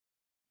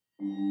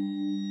Oh,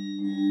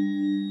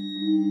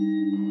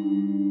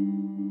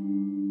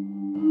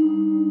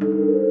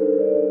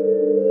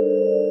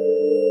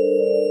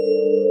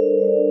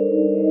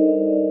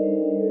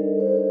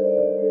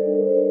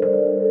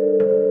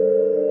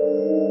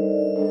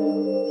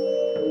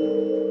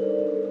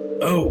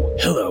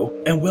 hello,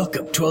 and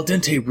welcome to Al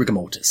Dente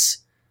Rigamortis.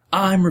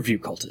 I'm Review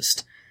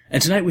Cultist,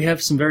 and tonight we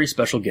have some very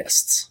special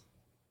guests.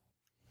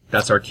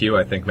 That's our cue,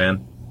 I think,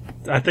 man.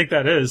 I think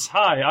that is.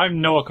 Hi,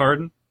 I'm Noah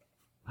Carden.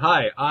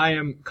 Hi, I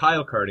am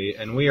Kyle Cardy,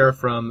 and we are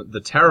from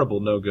the terrible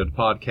no-good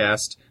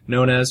podcast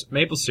known as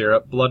Maple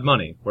Syrup Blood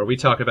Money, where we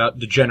talk about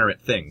degenerate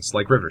things,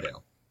 like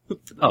Riverdale.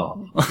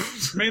 Oh.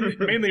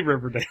 mainly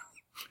Riverdale.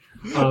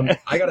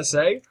 I gotta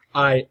say,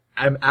 I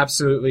am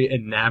absolutely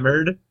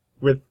enamored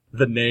with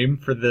the name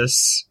for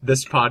this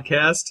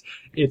podcast.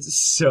 It's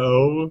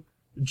so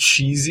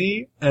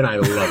cheesy, and I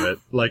love it.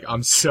 Like,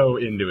 I'm so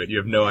into it. You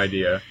have no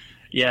idea.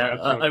 Yeah,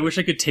 I wish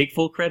I could take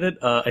full credit.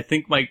 I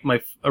think my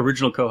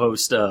original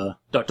co-host,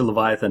 Dr.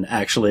 Leviathan,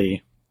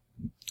 actually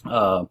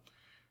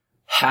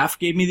half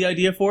gave me the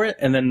idea for it,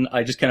 and then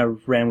I just kind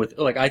of ran with,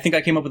 like, I think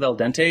I came up with Al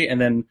Dente,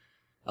 and then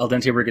Al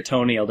Dente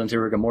Rigatoni, Al Dente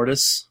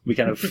Rigamortis. We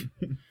kind of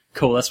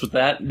coalesced with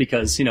that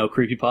because, you know,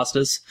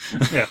 creepypastas.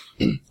 Yeah.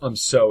 I'm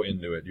so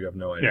into it. You have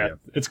no idea. Yeah,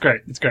 it's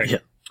great. It's great. Yeah,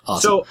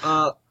 awesome.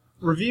 So,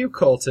 Review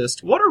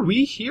Cultist, what are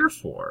we here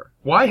for?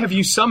 Why have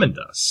you summoned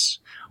us?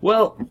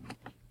 Well,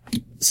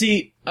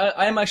 see,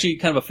 I am actually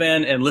kind of a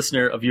fan and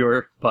listener of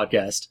your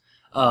podcast.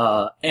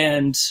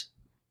 And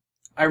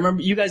I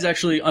remember you guys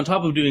actually, on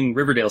top of doing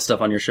Riverdale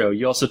stuff on your show,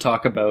 you also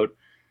talk about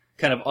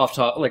kind of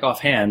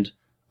offhand,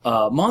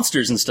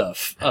 monsters and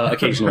stuff,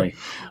 occasionally.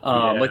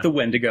 Like the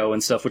Wendigo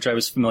and stuff, which I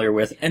was familiar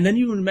with. And then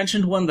you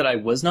mentioned one that I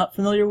was not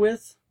familiar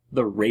with,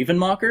 the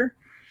Ravenmocker.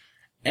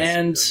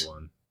 And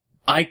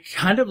I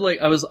kind of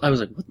I was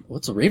like,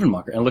 what's a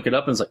Ravenmocker? And I look it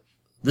up and it's like,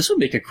 this would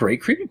make a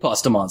great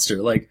creepypasta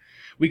monster. Like,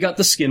 we got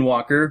the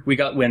Skinwalker, we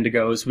got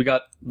Wendigos, we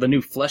got the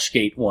new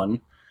Fleshgate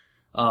one.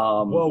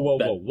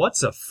 Whoa.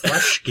 What's a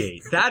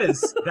Fleshgate? That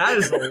is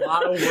a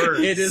lot of words.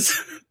 It is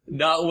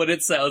not what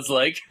it sounds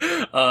like.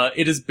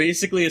 It is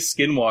basically a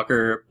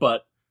Skinwalker,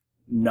 but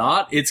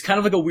not. It's kind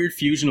of like a weird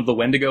fusion of the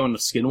Wendigo and the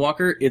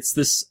Skinwalker.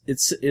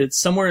 It's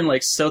somewhere in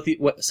like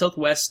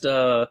southwest,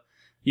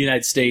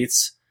 United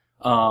States.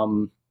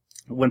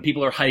 When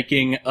people are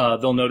hiking,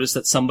 they'll notice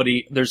that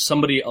there's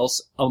somebody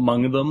else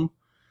among them.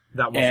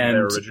 That wasn't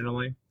there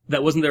originally?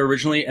 That wasn't there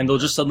originally, and they'll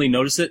just suddenly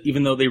notice it,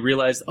 even though they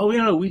realize,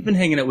 oh, we've been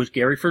hanging out with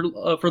Gary for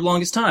the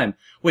longest time.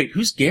 Wait,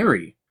 who's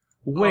Gary?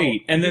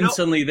 Wait, and then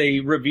suddenly they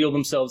reveal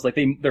themselves, like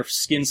their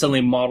skin suddenly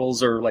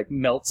models or like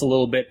melts a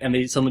little bit, and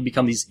they suddenly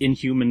become these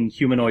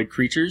humanoid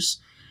creatures.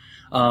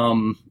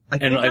 And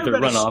either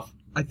run off.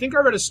 I think I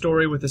read a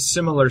story with a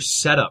similar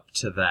setup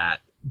to that,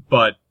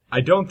 but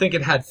I don't think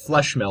it had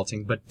flesh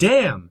melting. But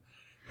damn,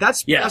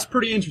 that's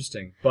pretty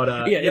interesting.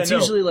 But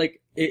usually like.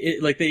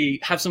 Like they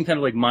have some kind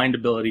of like mind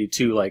ability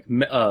to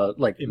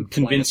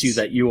convince you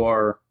that you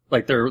are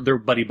like they're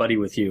buddy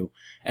with you,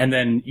 and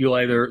then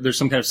there's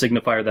some kind of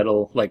signifier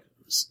that'll like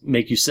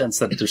make you sense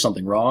that there's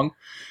something wrong.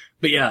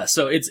 But yeah,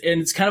 so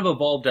it's kind of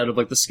evolved out of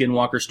like the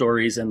Skinwalker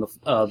stories and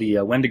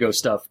the Wendigo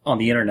stuff on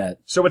the internet.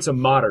 So it's a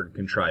modern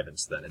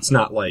contrivance then. It's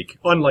not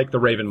unlike the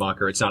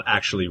Ravenmocker, it's not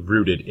actually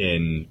rooted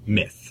in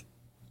myth.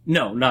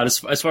 No, not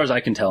as far as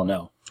I can tell.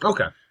 No.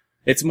 Okay.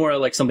 It's more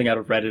like something out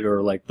of Reddit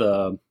or like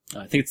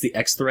I think it's the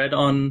X thread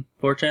on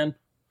 4chan.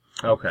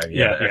 Okay,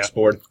 yeah, the X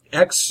board.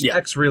 X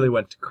really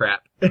went to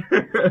crap.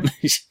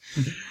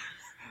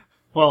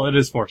 Well, it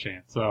is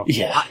 4chan, so.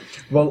 Yeah.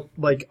 Well,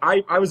 like,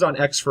 I was on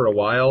X for a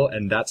while,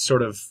 and that's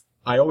sort of,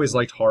 I always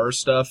liked horror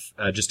stuff,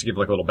 just to give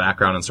like a little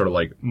background on sort of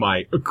like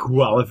my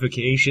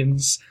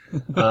qualifications.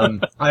 I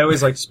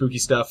always liked spooky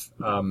stuff,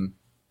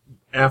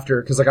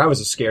 cause like I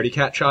was a scaredy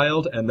cat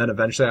child, and then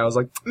eventually I was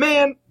like,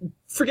 man,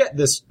 forget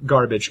this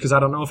garbage, cause I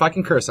don't know if I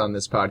can curse on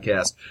this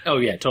podcast. Oh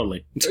yeah,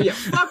 totally. Yeah,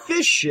 fuck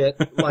this shit.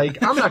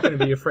 Like, I'm not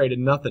gonna be afraid of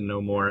nothing no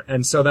more.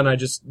 And so then I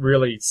just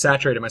really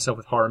saturated myself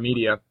with horror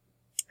media.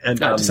 And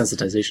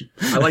desensitization.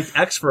 I liked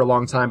X for a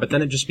long time, but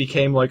then it just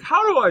became like,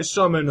 how do I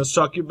summon a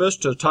succubus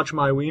to touch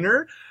my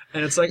wiener?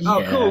 And it's like,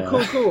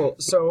 oh, cool.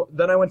 So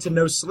then I went to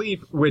No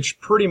Sleep, which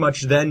pretty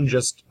much then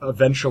just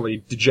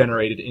eventually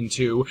degenerated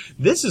into,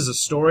 this is a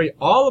story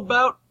all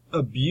about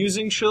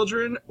abusing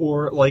children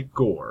or, like,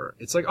 gore.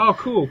 It's like, oh,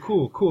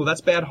 cool.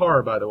 That's bad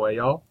horror, by the way,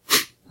 y'all.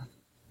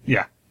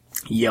 Yeah.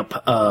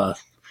 Yep.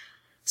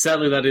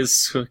 Sadly, that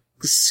is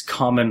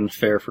common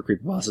fare for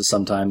creepypastas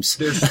sometimes.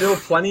 There's still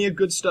plenty of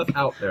good stuff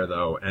out there,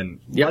 though, and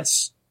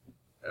let's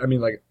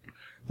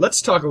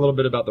talk a little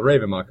bit about the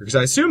Ravenmocker, because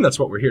I assume that's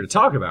what we're here to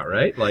talk about,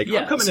 right? Like,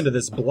 I'm coming into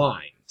this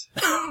blind.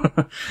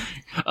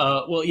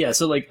 Well, yeah,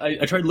 so, like,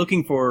 I tried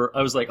looking for,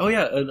 I was like, oh,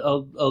 yeah,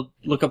 I'll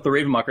look up the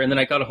Ravenmocker, and then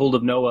I got a hold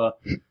of Noah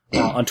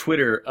on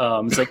Twitter.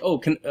 It's like,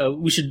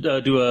 we should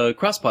do a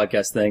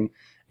cross-podcast thing,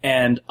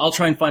 and I'll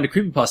try and find a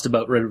creepypasta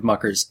about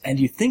Ravenmockers. And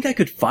you think I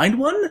could find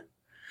one?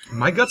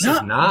 My gut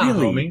says nah,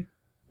 really. homie.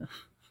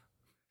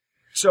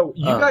 So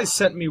you guys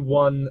sent me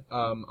one.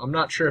 I'm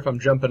not sure if I'm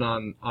jumping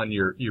on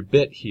your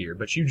bit here,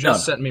 but you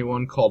just sent me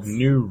one called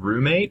New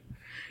Roommate.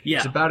 Yeah.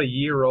 It's about a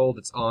year old.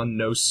 It's on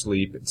No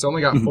Sleep. It's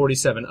only got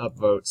 47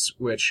 upvotes,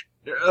 which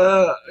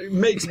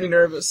makes me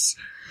nervous.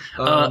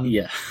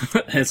 Yeah.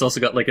 And it's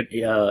also got like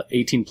an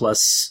 18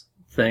 plus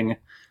thing.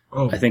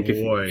 Oh, I think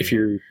boy. if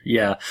you're,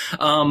 yeah.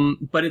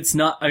 But it's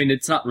not, I mean,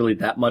 it's not really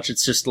that much.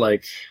 It's just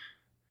like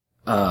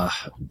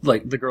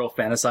the girl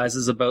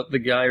fantasizes about the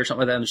guy or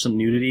something like that, and there's some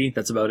nudity.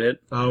 That's about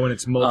it. Oh, and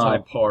it's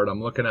multi-part.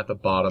 I'm looking at the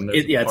bottom.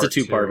 There's it's a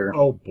two-parter.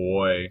 Oh,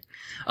 boy.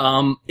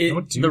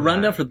 The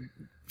rundown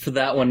for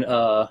that one,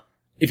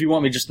 if you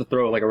want me just to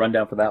throw like a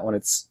rundown for that one,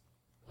 it's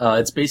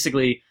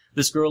basically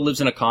this girl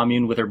lives in a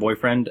commune with her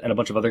boyfriend and a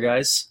bunch of other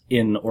guys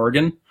in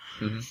Oregon,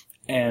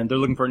 and they're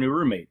looking for a new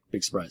roommate.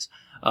 Big surprise.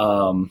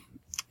 And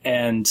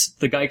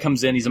the guy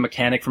comes in, he's a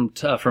mechanic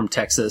from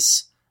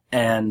Texas,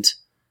 and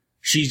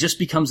she just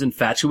becomes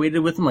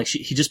infatuated with him. Like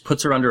he just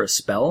puts her under a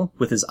spell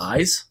with his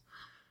eyes.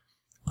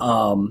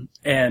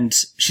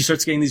 And she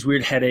starts getting these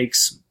weird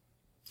headaches,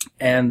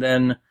 and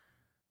then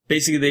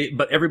basically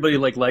but everybody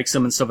likes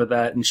him and stuff like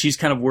that, and she's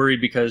kind of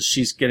worried because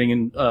she's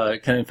getting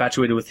kind of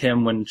infatuated with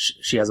him when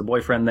she has a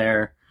boyfriend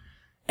there.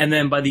 And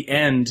then by the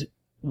end,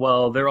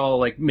 while they're all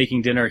like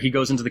making dinner, he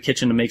goes into the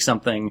kitchen to make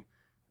something,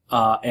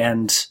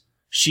 and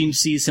she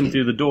sees him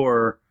through the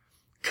door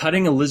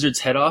cutting a lizard's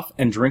head off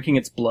and drinking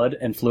its blood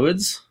and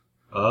fluids.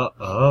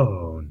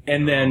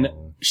 And then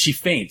she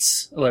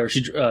faints, or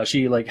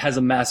she like has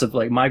a massive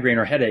like migraine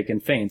or headache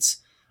and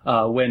faints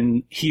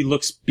when he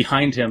looks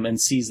behind him and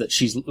sees that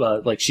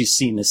she's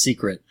seen his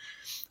secret.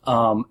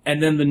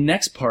 And then the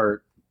next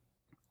part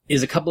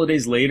is a couple of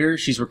days later,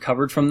 she's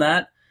recovered from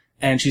that,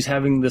 and she's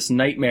having this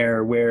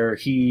nightmare where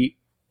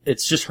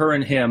it's just her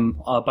and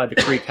him by the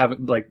creek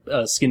having like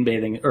skin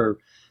bathing or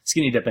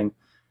skinny dipping,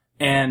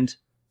 and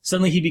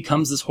suddenly he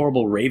becomes this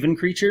horrible raven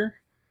creature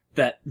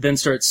that then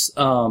starts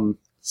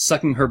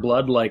sucking her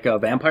blood like a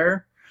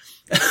vampire.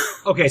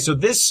 Okay, so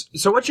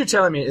what you're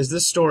telling me is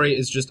this story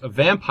is just a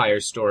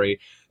vampire story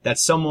that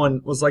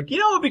someone was like,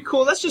 it'd be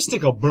cool, let's just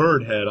stick a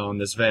bird head on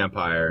this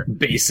vampire.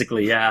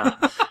 Basically, yeah.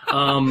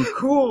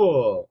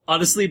 Cool.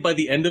 Honestly, by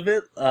the end of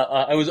it,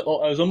 I was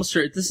almost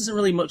sure this isn't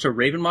really much a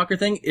Ravenmocker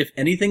thing. If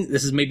anything,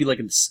 this is maybe like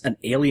an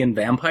alien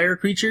vampire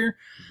creature,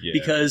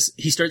 because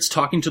he starts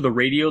talking to the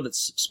radio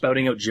that's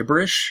spouting out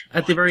gibberish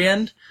at the very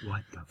end.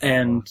 What the fuck?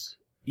 And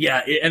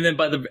yeah, and then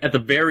at the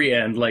very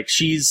end, like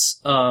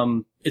she's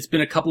it's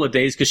been a couple of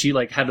days because she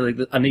like had like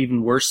an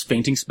even worse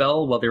fainting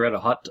spell while they were at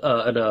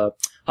a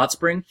hot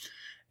spring,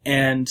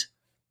 and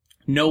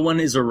no one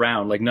is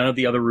around. Like none of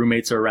the other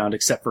roommates are around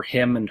except for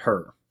him and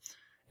her.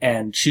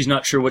 And she's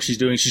not sure what she's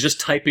doing. She's just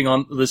typing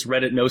on this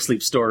Reddit No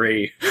Sleep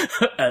story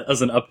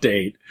as an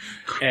update.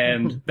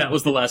 And that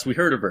was the last we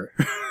heard of her.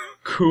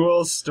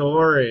 Cool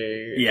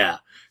story. Yeah.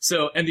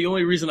 So, and the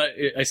only reason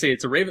I say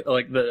it's a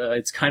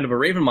it's kind of a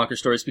Ravenmocker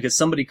story is because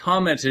somebody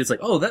commented, it's like,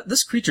 oh,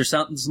 this creature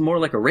sounds more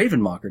like a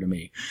Ravenmocker to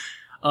me.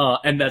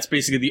 And that's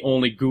basically the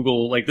only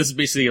Google, like, this is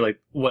basically like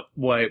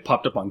why it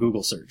popped up on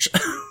Google search.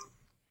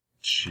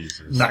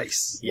 Jesus.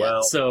 Nice. Yeah.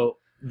 Well, so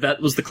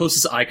that was the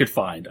closest I could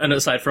find. And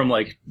aside from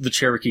like the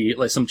Cherokee,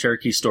 like some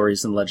Cherokee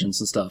stories and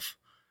legends and stuff.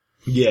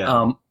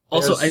 Yeah.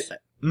 Also,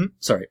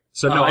 sorry.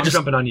 So no, I'm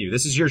jumping on you.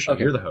 This is your show.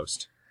 Okay. You're the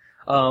host.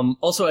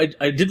 Also,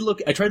 I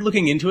tried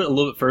looking into it a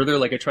little bit further.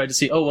 Like I tried to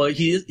see, oh, well,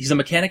 he's a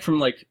mechanic from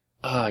like,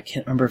 I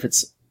can't remember if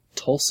it's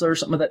Tulsa or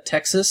something like that,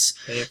 Texas.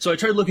 Hey. So I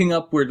tried looking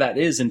up where that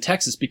is in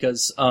Texas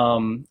because,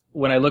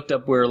 when I looked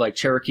up where like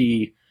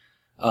Cherokee,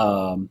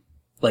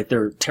 like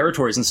their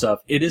territories and stuff,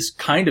 it is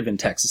kind of in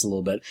Texas a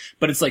little bit,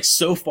 but it's like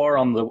so far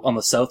on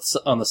the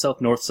south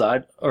north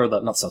side, or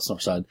not south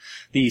north side,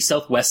 the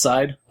southwest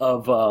side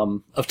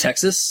of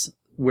Texas,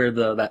 where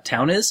that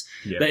town is,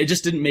 that it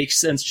just didn't make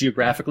sense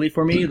geographically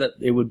for me that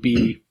it would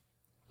be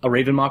a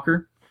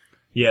Ravenmocker.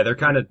 Yeah, they're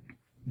kind of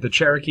the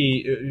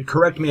Cherokee.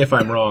 Correct me if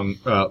I'm wrong,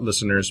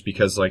 listeners,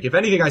 because like if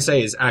anything I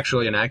say is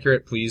actually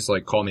inaccurate, please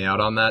like call me out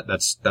on that.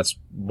 That's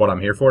what I'm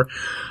here for.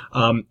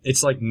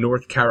 It's like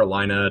North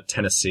Carolina,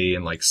 Tennessee,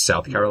 and like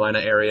South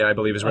Carolina area, I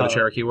believe, is where the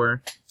Cherokee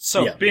were.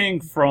 So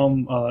being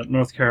from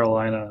North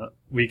Carolina,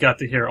 we got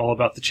to hear all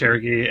about the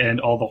Cherokee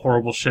and all the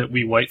horrible shit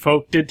we white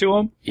folk did to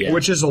them. Yeah.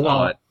 Which is a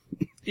lot.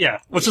 Yeah,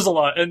 which is a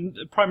lot, and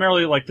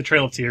primarily like the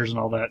Trail of Tears and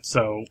all that.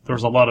 So there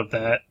was a lot of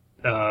that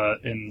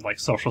in like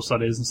social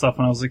studies and stuff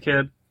when I was a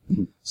kid.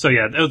 So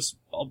yeah, it was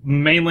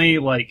mainly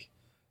like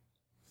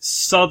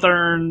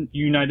southern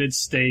United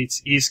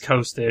States, East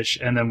Coast-ish,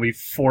 and then we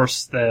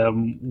forced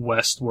them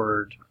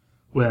westward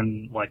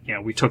when like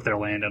we took their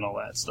land and all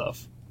that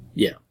stuff.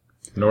 Yeah.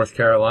 North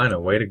Carolina,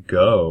 way to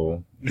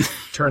go.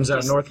 Turns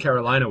out North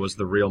Carolina was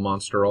the real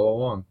monster all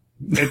along.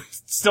 It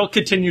still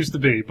continues to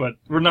be, but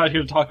we're not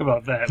here to talk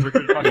about that. We're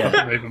here to talk about the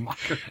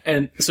Ravenmocker.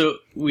 And so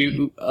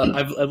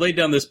I've laid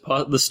down this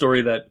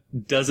story that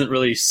doesn't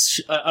really,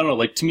 I don't know,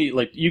 like to me,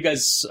 like you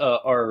guys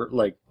are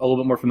like a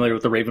little bit more familiar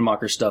with the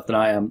Ravenmocker stuff than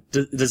I am.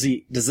 Does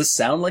this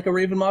sound like a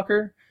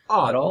Ravenmocker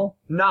at all?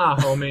 Nah,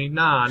 homie,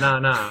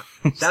 nah.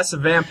 That's a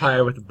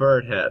vampire with a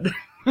bird head.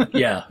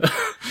 Yeah.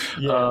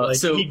 Yeah,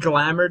 so he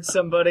glamoured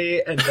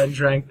somebody and then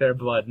drank their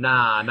blood.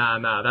 Nah.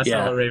 That's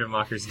not what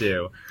Ravenmockers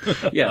do.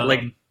 Yeah,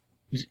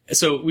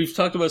 so we've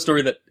talked about a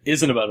story that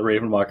isn't about a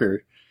Ravenmocker,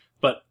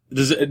 but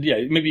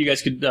maybe you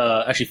guys could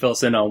actually fill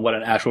us in on what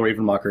an actual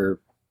Ravenmocker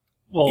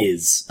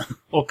is.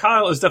 Well,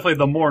 Kyle is definitely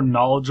the more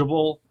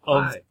knowledgeable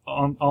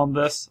on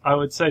this, I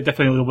would say.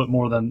 Definitely a little bit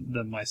more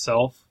than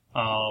myself.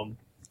 But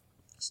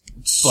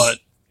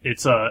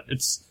it's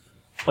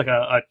like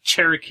a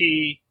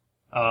Cherokee,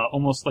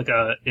 almost like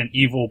an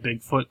evil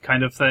Bigfoot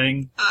kind of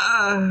thing.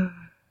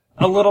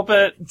 A little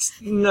bit.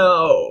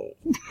 No.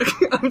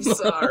 I'm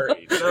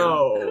sorry.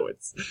 No.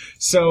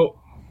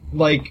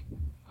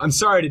 I'm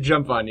sorry to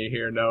jump on you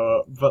here,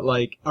 Noah, but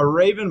like a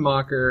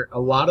Ravenmocker, a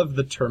lot of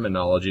the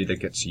terminology that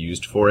gets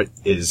used for it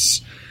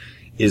is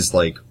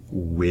like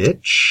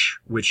witch,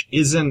 which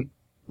isn't,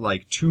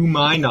 like, to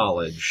my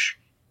knowledge,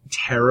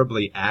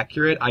 terribly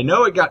accurate. I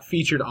know it got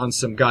featured on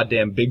some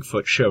goddamn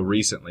Bigfoot show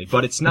recently,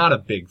 but it's not a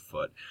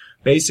Bigfoot.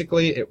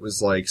 Basically, it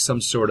was like some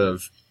sort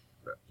of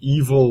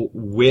evil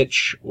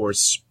witch or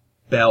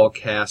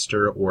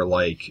spellcaster or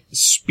like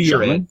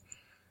spirit Shaman?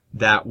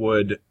 that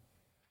would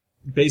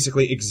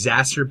basically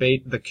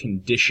exacerbate the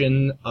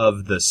condition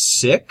of the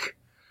sick,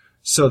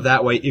 so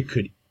that way it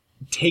could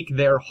take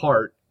their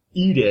heart,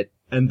 eat it,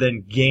 and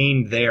then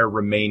gain their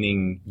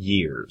remaining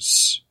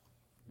years.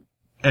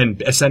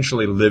 And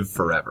essentially live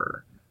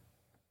forever.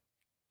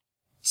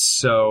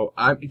 So,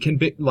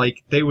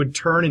 they would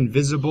turn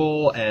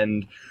invisible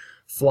and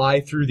fly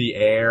through the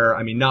air.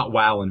 I mean, not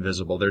while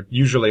invisible. They're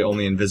usually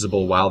only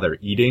invisible while they're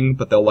eating,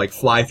 but they'll, like,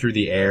 fly through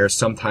the air.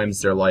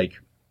 Sometimes they're,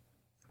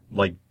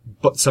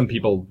 but some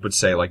people would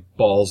say, like,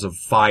 balls of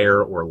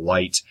fire or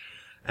light.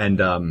 And,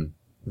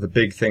 the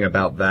big thing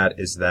about that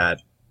is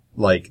that,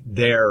 like,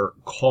 their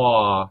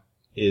caw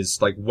is,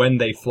 like, when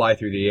they fly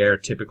through the air,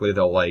 typically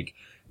they'll, like,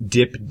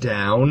 dip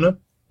down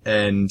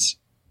and,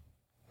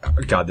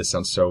 God, it's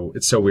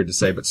so weird to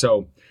say, but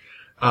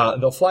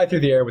they'll fly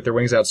through the air with their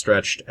wings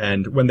outstretched,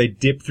 and when they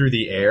dip through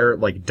the air,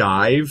 like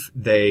dive,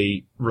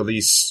 they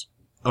release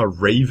a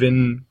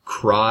raven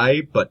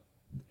cry, but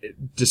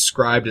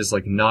described as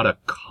like not a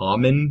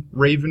common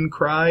raven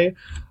cry.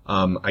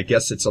 I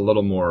guess it's a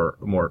little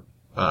more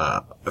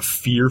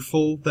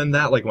fearful than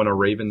that, like when a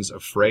raven's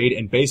afraid,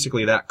 and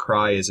basically that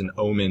cry is an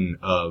omen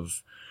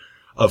of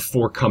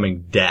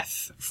forthcoming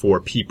death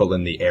for people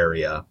in the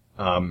area.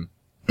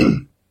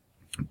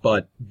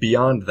 But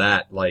beyond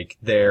that, like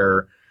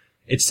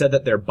it's said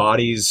that their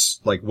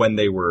bodies, like when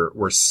they were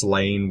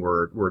slain,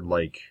 were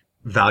like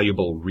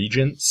valuable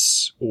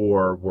regents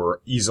or were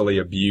easily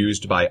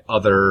abused by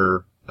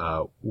other,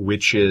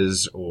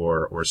 witches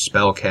or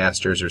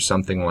spellcasters or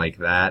something like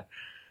that.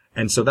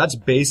 And so that's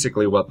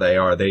basically what they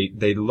are.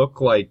 They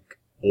look like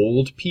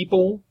old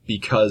people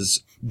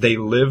because they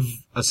live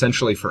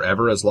essentially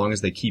forever as long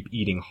as they keep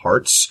eating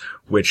hearts,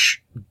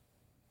 which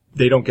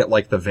they don't get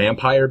like the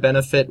vampire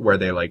benefit where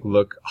they like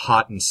look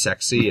hot and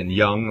sexy and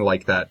young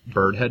like that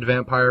birdhead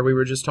vampire we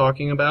were just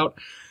talking about.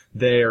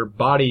 Their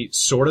body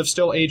sort of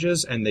still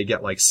ages and they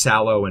get like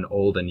sallow and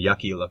old and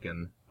yucky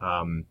looking,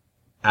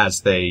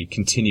 as they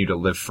continue to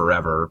live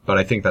forever. But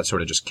I think that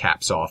sort of just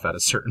caps off at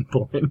a certain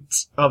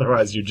point.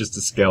 Otherwise you're just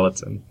a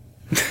skeleton.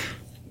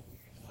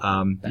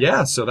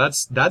 Yeah, so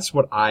that's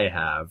what I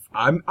have.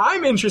 I'm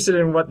interested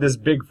in what this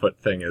Bigfoot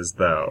thing is,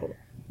 though.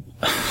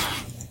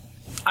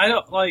 I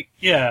don't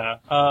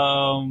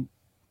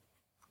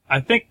I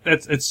think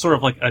it's sort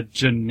of like a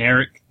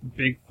generic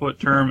Bigfoot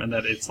term, and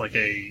that it's like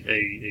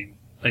a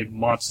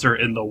monster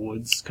in the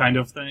woods kind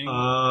of thing.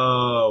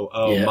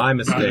 Yeah. My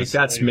mistake.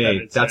 That's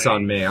me. That's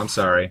on me. I'm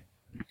sorry.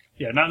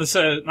 Yeah, not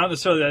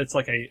necessarily that it's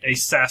like a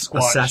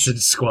Sasquatch. Assassin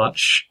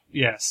Squatch.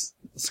 Yes,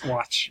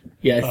 Squatch.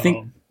 Yeah, I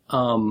think,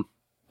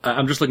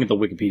 I'm just looking at the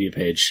Wikipedia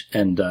page,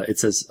 and it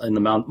says in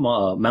the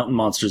mountain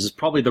monsters is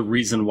probably the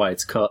reason why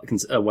it's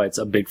why it's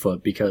a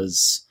Bigfoot,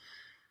 because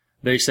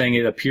they're saying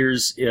it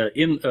appears the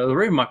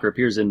Ravenmocker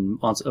appears in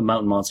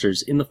mountain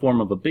monsters in the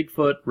form of a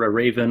Bigfoot, a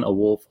raven, a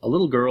wolf, a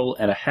little girl,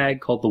 and a hag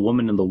called the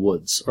Woman in the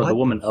Woods, or the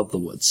Woman of the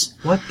Woods.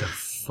 What the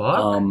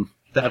fuck?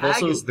 The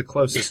hag is the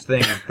closest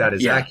thing that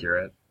is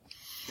accurate.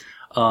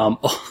 I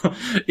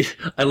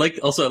like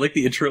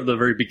the intro at the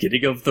very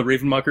beginning of the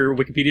Ravenmocker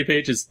Wikipedia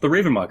page. It's the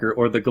Ravenmocker,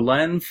 or the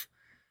Glanv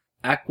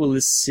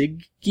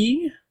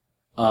Aquilissigi.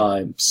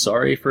 I'm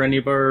sorry for any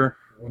of our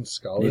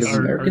Native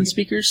American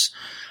speakers.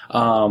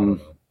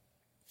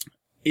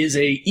 Is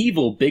a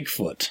evil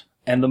Bigfoot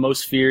and the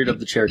most feared of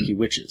the Cherokee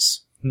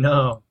witches.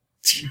 No.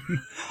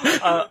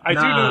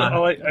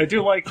 I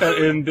do like that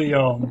in the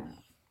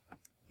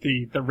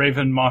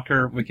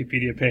Ravenmocker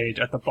Wikipedia page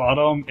at the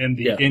bottom in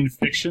the in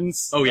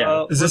fictions. Oh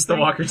yeah, is this the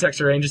Walker Texas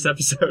Rangers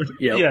episode?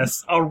 Yeah.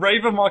 Yes, a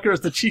Ravenmocker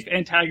is the chief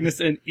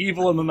antagonist in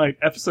Evil in the Night,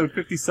 episode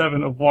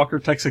 57 of Walker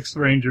Texas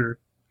Ranger.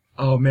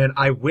 Oh man,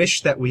 I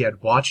wish that we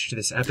had watched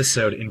this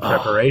episode in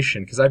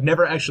preparation, because I've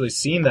never actually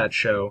seen that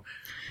show.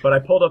 But I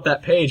pulled up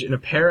that page, and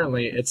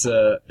apparently it's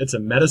a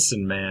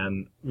medicine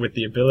man with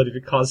the ability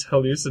to cause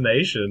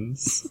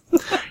hallucinations.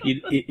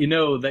 You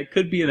know, that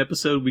could be an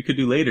episode we could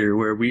do later,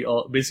 where we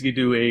all basically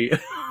do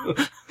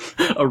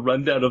a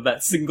rundown of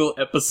that single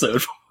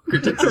episode from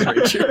Walker Texas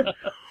Ranger.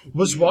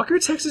 Was Walker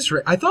Texas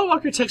Ranger... I thought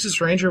Walker Texas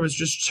Ranger was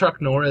just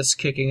Chuck Norris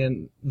kicking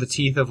in the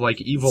teeth of,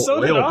 like, evil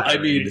oil I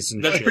mean, barons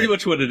and that's shit. pretty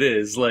much what it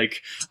is. Like,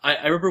 I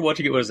remember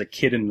watching it when I was a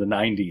kid in the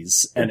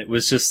 90s, and it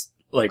was just,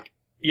 like,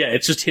 yeah,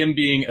 it's just him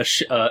being a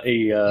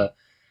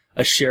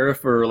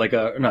sheriff, or like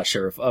not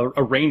sheriff,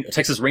 a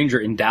Texas Ranger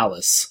in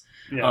Dallas,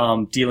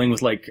 dealing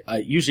with like,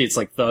 usually it's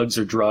like thugs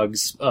or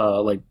drugs,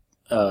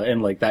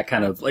 and like that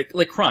kind of,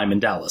 like crime in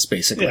Dallas,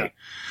 basically. Yeah.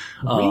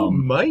 We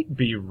might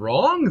be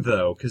wrong,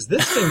 though, because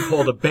this thing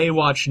pulled a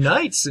Baywatch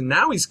Nights, and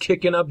now he's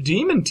kicking up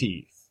demon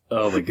teeth.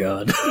 Oh my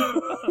god.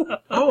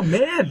 Oh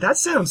man, that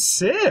sounds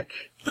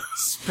sick.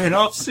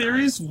 Spin-off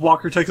series,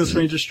 Walker Texas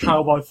Rangers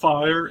Trial by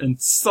Fire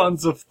and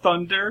Sons of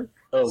Thunder.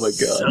 Oh my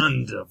god.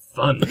 Sons of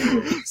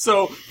Thunder.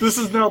 So, this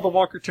is now the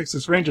Walker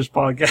Texas Rangers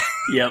podcast.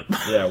 Yep.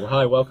 Yeah, well,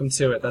 hi, welcome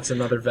to it. That's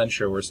another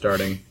venture we're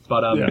starting.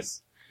 But,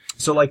 Yes.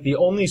 So, like, the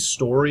only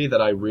story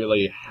that I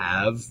really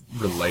have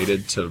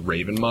related to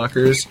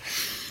Ravenmockers,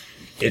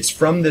 it's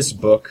from this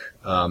book.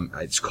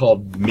 It's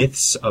called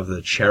Myths of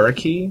the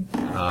Cherokee.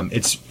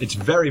 It's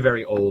very,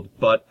 very old,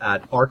 but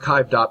at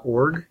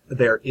archive.org,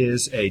 there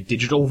is a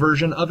digital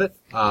version of it.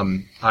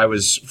 I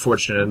was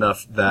fortunate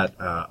enough that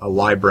a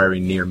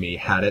library near me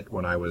had it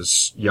when I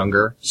was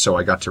younger, so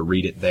I got to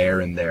read it there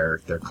in their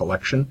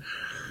collection.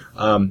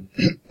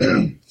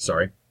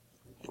 Sorry.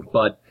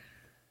 But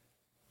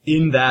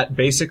in that,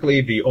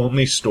 basically, the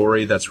only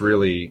story that's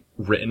really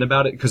written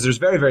about it, because there's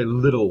very, very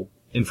little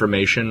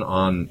information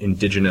on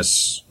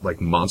indigenous, like,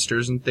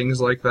 monsters and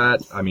things like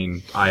that. I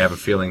mean, I have a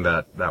feeling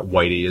that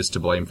Whitey is to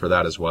blame for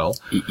that as well.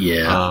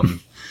 Yeah.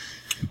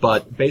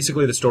 But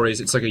basically the story is,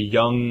 it's like a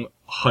young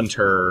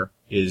hunter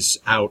is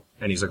out,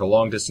 and he's like a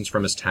long distance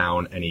from his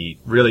town, and he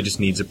really just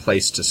needs a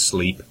place to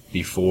sleep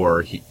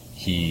before he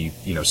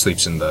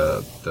sleeps in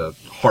the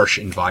harsh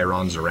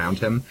environs around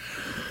him.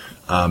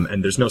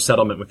 And there's no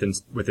settlement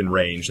within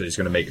range that he's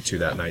going to make it to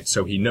that night.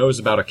 So he knows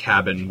about a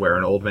cabin where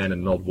an old man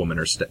and an old woman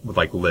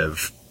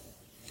live,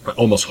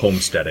 almost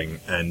homesteading.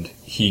 And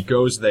he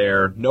goes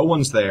there. No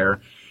one's there.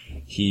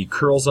 He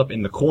curls up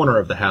in the corner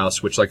of the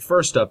house, which, like,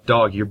 first up,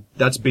 dog,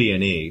 that's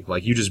B&E.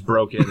 Like, you just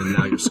broke in and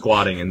now you're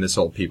squatting in this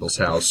old people's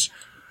house.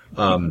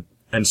 And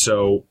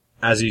so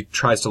as he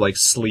tries to, like,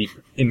 sleep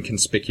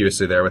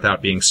inconspicuously there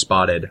without being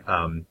spotted,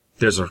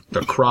 there's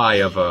the cry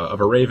of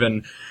a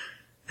raven.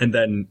 And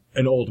then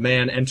an old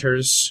man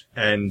enters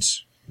and,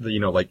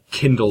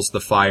 kindles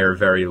the fire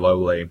very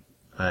lowly.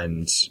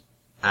 And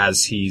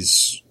as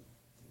he's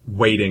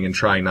waiting and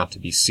trying not to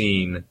be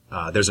seen,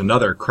 there's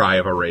another cry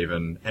of a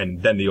raven.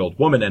 And then the old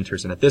woman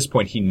enters. And at this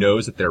point, he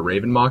knows that they're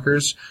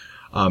Ravenmockers.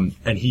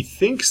 And he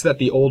thinks that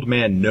the old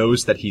man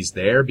knows that he's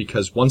there,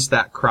 because once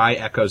that cry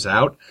echoes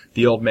out,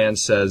 the old man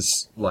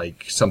says,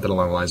 like, something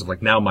along the lines of,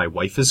 like, now my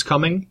wife is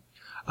coming.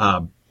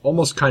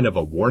 Almost kind of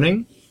a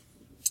warning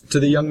to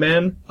the young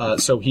man.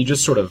 So he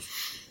just sort of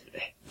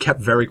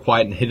kept very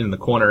quiet and hid in the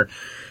corner.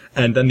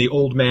 And then the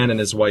old man and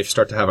his wife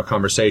start to have a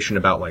conversation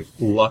about, like,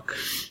 luck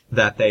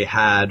that they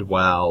had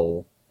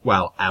while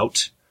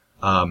out.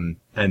 And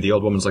the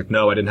old woman's like,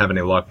 no, I didn't have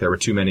any luck. There were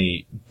too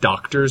many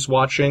doctors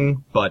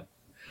watching. But,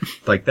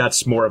 like,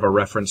 that's more of a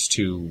reference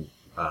to,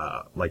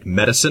 like,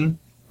 medicine,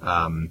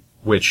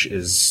 which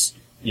is,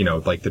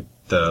 like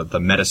the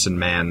medicine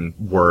man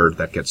word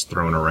that gets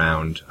thrown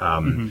around.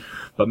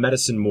 But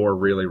medicine more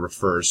really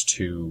refers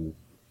to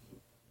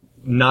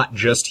not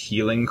just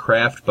healing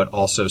craft, but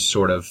also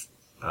sort of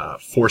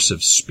force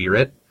of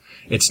spirit.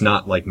 It's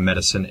not like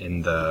medicine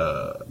in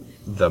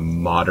the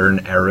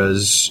modern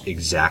era's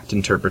exact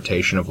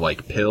interpretation of,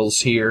 like,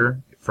 pills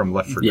here from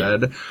Left 4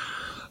 Dead.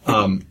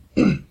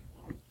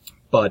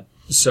 But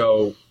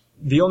so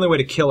the only way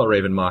to kill a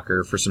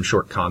Ravenmocker, for some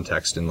short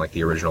context in, like,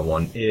 the original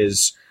one,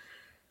 is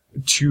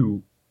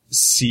to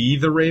see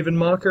the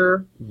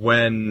Ravenmocker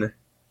when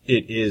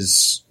it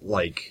is,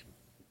 like,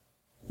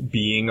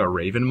 being a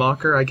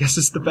Ravenmocker, I guess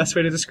is the best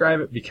way to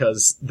describe it,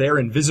 because they're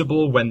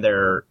invisible when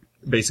they're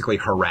basically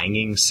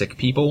haranguing sick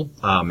people,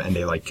 and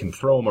they, like, can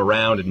throw them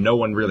around, and no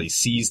one really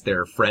sees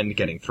their friend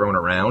getting thrown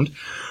around.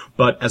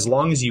 But as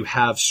long as you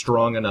have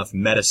strong enough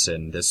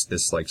medicine,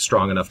 this like,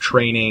 strong enough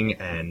training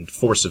and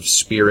force of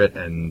spirit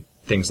and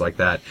things like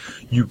that,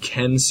 you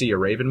can see a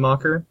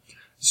Ravenmocker.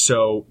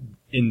 So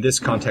in this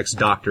context,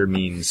 doctor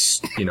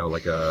means,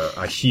 like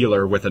a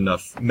healer with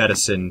enough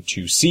medicine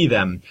to see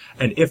them.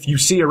 And if you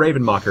see a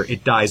Ravenmocker,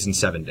 it dies in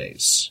 7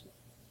 days.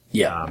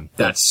 Yeah.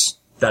 That's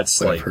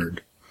like,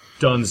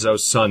 Dunzo,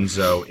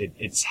 Sunzo.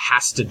 It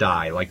has to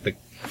die. Like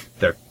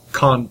the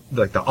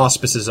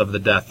auspices of the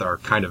death are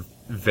kind of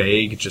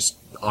vague just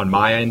on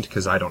my end,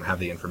 because I don't have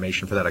the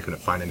information for that. I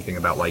couldn't find anything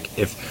about, like,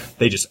 if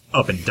they just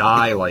up and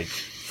die, like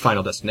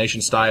Final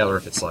Destination style, or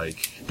if it's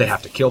like they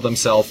have to kill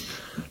themselves.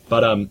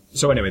 But,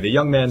 so anyway, the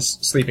young man's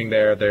sleeping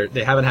there.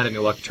 They haven't had any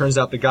luck. Turns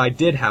out the guy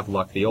did have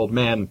luck, the old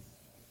man.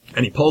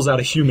 And he pulls out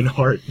a human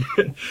heart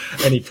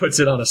and he puts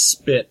it on a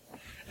spit.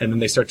 And then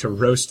they start to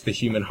roast the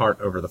human heart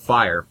over the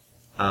fire.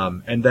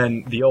 And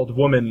then the old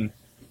woman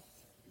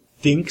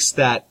thinks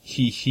that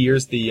he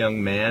hears the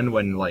young man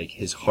when, like,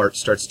 his heart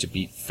starts to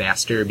beat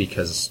faster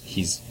because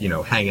he's, you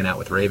know, hanging out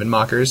with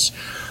Ravenmockers.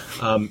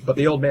 But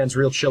the old man's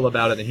real chill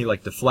about it, and he,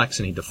 like, deflects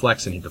and he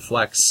deflects and he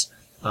deflects.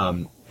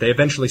 They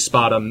eventually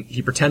spot him.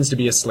 He pretends to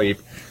be asleep.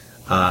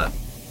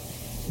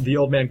 The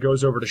old man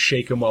goes over to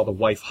shake him while the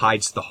wife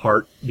hides the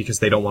heart because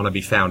they don't want to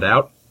be found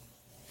out.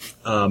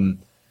 And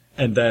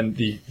then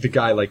the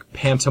guy, like,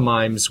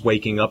 pantomimes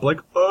waking up like,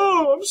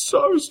 oh, I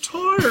was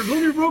tired. Let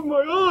me rub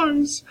my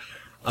eyes.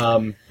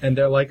 And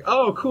they're like,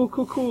 oh,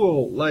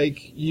 cool.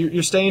 Like,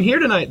 you're staying here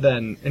tonight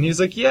then? And he's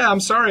like, yeah, I'm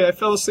sorry. I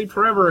fell asleep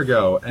forever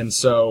ago. And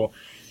so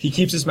he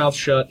keeps his mouth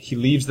shut. He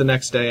leaves the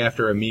next day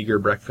after a meager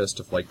breakfast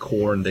of, like,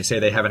 corn. They say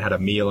they haven't had a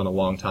meal in a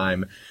long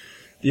time.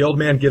 The old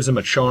man gives him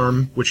a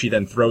charm, which he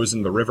then throws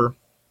in the river.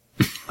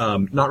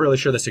 Not really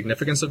sure the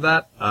significance of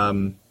that.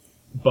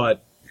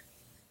 But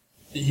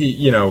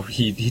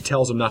he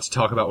tells him not to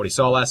talk about what he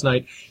saw last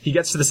night. He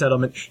gets to the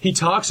settlement. He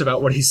talks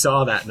about what he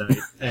saw that night,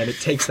 and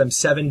it takes them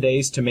 7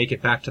 days to make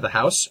it back to the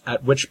house,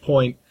 at which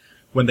point,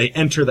 when they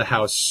enter the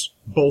house,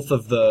 both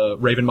of the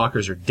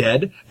Ravenmockers are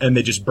dead, and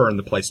they just burn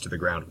the place to the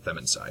ground with them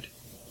inside.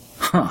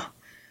 Huh.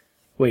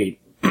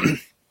 Wait.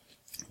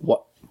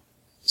 What?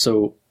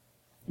 So,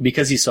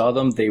 because he saw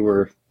them, they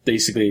were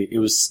basically, it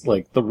was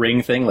like the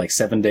ring thing, like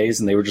 7 days,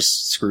 and they were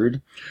just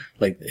screwed?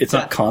 Like, it's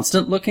not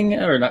constant looking,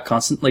 or not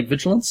constant, like,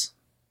 vigilance?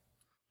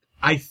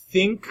 I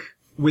think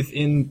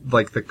within,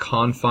 like, the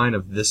confine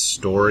of this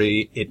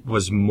story, it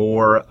was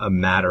more a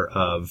matter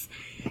of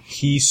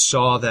he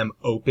saw them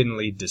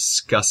openly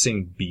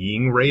discussing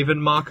being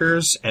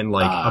Ravenmockers and,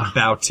 like,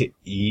 about to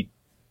eat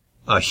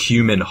a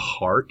human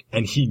heart,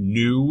 and he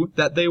knew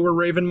that they were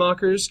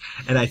Ravenmockers,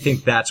 and I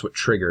think that's what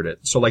triggered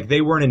it. So, like,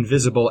 they weren't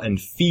invisible and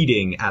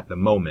feeding at the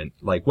moment.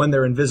 Like, when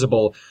they're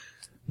invisible,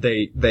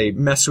 they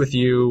mess with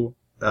you,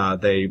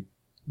 they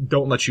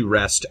don't let you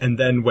rest, and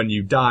then when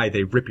you die,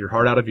 they rip your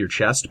heart out of your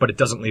chest, but it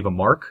doesn't leave a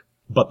mark,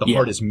 but the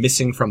heart is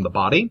missing from the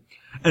body,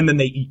 and then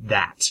they eat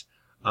that.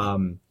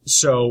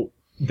 So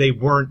they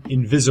weren't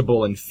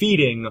invisible and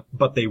feeding,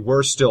 but they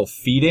were still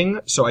feeding,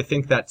 so I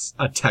think that's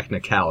a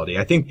technicality.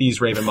 I think these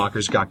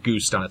Ravenmockers got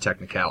goosed on a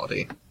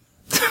technicality.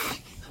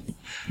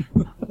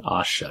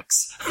 Aw,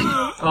 shucks.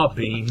 Aw,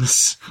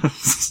 beans.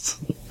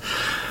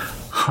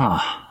 Huh.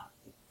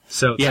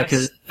 So yeah,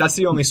 that's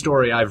the only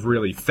story I've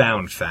really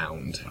found.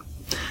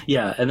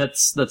 Yeah, and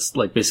that's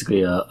like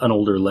basically an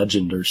older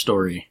legend or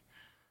story.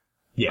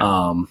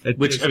 Yeah.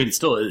 Which, I mean,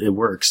 still, it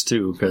works,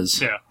 too,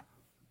 because... Yeah.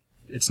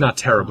 It's not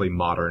terribly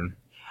modern.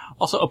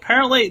 Also,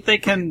 apparently they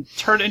can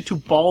turn into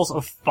balls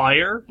of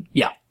fire.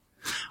 Yeah.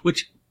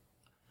 Which,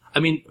 I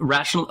mean,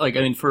 rational, like,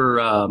 I mean, for,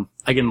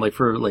 again, like,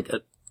 for, like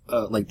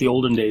the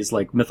olden days,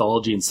 like,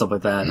 mythology and stuff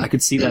like that, I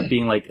could see that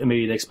being, like,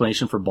 maybe an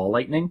explanation for ball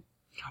lightning.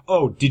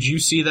 Oh, did you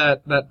see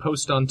that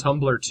post on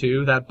Tumblr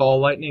too? That ball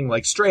lightning?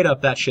 Like, straight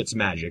up, that shit's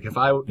magic. If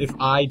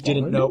I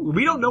didn't know,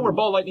 we don't know where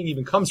ball lightning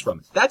even comes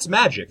from. That's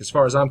magic, as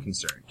far as I'm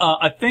concerned.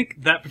 I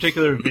think that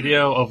particular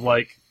video of,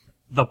 like,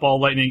 the ball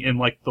lightning in,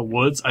 like, the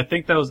woods, I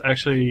think that was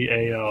actually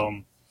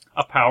a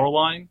power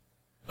line.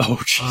 Oh,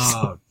 jeez.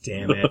 Oh,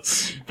 damn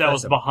it. that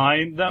was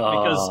behind them,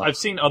 because I've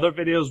seen other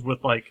videos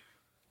with, like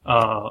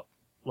a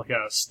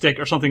stick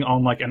or something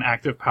on, like, an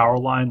active power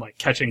line, like,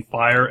 catching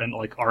fire and,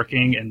 like,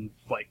 arcing and,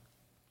 like,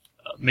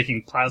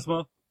 making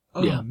plasma.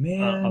 Oh, yeah.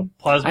 man.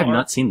 Plasma. I have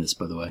not seen this,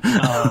 by the way.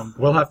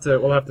 We'll have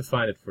to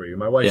find it for you.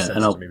 My wife sent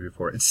it to me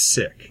before. It's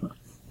sick.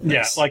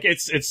 Nice. Yeah, like,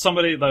 it's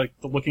somebody, like,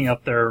 looking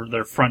out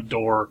their front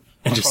door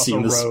and across just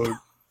seeing the this road,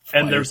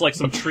 and there's, like,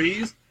 some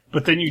trees,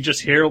 but then you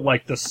just hear,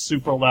 like, this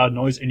super loud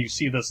noise, and you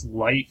see this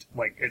light,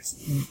 like,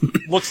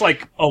 looks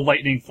like a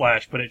lightning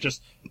flash, but it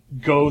just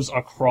goes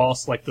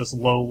across, like, this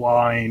low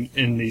line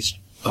in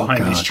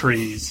behind these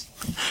trees.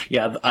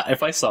 Yeah,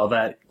 if I saw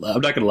that, I'm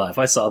not gonna lie, if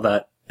I saw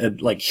that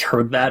and, like,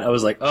 heard that, I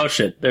was like, oh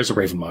shit, there's a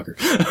Ravenmocker.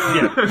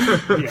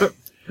 Yeah.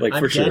 Like,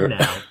 I'm for sure.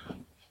 Now.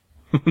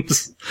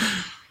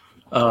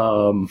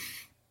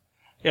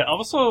 Yeah,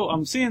 also,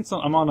 I'm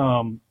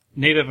on,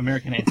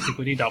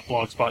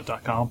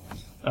 nativeamericanantiquity.blogspot.com,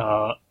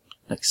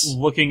 Nice.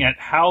 looking at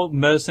how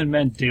medicine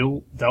men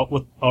dealt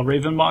with a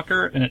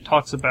Ravenmocker, and it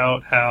talks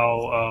about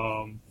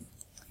how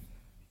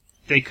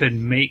they could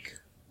make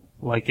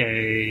like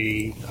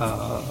a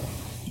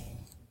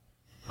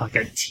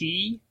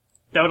tea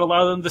that would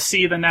allow them to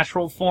see the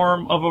natural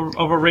form of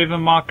a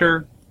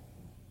Ravenmocker.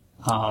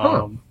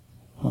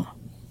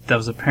 That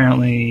was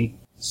apparently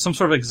some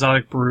sort of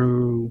exotic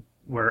brew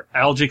where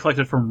algae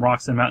collected from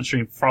rocks and mountain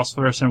stream,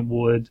 phosphorescent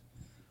wood,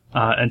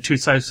 and 2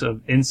 types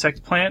of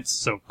insect plants,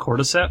 so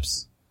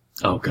cordyceps,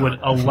 would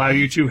allow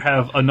you to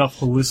have enough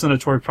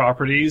hallucinatory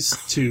properties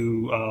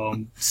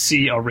to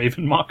see a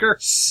Ravenmocker.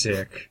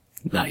 Sick.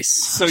 Nice.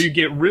 So you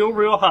get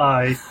real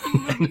high.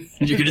 And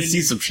you're gonna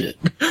see some shit.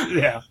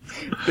 Yeah.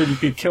 Then you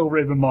can kill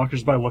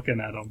Ravenmockers by looking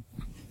at them.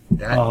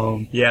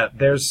 Yeah,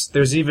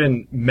 there's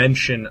even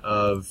mention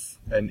of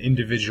an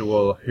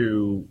individual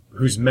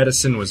whose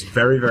medicine was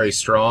very, very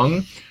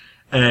strong,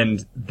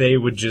 and they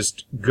would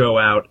just go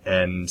out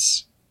and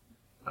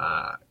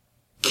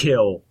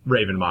kill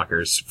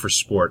Ravenmockers for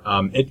sport.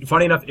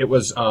 Funny enough, it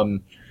was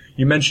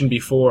you mentioned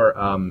before.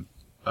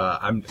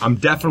 I'm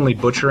definitely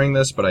butchering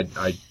this, but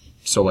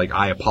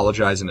I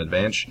apologize in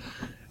advance.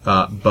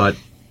 But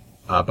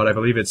I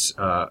believe it's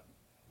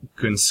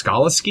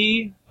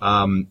Gunskalaski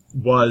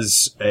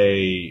was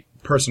a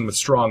person with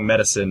strong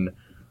medicine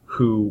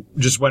who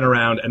just went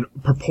around and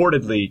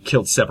purportedly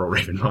killed several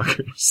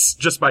Ravenmockers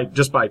just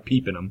by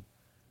peeping them.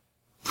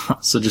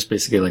 So just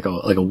basically like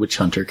a witch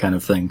hunter kind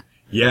of thing.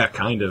 Yeah,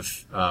 kind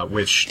of.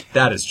 Which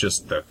that is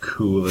just the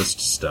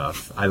coolest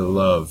stuff. I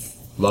love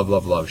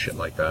shit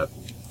like that.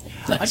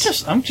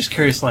 Nice. I'm just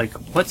curious, like,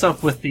 what's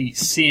up with the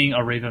seeing a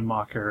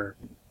Ravenmocker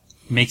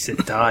makes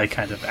it die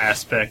kind of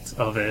aspect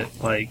of it?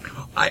 Like,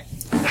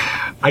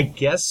 I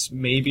guess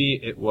maybe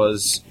it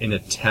was an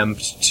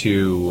attempt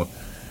to,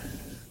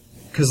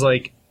 because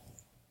like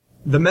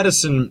the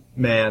medicine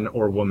man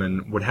or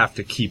woman would have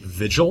to keep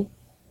vigil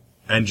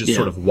and just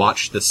sort of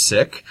watch the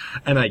sick,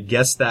 and I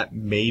guess that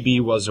maybe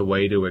was a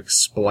way to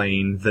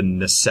explain the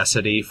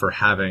necessity for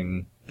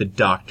having the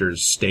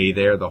doctors stay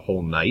there the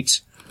whole night.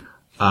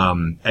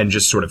 And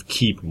just sort of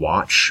keep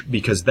watch,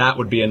 because that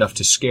would be enough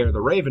to scare the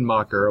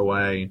Ravenmocker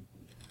away.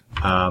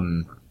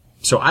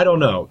 So I don't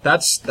know.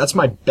 That's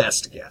my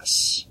best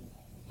guess.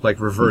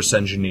 Like reverse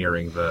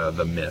engineering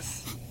the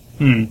myth.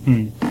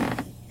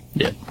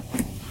 Yeah.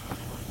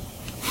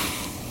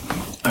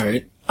 All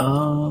right.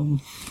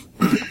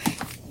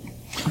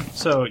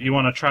 So you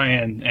want to try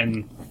and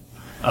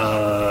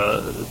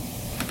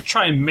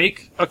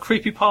make a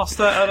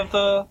creepypasta out of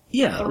the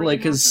like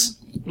because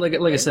like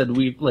I said,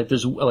 we like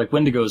there's like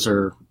Wendigos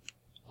are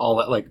all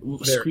that like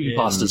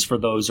creepypastas for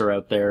those are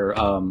out there.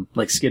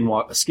 Like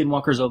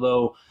Skinwalkers,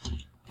 although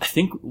I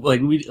think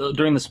like we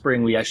during the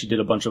spring we actually did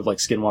a bunch of like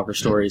Skinwalker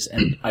stories,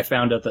 and I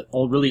found out that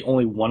really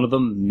only one of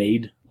them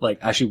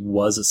actually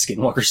was a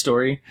Skinwalker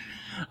story.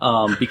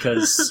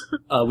 Because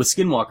with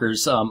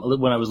Skinwalkers,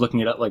 when I was looking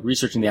it up, like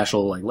researching the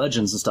actual like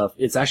legends and stuff,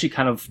 it's actually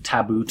kind of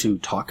taboo to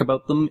talk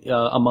about them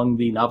among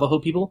the Navajo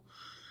people,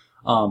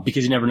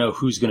 because you never know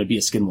who's going to be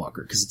a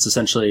Skinwalker, because it's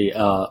essentially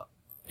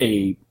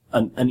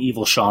an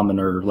evil shaman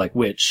or like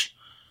witch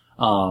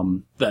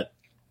that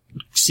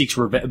seeks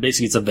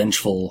basically, it's a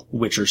vengeful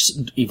witch or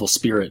evil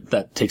spirit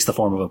that takes the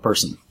form of a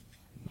person.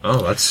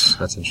 Oh, that's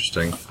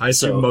interesting. I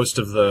assume most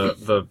of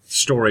the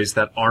stories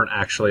that aren't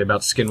actually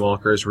about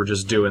Skinwalkers were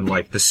just doing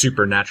like the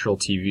Supernatural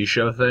TV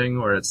show thing,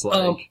 where it's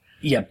like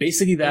yeah,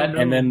 basically that,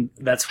 and then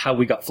that's how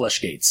we got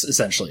Fleshgates.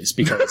 Essentially, is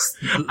because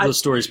those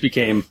stories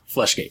became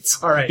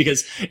Fleshgates. All right,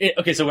 because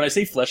so when I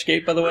say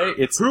Fleshgate, by the way,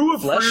 it's who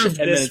flesh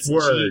approved and this then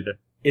word?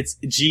 It's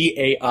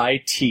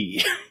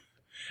GAIT,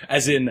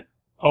 as in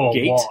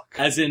gate, walk.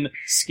 as in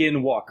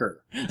Skinwalker.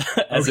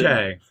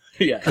 Okay.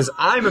 Yeah. Because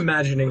I'm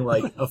imagining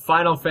like a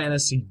Final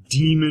Fantasy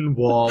Demon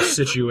Wall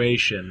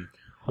situation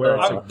where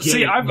it's a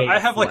gate I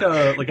have like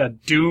a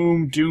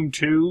Doom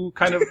 2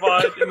 kind of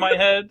vibe in my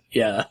head.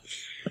 Yeah.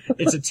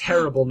 It's a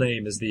terrible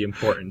name is the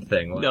important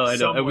thing. Like, no, I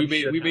know. And we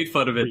made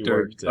fun of it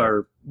during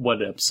our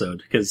one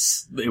episode,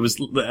 because I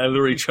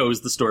literally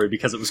chose the story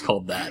because it was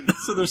called that.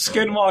 So there's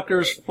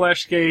Skinwalkers,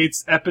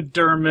 Fleshgates,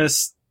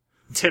 Epidermis,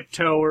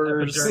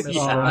 Tiptoers,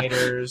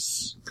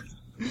 Spiders.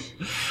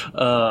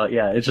 All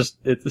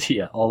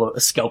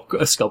scalp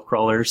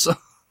crawlers.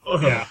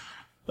 Yeah.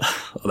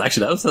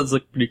 Actually, that sounds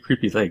like a pretty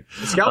creepy thing.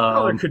 A scalp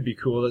crawler could be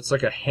cool. It's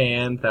like a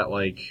hand that,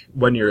 like,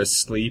 when you're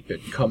asleep,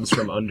 it comes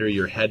from under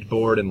your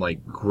headboard and,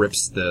 like,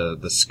 grips the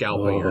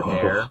scalp of your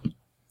hair.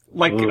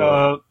 Like,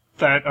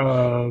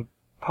 that,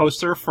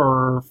 poster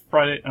for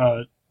Friday,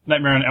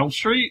 Nightmare on Elm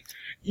Street?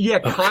 Yeah,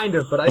 kind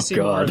of, but I see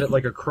more of it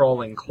like a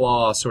crawling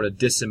claw, sort of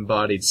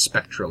disembodied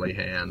spectrally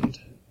hand.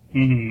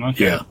 Mm-hmm,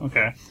 okay. Yeah.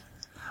 Okay.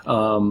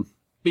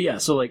 But yeah,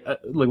 so like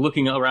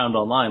looking around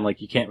online,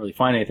 like you can't really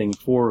find anything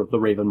for the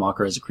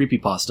Ravenmocker as a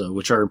creepypasta,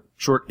 which are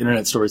short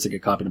internet stories that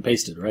get copied and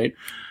pasted, right?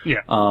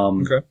 Yeah.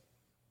 Okay.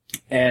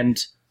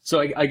 And so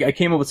I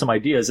came up with some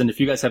ideas, and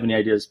if you guys have any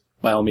ideas,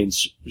 by all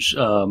means,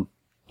 I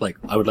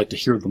would like to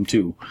hear them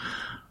too.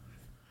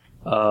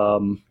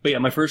 But yeah,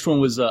 my first one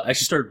was, I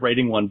actually started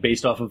writing one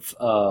based off of,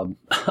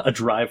 a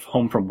drive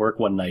home from work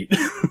one night.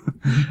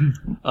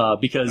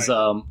 Because,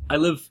 I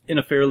live in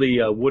a fairly,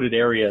 wooded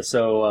area,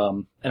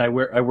 so, and I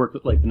work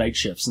with, like, the night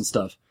shifts and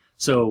stuff.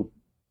 So,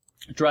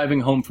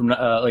 driving home from,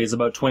 it's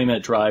about a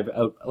 20-minute drive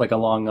out, like,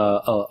 along,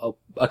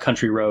 a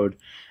country road,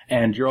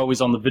 and you're always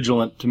on the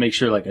vigilant to make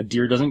sure, like, a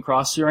deer doesn't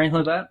cross you or anything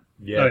like that.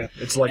 Yeah.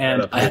 It's like that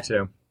up here,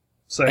 too.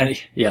 So,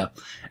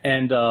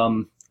 And,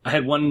 I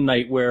had one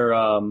night where,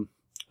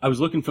 I was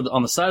looking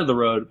on the side of the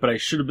road, but I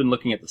should have been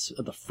looking at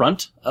the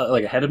front,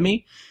 like ahead of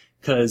me,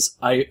 because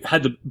I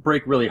had to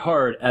brake really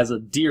hard as a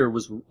deer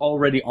was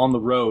already on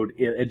the road.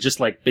 It just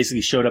like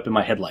basically showed up in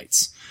my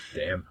headlights.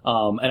 Damn.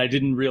 And I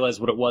didn't realize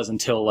what it was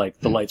until like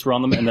the lights were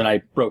on them, and then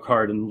I broke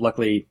hard and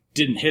luckily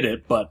didn't hit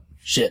it, but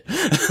shit.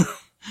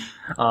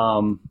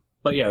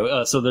 But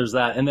yeah, so there's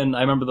that. And then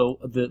I remember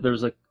there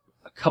was like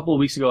a couple of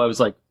weeks ago, I was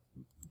like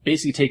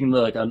basically taking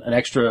an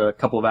extra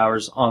couple of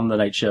hours on the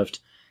night shift,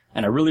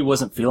 and I really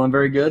wasn't feeling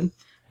very good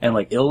and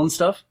like ill and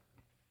stuff.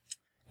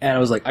 And I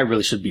was like, I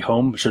really should be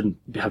home. Shouldn't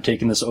have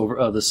taken this over,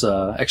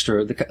 the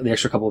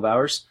extra couple of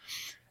hours.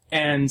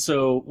 And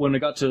so when I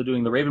got to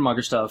doing the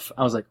Ravenmocker stuff,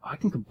 I was like, I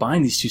can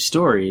combine these two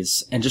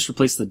stories and just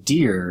replace the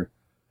deer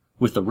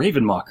with the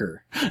Ravenmocker.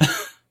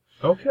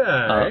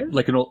 Okay.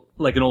 Like an old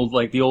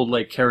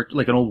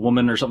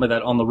woman or something like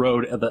that on the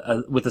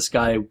road with this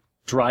guy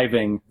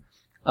driving,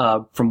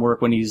 from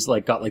work when he's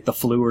like got like the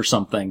flu or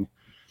something.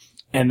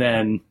 And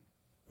then,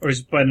 or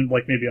he's been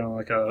like maybe on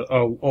like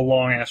a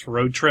long ass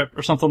road trip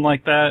or something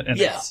like that. And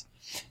yeah.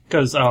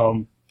 Because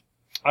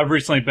I've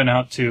recently been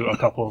out to a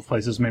couple of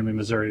places, mainly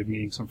Missouri,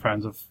 meeting some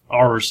friends of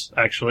ours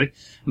actually.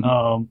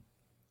 Mm-hmm.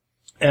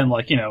 And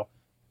like, you know,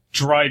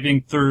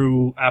 driving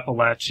through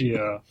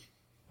Appalachia,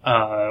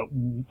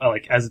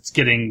 like as it's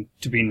getting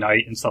to be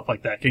night and stuff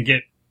like that can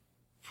get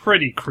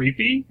pretty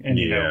creepy. And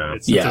you know,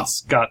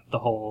 it's got the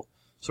whole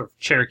sort of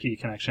Cherokee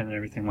connection and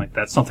everything like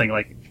that. Something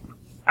like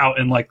out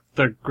in like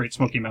the Great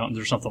Smoky Mountains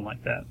or something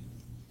like that.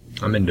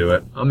 I'm into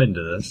it. I'm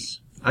into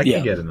this. I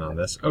can get in on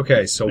this.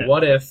 Okay, so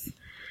what if...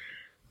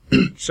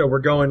 So we're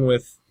going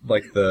with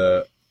like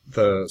the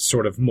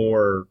sort of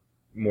more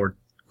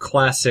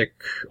classic,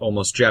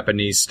 almost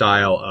Japanese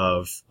style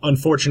of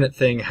unfortunate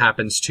thing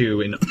happens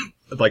to in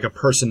like a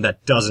person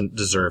that doesn't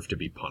deserve to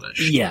be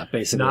punished. Yeah,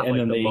 basically. Not and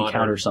like then they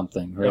encounter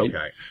something, right?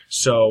 Okay.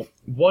 So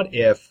what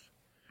if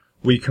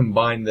we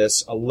combine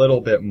this a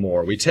little bit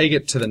more? We take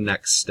it to the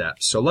next step.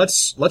 So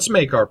let's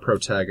make our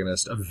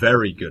protagonist a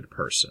very good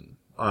person.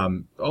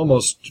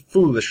 Almost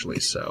foolishly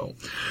so.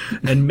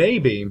 And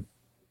maybe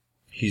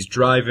he's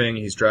driving,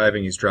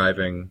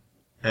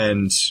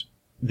 and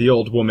the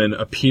old woman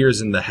appears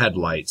in the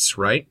headlights,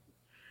 right?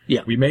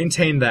 Yeah. We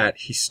maintain that.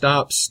 He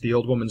stops, the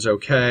old woman's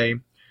okay.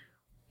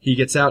 He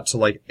gets out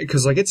to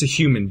because it's a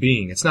human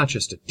being. It's not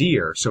just a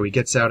deer. So he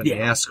gets out and he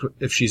asks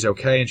if she's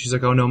okay. And she's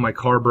like, oh no, my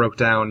car broke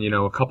down,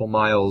 a couple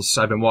miles.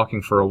 I've been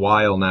walking for a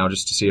while now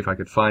just to see if I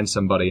could find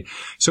somebody.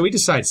 So he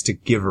decides to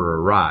give her a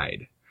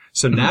ride.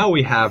 So now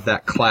we have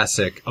that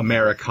classic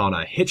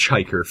Americana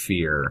hitchhiker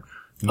fear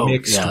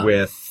mixed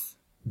with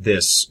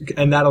this,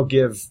 and that'll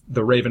give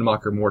the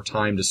Ravenmocker more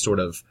time to sort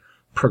of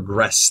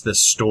progress the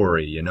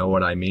story. You know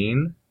what I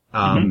mean?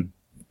 And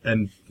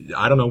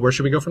I don't know, where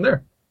should we go from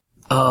there?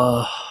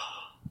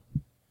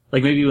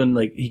 Like maybe when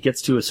he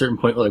gets to a certain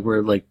point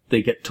where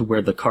they get to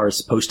where the car is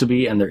supposed to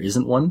be and there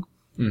isn't one,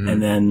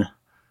 and then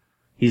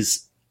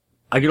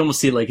I could almost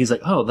see he's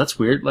like, oh, that's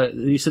weird. Like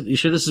you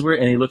sure this is weird?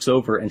 And he looks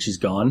over and she's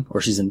gone,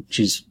 or she's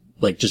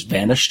just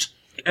vanished.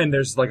 And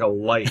there's a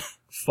light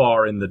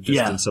far in the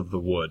distance of the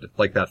wood,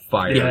 like that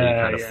fiery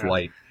kind of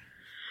flight.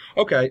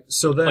 Okay,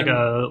 so then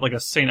like a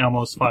St.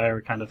 Elmo's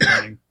fire kind of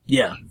thing.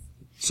 Yeah.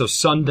 So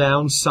sun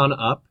down, sun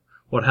up.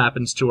 What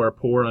happens to our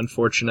poor,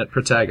 unfortunate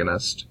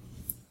protagonist?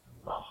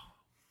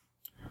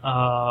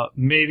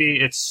 Maybe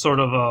it's sort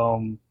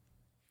of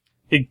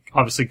he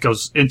obviously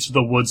goes into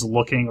the woods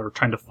looking or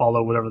trying to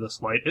follow whatever this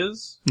light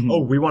is. Oh,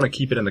 we want to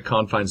keep it in the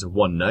confines of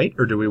one night,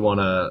 or do we want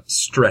to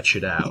stretch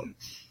it out?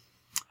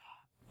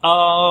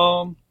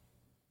 I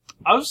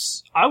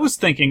was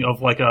thinking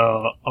of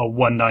a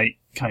one night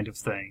kind of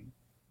thing.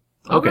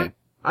 Okay.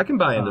 I can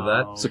buy into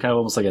that. So kind of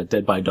almost like a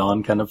Dead by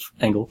Dawn kind of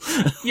angle.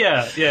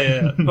 Yeah.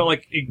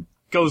 But it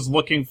goes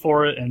looking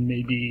for it and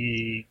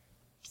maybe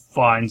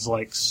finds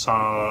some,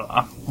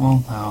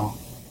 well, no.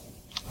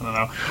 I don't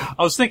know.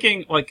 I was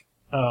thinking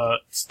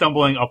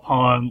stumbling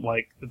upon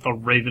the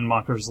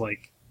Ravenmocker's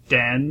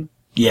den.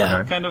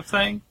 Yeah. Kind of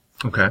thing.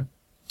 Okay.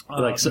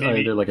 Maybe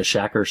either a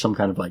shack or some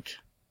kind of I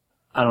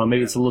don't know,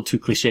 maybe it's a little too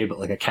cliche, but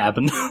a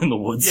cabin in the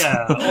woods.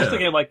 Yeah. I was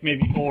thinking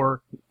maybe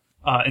more,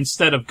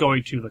 instead of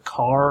going to the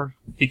car,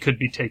 he could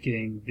be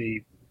taking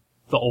the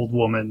old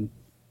woman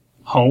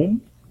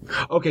home.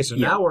 Okay, so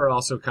now we're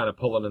also kind of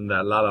pulling in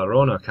that La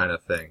Llorona kind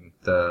of thing.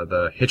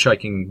 The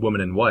hitchhiking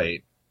woman in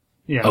white.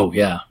 Yeah. Oh,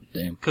 yeah.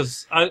 Damn.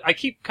 Because I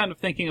keep kind of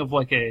thinking of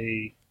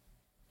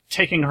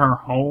taking her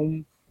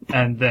home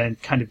and then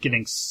kind of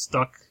getting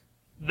stuck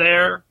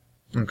there.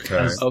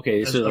 Okay. So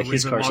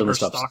his car suddenly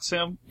stalks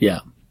him.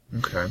 Yeah.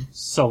 Okay.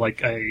 So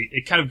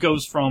it kind of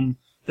goes from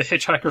the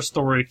hitchhiker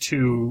story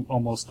to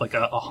almost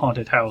a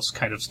haunted house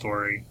kind of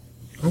story.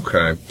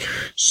 Okay.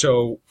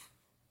 So,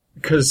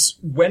 because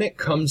when it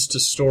comes to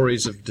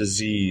stories of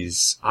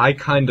disease, I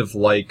kind of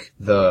like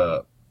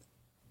the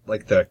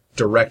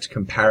direct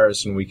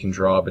comparison we can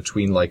draw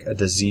between a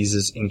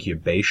disease's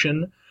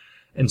incubation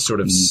and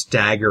sort of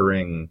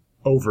staggering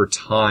over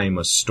time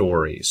a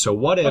story. So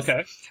what if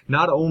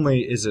not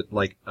only is it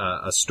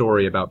a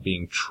story about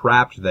being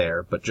trapped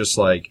there, but just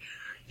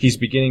he's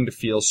beginning to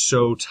feel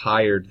so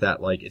tired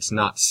that, like, it's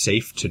not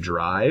safe to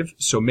drive.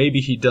 So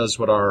maybe he does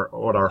what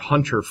our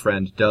hunter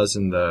friend does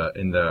in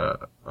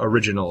the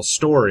original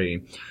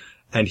story,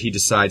 and he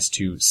decides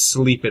to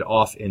sleep it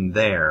off in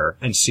there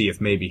and see if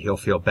maybe he'll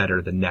feel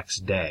better the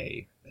next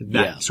day.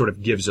 That sort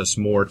of gives us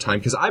more time,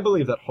 because I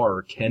believe that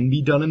horror can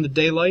be done in the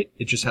daylight.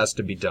 It just has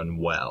to be done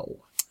well.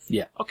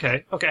 Yeah.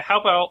 Okay.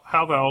 How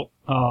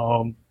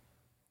about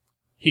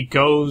he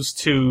goes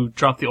to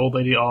drop the old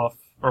lady off,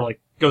 or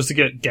like goes to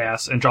get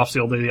gas and drops the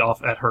old lady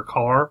off at her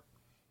car,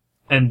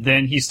 and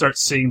then he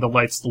starts seeing the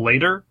lights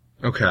later.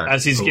 Okay.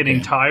 As he's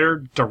getting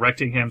tired,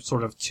 directing him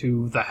sort of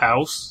to the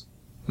house.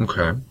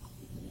 Okay.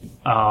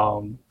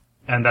 And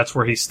that's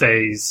where he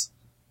stays.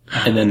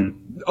 And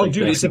then... Oh,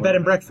 dude, it's a bed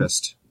and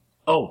breakfast.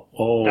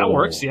 Oh. That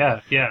works,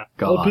 yeah.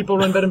 God. Old people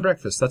run bed and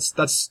breakfast. That's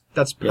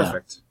perfect.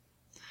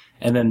 Yeah.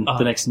 And then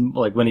the next,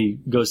 like, when he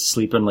goes to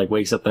sleep and, like,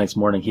 wakes up the next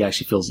morning, he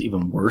actually feels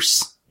even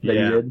worse than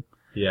he did.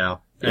 Yeah.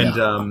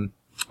 And,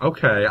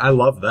 okay, I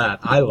love that.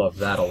 I love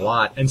that a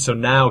lot. And so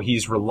now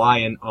he's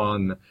reliant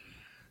on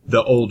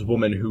the old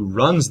woman who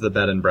runs the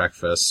bed and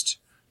breakfast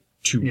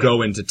to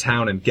go into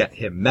town and get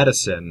him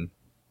medicine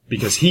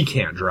because he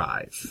can't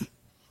drive.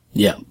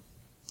 Yeah.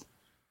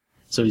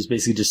 So he's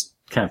basically just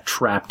kind of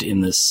trapped in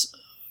this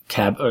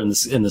cab, or in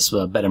this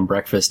bed and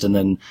breakfast, and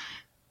then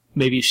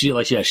maybe she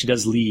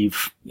does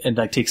leave and,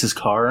 like, takes his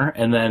car,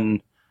 and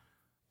then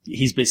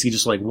he's basically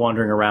just, like,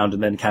 wandering around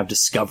and then kind of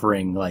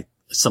discovering, like,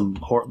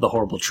 the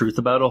horrible truth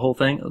about the whole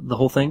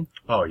thing.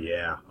 Oh,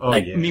 yeah.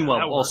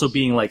 Meanwhile, also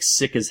being, like,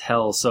 sick as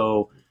hell,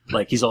 so,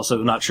 like, he's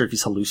also not sure if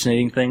he's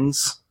hallucinating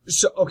things.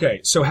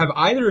 So have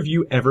either of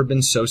you ever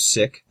been so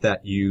sick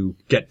that you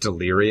get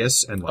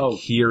delirious and, like,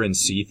 hear and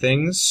see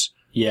things?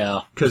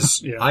 Yeah.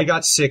 Because I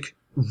got sick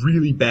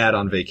really bad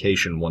on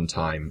vacation one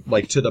time,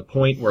 like, to the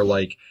point where,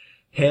 like,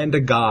 hand to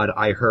God,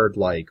 I heard,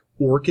 like,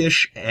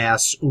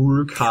 orcish-ass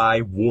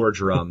Uruk-hai war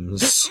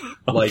drums,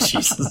 like,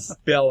 Jesus,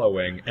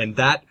 bellowing, and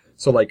that,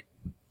 so, like,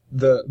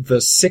 the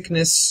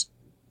sickness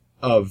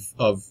of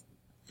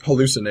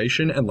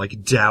hallucination and,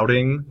 like,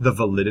 doubting the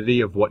validity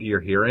of what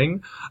you're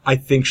hearing, I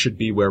think should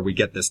be where we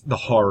get the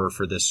horror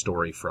for this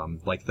story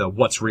from, like, the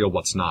what's real,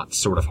 what's not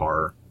sort of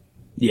horror.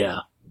 Yeah.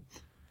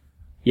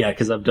 Yeah,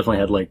 because I've definitely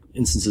had, like,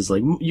 instances,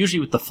 like,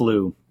 usually with the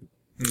flu,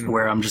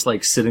 where I'm just,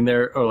 like, sitting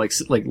there, or, like,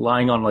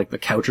 lying on, like, the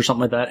couch or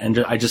something like that, and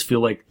I just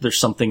feel like there's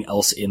something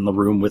else in the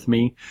room with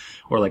me,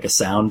 or, like, a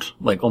sound,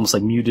 like, almost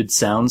like muted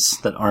sounds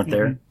that aren't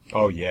there.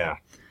 Oh, yeah.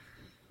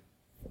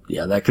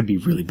 Yeah, that could be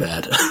really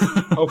bad.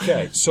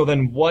 Okay, so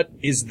then what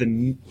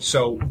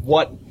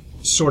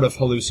sort of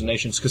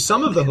hallucinations, because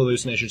some of the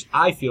hallucinations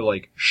I feel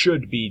like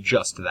should be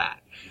just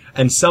that,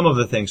 and some of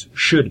the things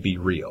should be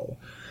real.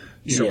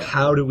 So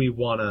how do we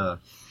want to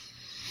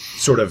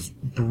sort of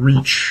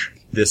breach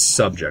this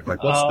subject?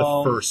 Like, what's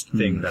the first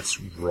thing that's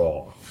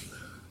wrong?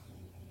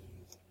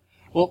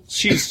 Well,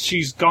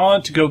 she's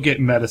gone to go get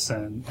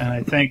medicine, and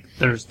I think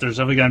there's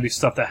definitely going to be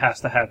stuff that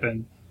has to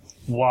happen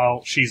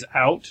while she's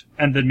out,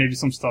 and then maybe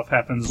some stuff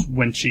happens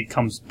when she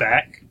comes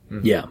back.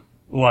 Yeah.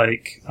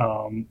 Like,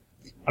 I'm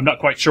not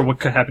quite sure what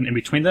could happen in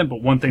between them,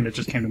 but one thing that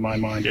just came to my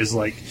mind is,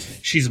 like,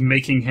 she's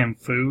making him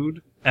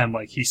food, and,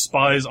 like, he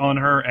spies on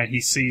her, and he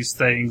sees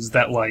things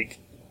that, like,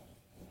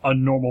 a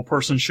normal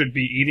person should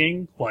be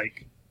eating,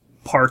 like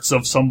parts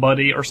of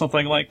somebody or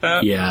something like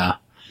that. Yeah.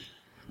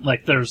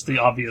 Like, there's the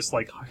obvious,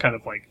 like, kind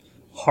of, like,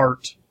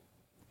 heart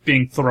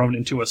being thrown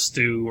into a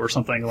stew or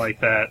something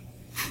like that.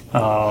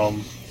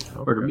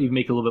 Or to even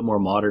make it a little bit more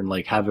modern,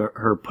 like have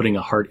her putting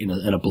a heart in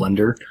a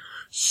blender.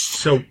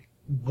 So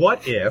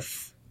what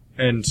if,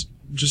 and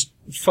just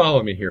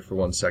follow me here for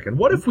 1 second,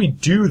 what if we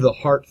do the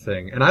heart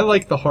thing? And I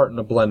like the heart in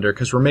a blender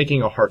because we're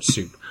making a heart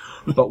soup.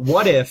 But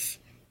what if,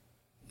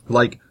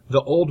 like,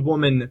 the old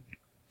woman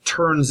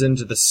turns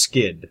into the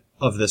skid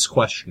of this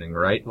questioning,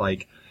 right?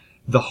 Like,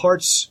 the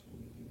heart's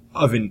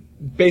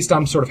based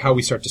on sort of how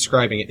we start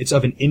describing it, it's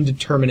of an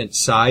indeterminate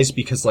size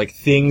because, like,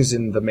 things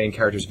in the main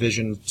character's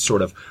vision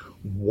sort of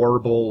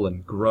warble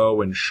and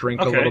grow and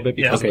shrink a little bit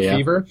because of the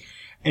fever.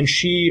 And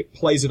she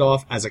plays it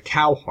off as a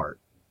cow heart.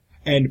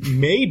 And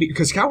maybe,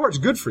 because cow heart's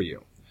good for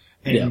you.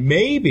 And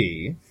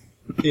maybe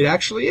it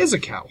actually is a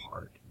cow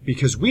heart.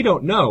 Because we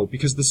don't know,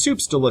 because the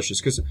soup's delicious.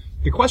 Because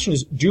the question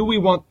is, do we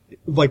want,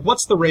 like,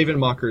 what's the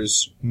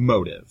Ravenmocker's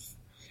motive?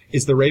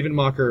 Is the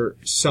Ravenmocker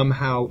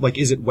somehow, like,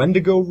 is it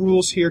Wendigo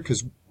rules here?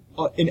 Because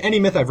in any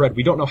myth I've read,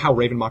 we don't know how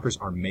Ravenmockers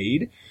are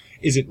made.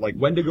 Is it like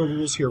Wendigo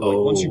rules here, where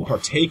like, once you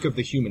partake of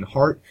the human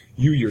heart,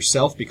 you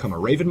yourself become a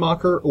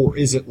Ravenmocker? Or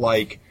is it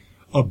like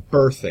a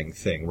birthing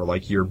thing, where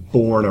like you're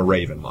born a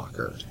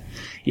Ravenmocker?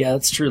 Yeah,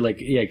 that's true. Like,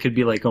 yeah, it could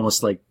be like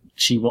almost like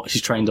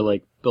she's trying to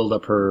like build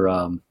up her,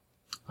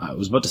 I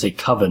was about to say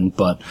coven,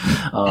 but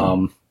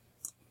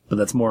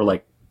that's more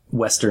like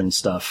Western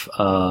stuff.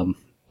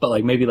 But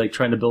like maybe like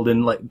trying to build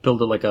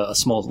a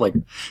small, like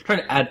trying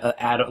to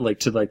add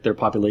like to like their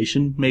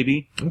population,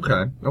 maybe.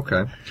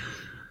 Okay.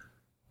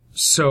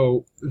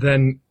 So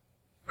then,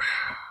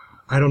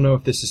 I don't know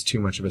if this is too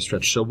much of a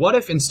stretch. So what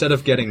if instead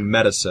of getting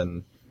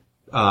medicine,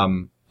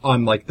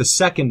 on, like, the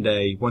second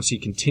day, once he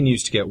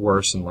continues to get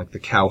worse and, like, the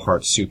cow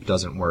heart soup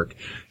doesn't work,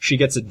 she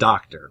gets a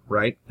doctor,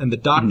 right? And the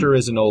doctor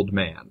is an old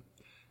man.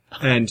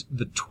 And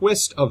the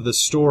twist of the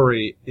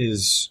story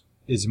is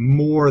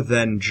more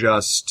than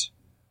just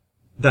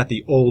that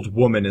the old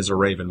woman is a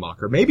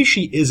Ravenmocker. Maybe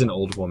she is an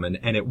old woman,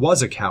 and it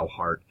was a cow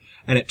heart,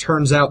 and it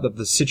turns out that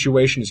the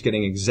situation is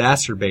getting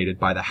exacerbated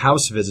by the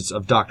house visits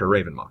of Dr.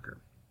 Ravenmocker.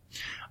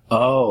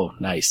 Oh,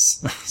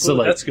 nice. So,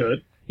 like, that's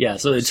good. Yeah,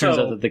 so it turns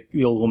out that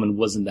the old woman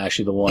wasn't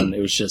actually the one.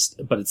 It was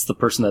just, but it's the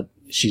person that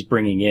she's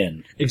bringing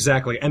in.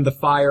 Exactly. And the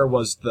fire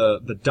was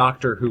the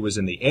doctor who was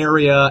in the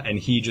area, and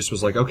he just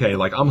was like, okay,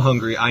 like, I'm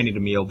hungry, I need a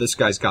meal, this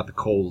guy's got the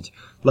cold,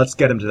 let's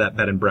get him to that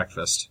bed and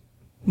breakfast.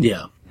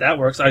 Yeah. That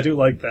works. I do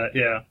like that,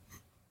 yeah.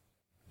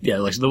 Yeah,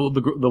 like,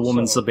 the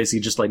woman's basically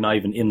just, like, not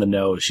even in the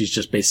know. She's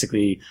just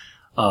basically,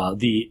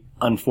 the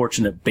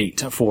unfortunate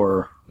bait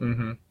for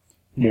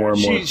more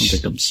and more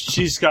victims.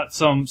 She's got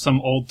some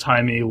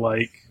old-timey,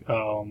 like,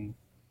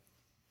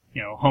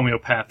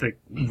 homeopathic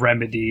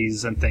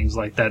remedies and things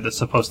like that that's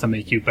supposed to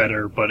make you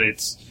better,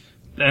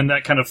 and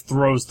that kind of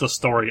throws the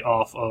story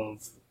off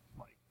of,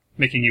 like,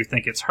 making you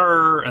think it's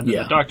her, and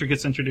then the doctor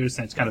gets introduced,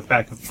 and it's kind of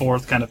back and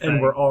forth kind of thing.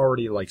 And we're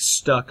already, like,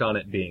 stuck on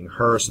it being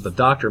her, so the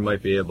doctor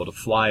might be able to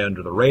fly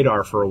under the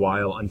radar for a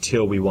while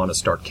until we want to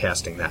start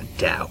casting that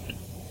doubt.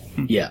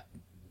 Yeah.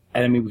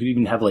 And I mean, we could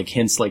even have, like,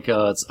 hints like,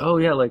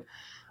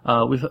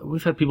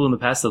 we've had people in the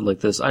past that like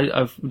this.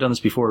 I've done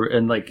this before,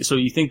 and like, so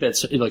you think that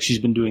like she's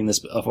been doing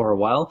this for a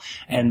while,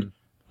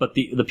 but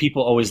the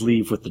people always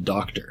leave with the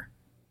doctor,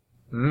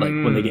 like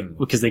when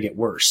because they get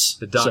worse.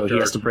 The doctor, so he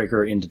has to break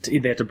her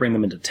they have to bring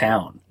them into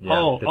town.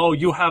 Yeah.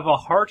 You have a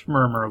heart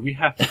murmur. We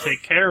have to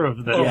take care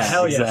of this.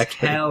 Hell exactly.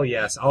 Yes, hell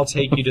yes. I'll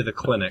take you to the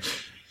clinic.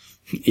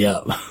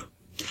 Yeah.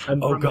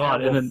 And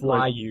then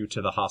fly you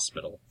to the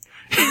hospital.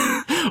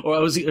 Or I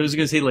was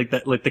gonna say like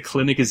that, like the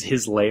clinic is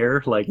his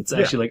lair, like it's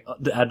actually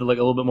like to add like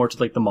a little bit more to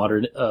like the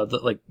modern,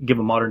 like give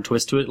a modern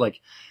twist to it, like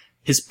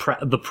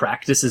the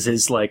practice is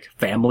his like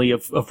family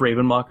of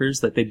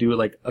Ravenmockers that they do it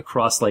like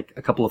across like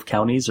a couple of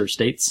counties or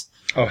states.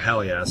 Oh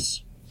hell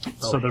yes!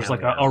 So there's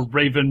like a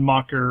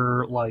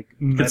Ravenmocker like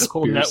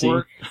medical conspiracy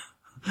network.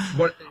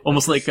 What?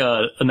 Almost like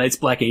a Night's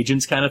Black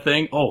Agents kind of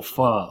thing. Oh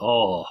fuck!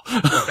 Oh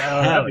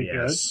hell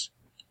yes!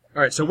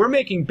 All right, so we're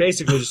making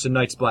basically just a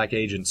Night's Black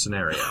Agent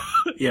scenario.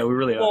 Yeah, we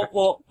really are.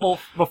 Well,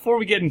 before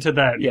we get into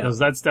that, because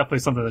that's definitely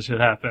something that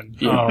should happen.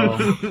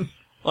 Yeah.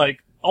 Like,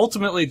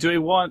 ultimately, do we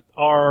want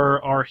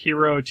our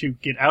hero to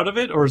get out of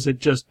it, or is it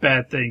just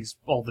bad things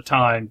all the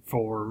time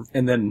for...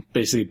 And then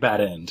basically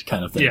bad end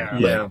kind of thing.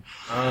 Yeah.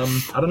 I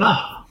don't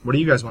know. What do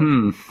you guys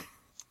want?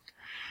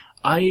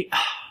 I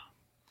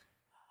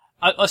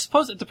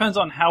suppose it depends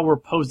on how we're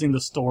posing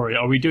the story.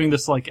 Are we doing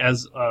this like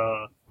as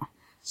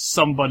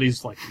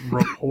somebody's like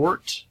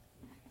report?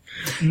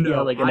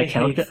 No, like an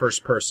account. I hate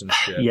first person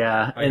shit.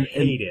 Yeah, I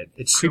hate it.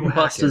 It's so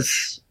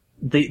creepypastas.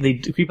 They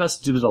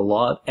creepypastas do it a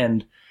lot,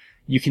 and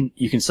you can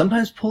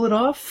sometimes pull it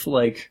off.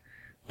 Like,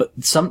 but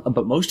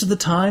most of the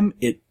time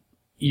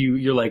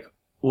you're like,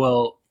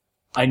 well,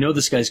 I know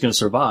this guy's going to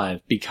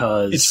survive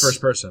because it's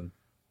first person.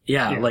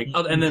 Yeah, like,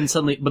 and then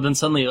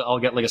suddenly I'll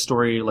get like a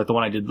story like the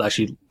one I did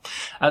actually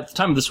at the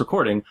time of this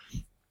recording,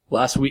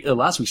 last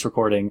week's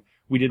recording.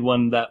 We did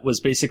one that was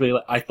basically,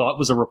 I thought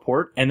was a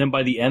report, and then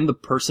by the end, the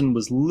person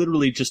was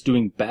literally just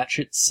doing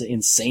batshit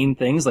insane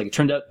things. Like, it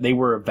turned out they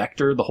were a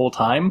vector the whole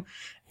time,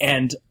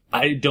 and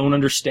I don't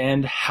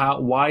understand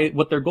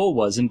what their goal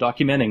was in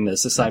documenting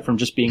this, aside from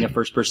just being a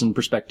first-person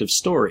perspective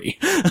story.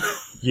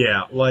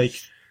 Yeah, like,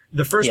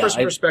 the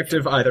first-person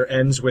perspective either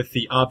ends with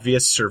the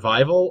obvious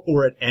survival,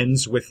 or it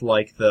ends with,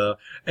 like,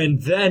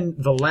 and then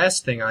the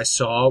last thing I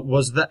saw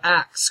was the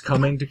axe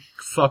coming to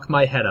fuck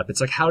my head up. It's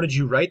like, how did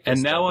you write this?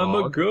 And now I'm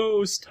a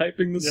ghost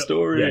typing the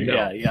story.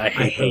 Yeah, I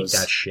hate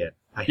that shit.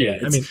 I hate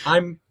it. I mean,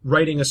 I'm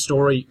writing a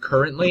story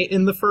currently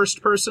in the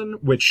first person,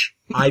 which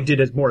I did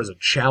it more as a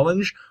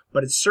challenge,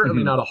 but it's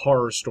certainly not a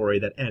horror story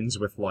that ends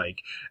with, like,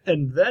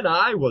 and then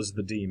I was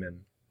the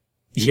demon.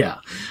 Yeah.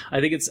 I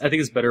think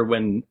it's better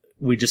when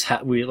we just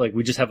have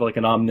like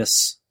an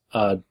ominous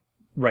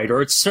ride,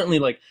 or it's certainly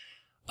like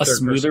a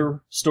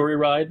smoother story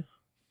ride.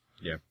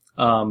 Yeah.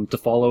 To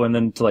follow and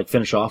then to like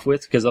finish off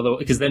with,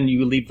 because then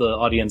you leave the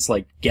audience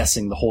like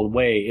guessing the whole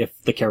way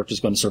if the character's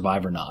going to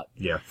survive or not.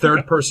 Yeah.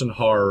 Third person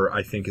horror,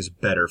 I think, is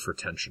better for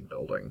tension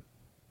building.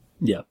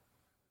 Yeah.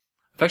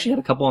 I've actually had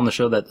a couple on the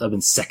show that have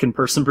been second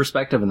person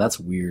perspective, and that's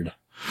weird.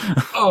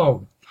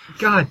 Oh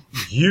God!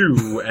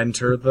 You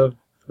enter the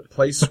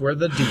place where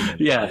the demon.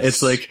 Yeah, is.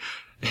 It's like.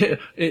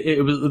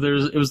 It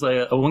was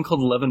like a one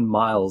called 11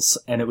 Miles,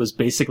 and it was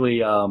basically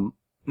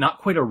not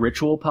quite a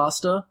ritual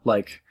pasta,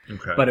 like,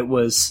 but it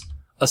was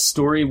a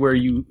story where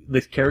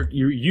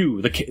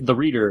the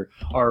reader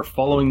are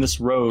following this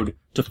road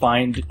to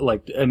find,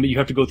 like, you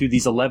have to go through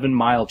these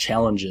 11-mile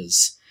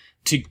challenges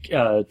to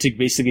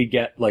basically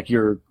get like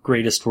your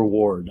greatest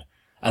reward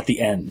at the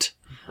end.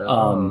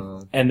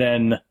 And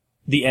then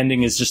the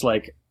ending is just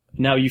like,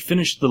 now you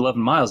finished the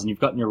 11 miles and you've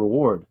gotten your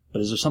reward,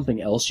 but is there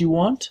something else you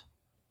want?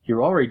 you've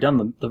already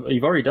done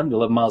the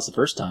 11 miles the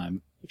first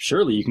time.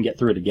 Surely you can get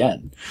through it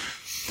again.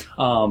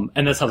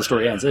 And that's how the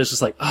story ends. It's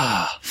just like,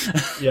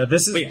 Yeah,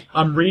 this is,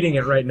 I'm reading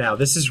it right now.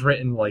 This is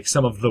written like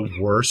some of the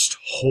worst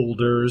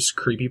Holders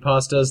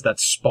creepypastas that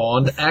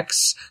spawned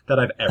X that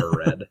I've ever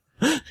read.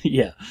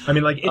 Yeah. I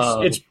mean, like,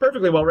 it's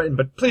perfectly well written,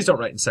 but please don't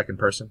write in second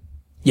person.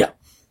 Yeah.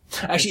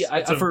 Actually,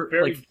 it's a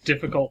very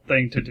difficult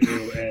thing to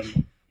do,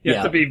 and you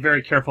have to be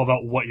very careful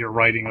about what you're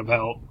writing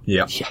about.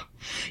 Yeah.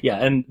 Yeah,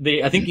 and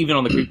I think even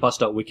on the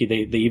creepypasta.wiki,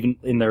 they even,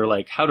 in their,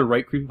 like, how to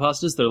write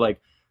creepypastas, they're like,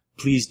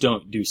 please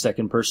don't do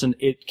second person.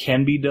 It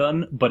can be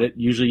done, but it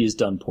usually is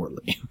done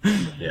poorly.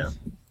 Yeah.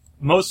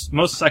 Most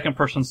second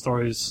person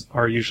stories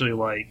are usually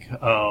like,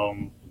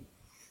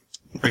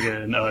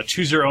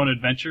 choose your own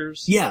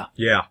adventures. Yeah.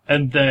 Yeah.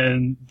 And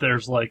then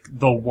there's like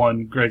the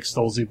one Greg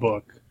Stolze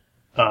book,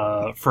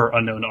 for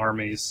Unknown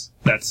Armies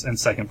that's in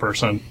second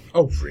person.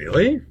 Oh,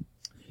 really?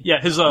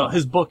 Yeah, his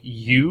book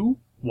Y-O-U.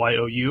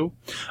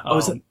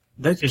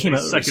 That came out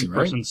a second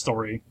person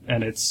story,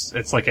 and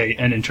it's like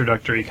an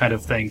introductory kind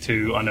of thing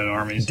to Unknown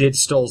Armies. Did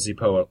Stolze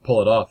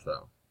pull it off,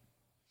 though?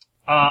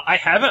 I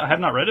have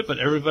not read it, but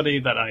everybody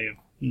that I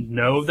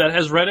know that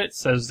has read it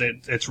says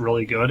it's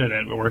really good and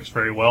it works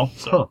very well.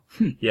 So.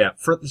 Yeah,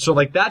 so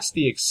like that's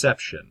the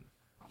exception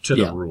to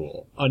the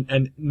rule.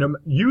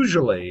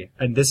 Usually,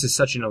 and this is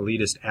such an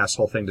elitist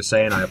asshole thing to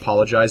say, and I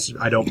apologize,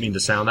 I don't mean to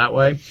sound that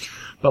way,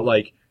 but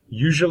like,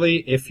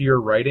 usually if you're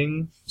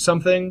writing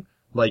something,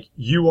 like,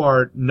 you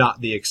are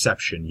not the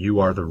exception, you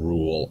are the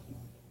rule.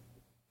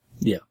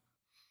 Yeah.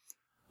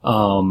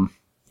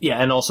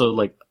 Yeah, and also,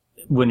 like,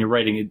 when you're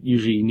writing it,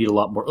 usually you need a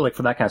lot more, like,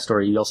 for that kind of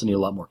story, you also need a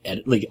lot more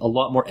a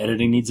lot more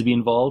editing needs to be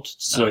involved,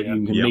 so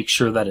you can make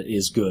sure that it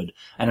is good.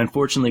 And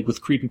unfortunately,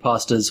 with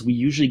creepypastas, we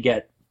usually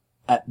get,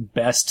 at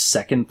best,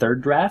 second,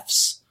 third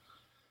drafts.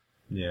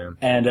 Yeah.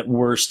 And at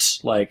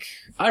worst, like,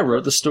 I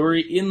wrote the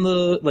story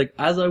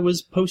as I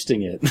was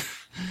posting it.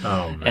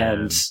 Oh, man.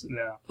 And,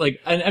 like,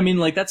 I mean,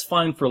 like, that's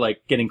fine for,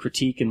 like, getting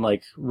critique and,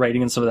 like,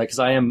 writing and some of that, because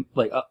I am,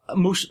 like,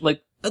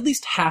 at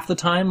least half the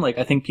time, like,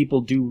 I think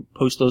people do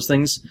post those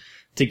things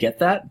to get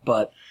that,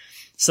 but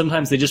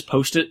sometimes they just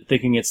post it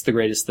thinking it's the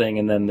greatest thing,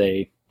 and then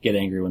they get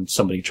angry when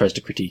somebody tries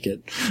to critique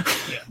it.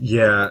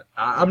 Yeah,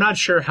 I'm not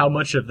sure how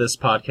much of this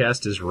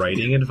podcast is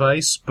writing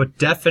advice, but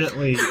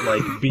definitely,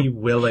 like, be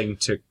willing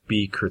to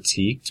be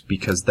critiqued,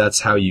 because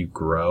that's how you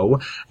grow,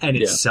 and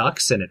it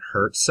sucks, and it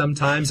hurts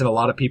sometimes, and a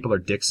lot of people are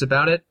dicks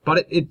about it,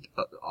 but it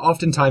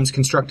oftentimes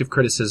constructive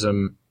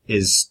criticism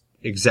is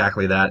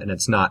exactly that, and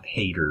it's not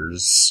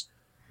haters.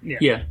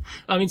 Yeah.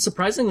 I mean,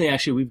 surprisingly,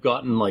 actually, we've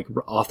gotten, like,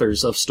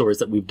 authors of stories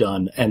that we've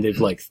done, and they've,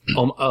 like,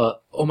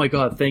 oh my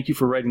god, thank you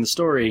for writing the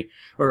story,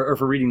 or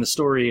for reading the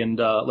story, and,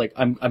 like,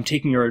 I'm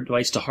taking your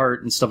advice to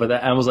heart, and stuff like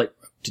that. And I was like,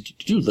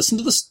 did you listen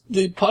to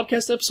the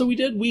podcast episode we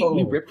did? We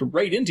ripped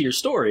right into your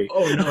story.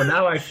 Oh no,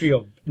 now I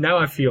feel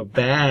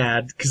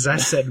bad, because I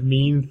said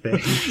mean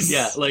things.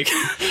 Yeah, like,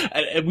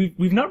 and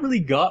we've not really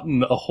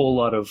gotten a whole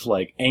lot of,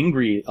 like,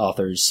 angry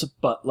authors,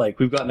 but, like,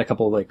 we've gotten a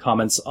couple of, like,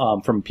 comments,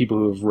 from people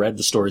who have read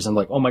the stories and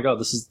like, oh my god,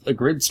 this is a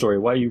great story,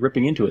 why are you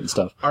ripping into it and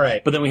stuff.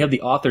 Alright. But then we have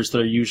the authors that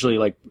are usually,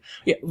 like,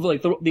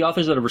 the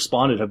authors that have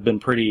responded have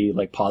been pretty,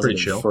 like,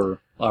 positive for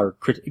our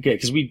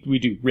because we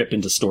do rip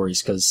into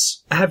stories,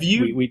 because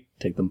we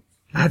take them.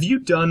 Have you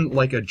done,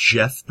 like, a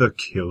Jeff the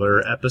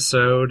Killer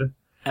episode?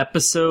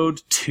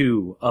 Episode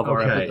 2 of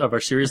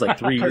our series, like,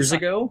 3 years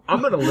ago.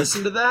 I'm gonna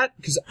listen to that,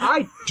 because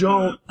I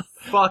don't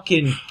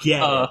fucking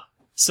get it.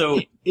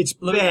 So it's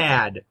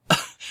bad.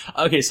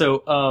 Okay,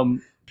 so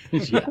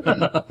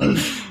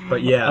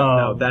But yeah,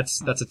 no,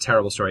 that's a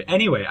terrible story.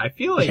 Anyway, I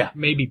feel like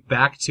maybe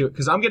back to it,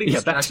 because I'm getting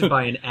distracted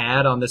by an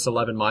ad on this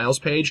 11 miles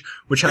page,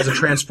 which has a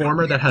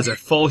transformer that has a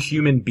full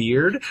human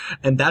beard,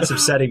 and that's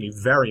upsetting me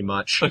very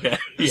much. Okay.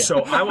 Yeah.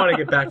 So I want to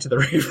get back to the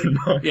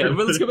Ravenmocker. Yeah,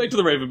 but let's go back to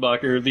the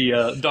Ravenmocker,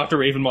 the Dr.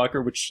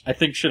 Ravenmocker, which I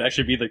think should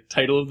actually be the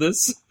title of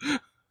this.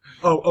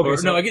 Oh,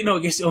 okay. I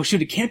guess, oh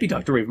shoot, it can't be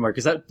Dr. Ravenmocker,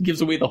 because that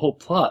gives away the whole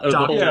plot.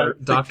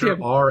 Dr.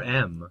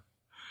 RM.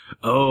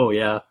 Oh,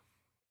 yeah.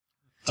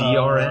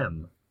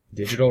 DRM.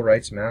 Digital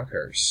Rights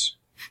Matters.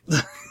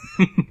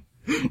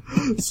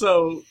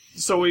 So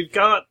we've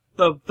got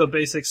the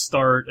basic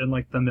start and,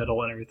 like, the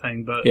middle and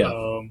everything, but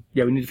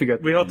we need to figure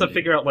out. We have to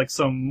figure out, like,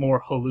 some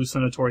more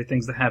hallucinatory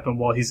things that happen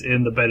while he's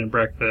in the bed and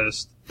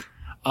breakfast.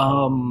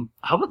 How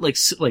about, like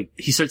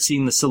he starts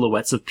seeing the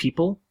silhouettes of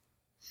people?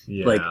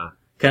 Yeah. Like,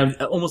 kind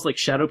of almost like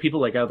shadow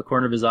people, like, out of the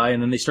corner of his eye,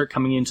 and then they start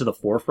coming into the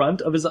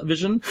forefront of his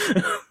vision.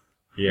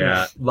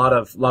 Yeah, a lot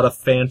of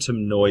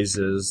phantom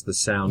noises, the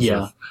sounds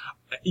of,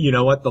 you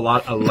know what,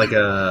 like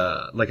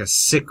a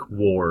sick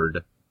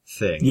ward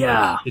thing.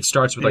 Yeah. Like, it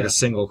starts with, like, a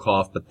single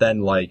cough, but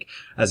then, like,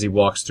 as he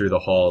walks through the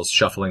halls,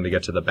 shuffling to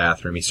get to the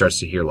bathroom, he starts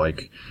to hear,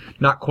 like,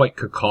 not quite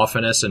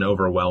cacophonous and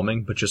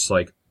overwhelming, but just,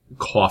 like,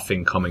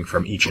 coughing coming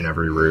from each and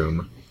every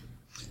room.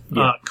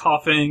 Yeah.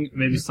 Coughing,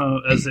 maybe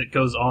some, as it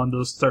goes on,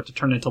 those start to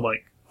turn into,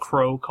 like,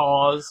 crow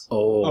caws.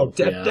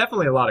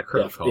 Definitely a lot of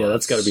crow caws. Yeah,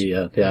 that's gotta be,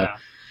 yeah.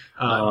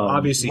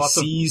 Obviously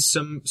sees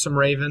some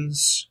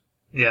ravens.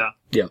 Yeah.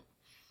 Yeah.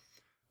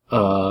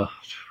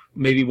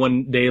 maybe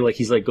one day, like,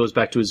 he's like, goes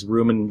back to his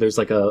room and there's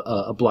like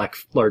a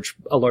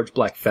large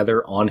black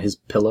feather on his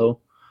pillow.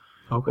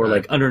 Okay. Or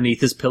like underneath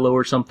his pillow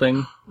or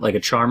something. Like a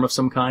charm of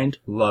some kind.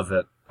 Love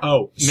it.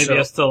 Oh, maybe he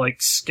has to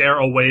like scare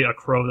away a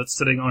crow that's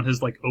sitting on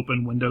his like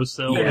open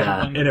windowsill.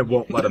 Yeah. And it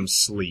won't let him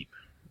sleep.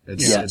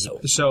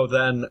 So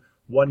then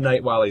one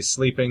night while he's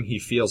sleeping, he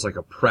feels like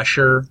a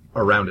pressure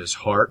around his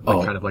heart,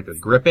 like kind of like a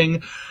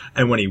gripping.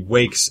 And when he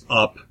wakes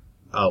up,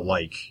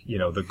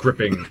 the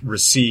gripping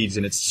recedes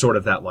and it's sort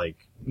of that like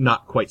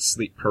not quite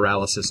sleep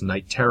paralysis,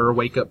 night terror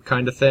wake up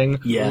kind of thing.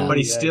 Yeah. But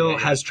he still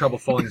has trouble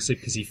falling asleep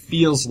because he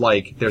feels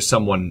like there's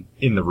someone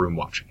in the room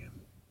watching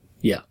him.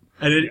 Yeah.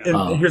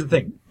 And here's the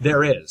thing.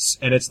 There is,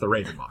 and it's the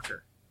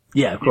Ravenmocker.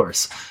 Yeah, of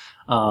course.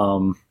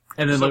 And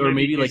then so or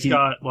maybe he's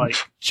got like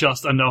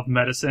just enough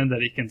medicine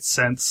that he can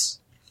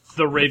sense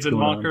the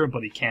Ravenmocker,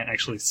 but he can't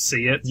actually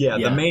see it. Yeah,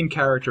 the main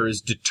character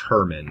is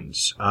determined.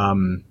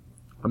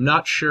 I'm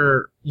not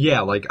sure.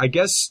 Yeah, like, I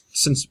guess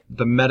since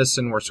the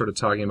medicine we're sort of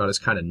talking about is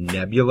kind of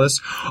nebulous.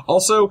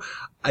 Also,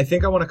 I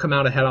think I want to come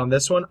out ahead on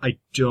this one. I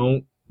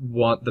don't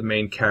want the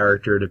main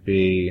character to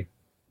be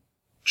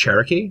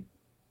Cherokee.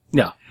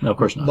 No, of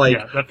course not. Like,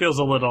 yeah, that feels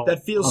a little...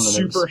 That feels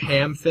super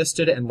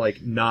ham-fisted and,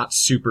 like, not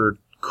super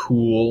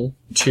cool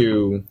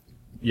to,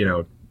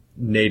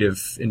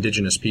 native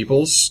indigenous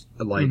peoples.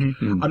 Like,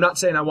 I'm not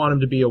saying I want him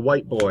to be a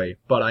white boy,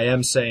 but I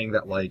am saying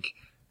that, like,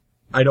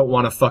 I don't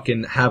want to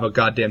fucking have a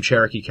goddamn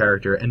Cherokee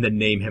character and then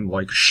name him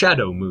like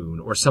Shadow Moon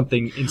or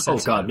something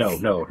insensitive. Oh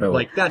god, no.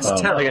 Like, that's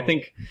terrible.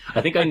 Like,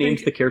 I think I named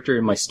the character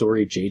in my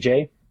story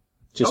JJ,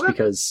 just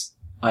because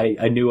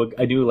I knew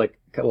like,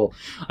 well,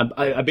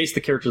 I based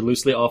the character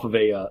loosely off of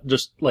a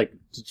just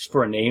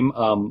for a name,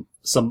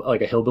 some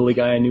like a hillbilly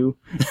guy I knew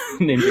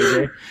named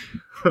JJ.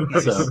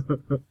 So,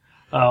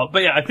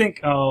 but yeah, I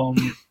think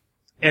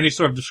any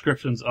sort of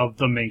descriptions of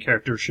the main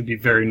character should be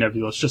very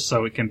nebulous, just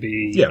so it can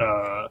be.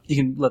 Yeah. You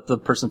can let the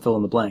person fill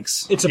in the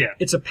blanks.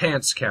 It's a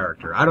pants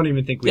character. I don't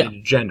even think we need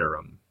to gender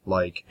him.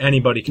 Like,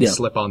 anybody can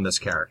slip on this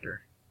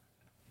character.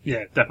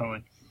 Yeah,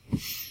 definitely.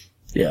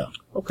 Yeah.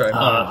 Okay.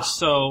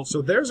 So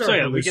there's our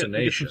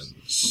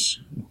hallucinations.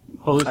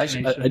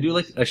 I do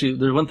like, actually,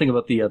 there's one thing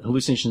about the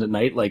hallucinations at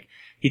night, like,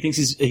 he thinks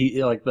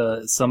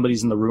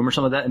somebody's in the room or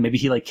something like that, and maybe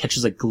he like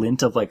catches a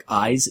glint of like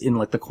eyes in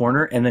like the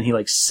corner, and then he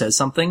like says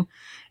something,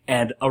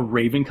 and a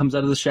raven comes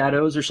out of the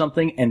shadows or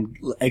something and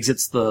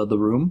exits the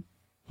room,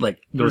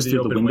 like goes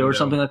through the window or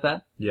something like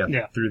that. Yeah,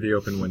 through the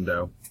open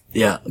window.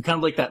 Yeah, kind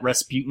of like that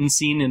Rasputin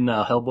scene in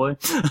Hellboy.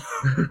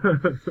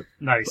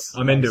 Nice.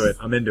 I'm into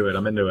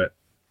it.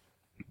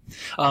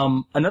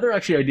 Another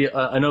actually idea,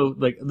 I know,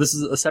 like, this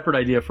is a separate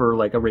idea for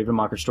like a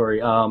Ravenmocker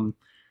story.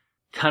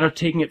 Kind of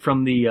taking it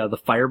from the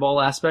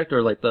fireball aspect,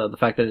 or like the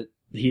fact that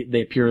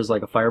they appear as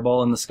like a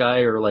fireball in the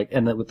sky, or like,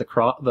 and then with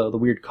the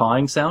weird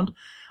cawing sound.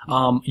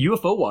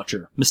 UFO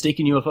watcher,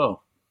 mistaken UFO.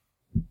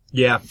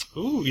 Yeah.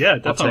 Ooh, yeah,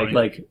 definitely.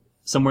 Like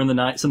sometime in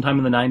the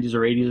 90s or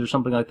 80s or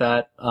something like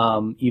that.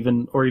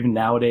 Even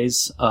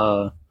nowadays.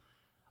 I'm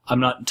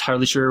not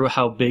entirely sure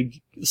how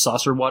big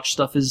saucer watch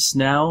stuff is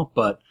now,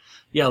 but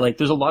yeah, like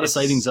there's a lot of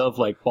sightings of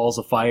like balls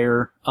of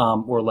fire,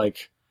 or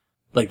like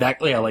that,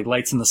 yeah, like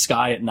lights in the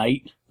sky at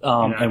night.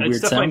 And weird sounds.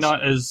 It's definitely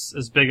not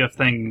as big a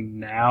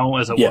thing now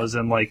as it was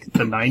in like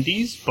the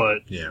 90s, but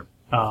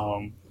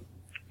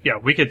yeah,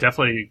 we could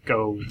definitely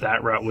go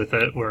that route with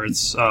it, where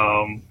it's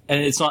and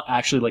it's not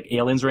actually like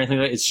aliens or anything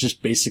like that. It's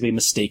just basically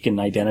mistaken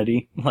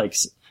identity, like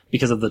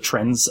because of the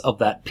trends of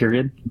that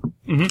period.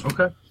 Mm-hmm.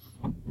 Okay,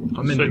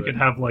 so you could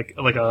have like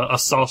a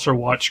saucer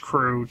watch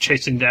crew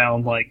chasing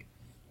down like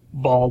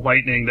ball of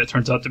lightning that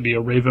turns out to be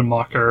a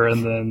Ravenmocker,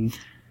 and then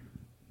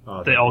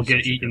they all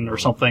get eaten or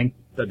something.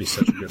 That'd be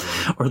such a good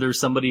one. Or there's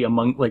somebody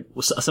among, like,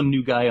 some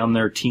new guy on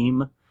their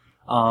team.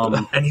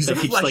 And he's a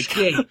flesh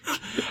gate.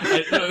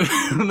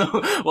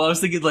 No, well, I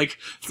was thinking, like,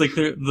 it's like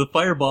the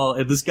fireball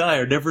and this guy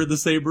are never in the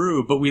same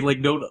room, but we,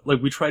 like, don't,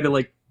 like, we try to,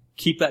 like,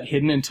 keep that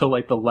hidden until,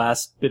 like, the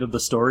last bit of the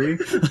story.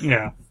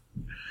 Yeah.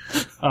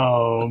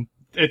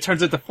 It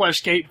turns into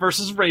Fleshgate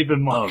versus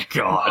Ravenmocker. Oh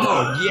god.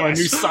 Oh, yes. My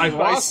new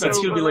sci-fi That's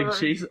gonna be like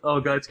Chase. Oh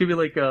god, it's gonna be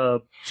like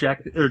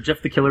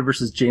Jeff the Killer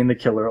versus Jane the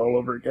Killer all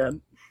over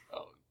again.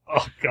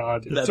 Oh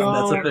god, that's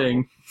a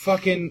thing.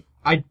 Fucking,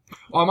 I'm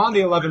on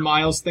the 11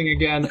 miles thing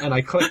again, and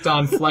I clicked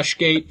on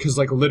Fleshgate because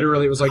like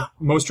literally it was like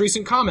most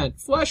recent comment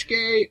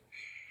Fleshgate.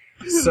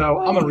 So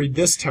I'm gonna read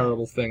this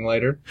terrible thing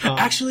later.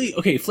 Actually,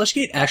 okay,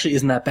 Fleshgate actually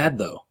isn't that bad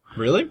though.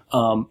 Really?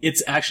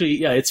 It's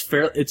actually, yeah, it's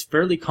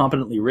fairly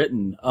competently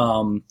written.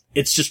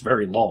 It's just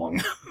very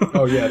long.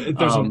 Oh yeah,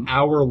 there's an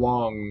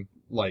hour-long,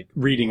 like,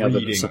 reading of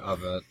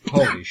it.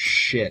 Holy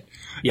shit.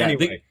 Yeah.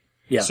 Anyway.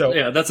 So,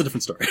 yeah, that's a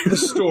different story.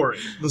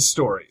 The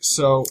story.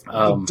 So,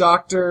 the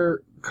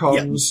doctor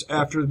comes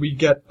after we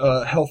get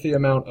a healthy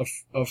amount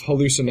of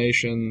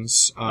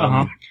hallucinations,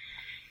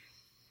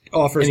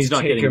 offers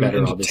to take him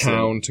into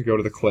town to go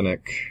to the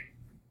clinic.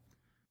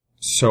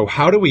 So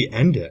how do we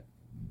end it?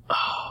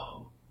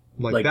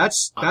 Like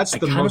that's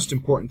the most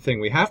important thing.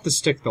 We have to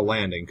stick the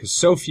landing, because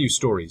so few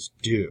stories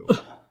do.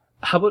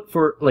 how about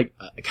for like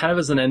kind of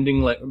as an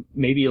ending, like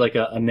maybe like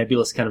a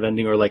nebulous kind of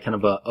ending, or like kind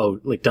of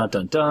like dun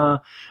dun dun.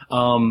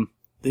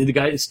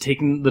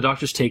 The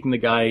doctor's taking the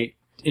guy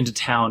into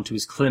town to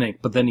his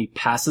clinic, but then he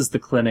passes the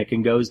clinic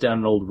and goes down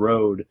an old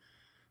road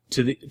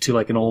to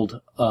like an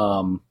old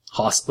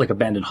like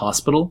abandoned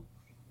hospital.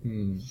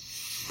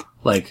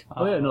 Like,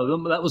 oh yeah,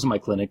 no, that wasn't my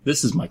clinic.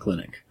 This is my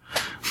clinic.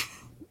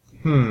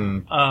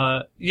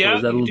 Yeah,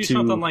 you could do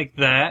something like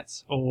that,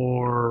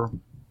 or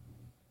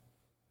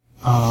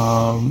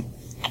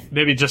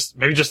maybe just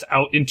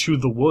out into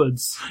the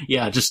woods.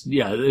 It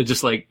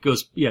just like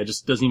goes. Yeah,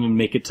 just doesn't even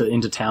make it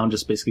into town.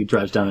 Just basically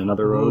drives down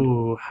another road.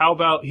 Ooh, how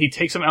about he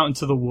takes him out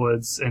into the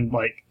woods and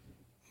like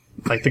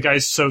the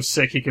guy's so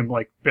sick he can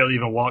like barely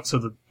even walk,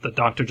 so the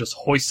doctor just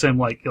hoists him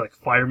like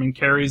fireman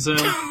carries him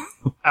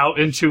out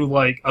into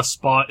like a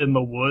spot in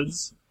the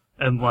woods,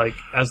 and like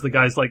as the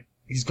guy's like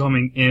he's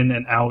coming in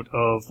and out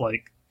of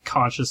like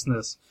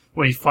consciousness,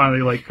 when he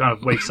finally like kind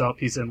of wakes up,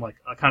 he's in like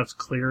a kind of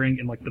clearing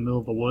in like the middle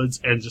of the woods,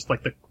 and just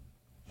like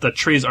the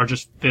trees are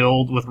just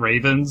filled with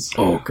ravens.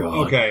 Oh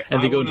god. Okay.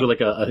 And they go into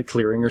like a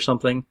clearing or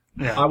something.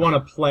 Yeah. I want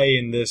to play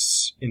in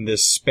this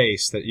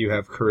space that you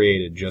have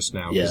created just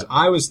now, because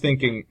I was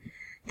thinking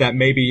that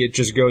maybe it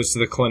just goes to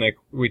the clinic,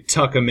 we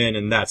tuck him in,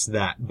 and that's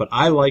that. But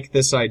I like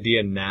this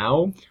idea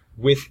now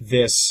with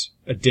this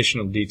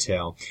additional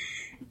detail.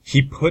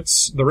 The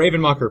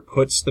Ravenmocker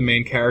puts the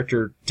main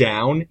character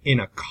down in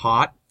a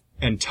cot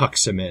and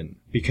tucks him in,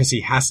 because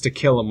he has to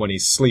kill him when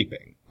he's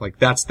sleeping. Like,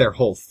 that's their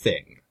whole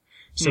thing.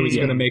 So he's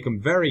going to make him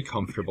very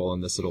comfortable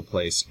in this little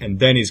place, and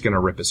then he's going to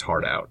rip his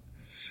heart out.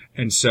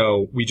 And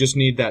so we just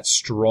need that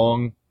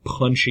strong,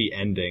 punchy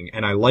ending,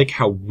 and I like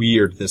how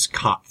weird this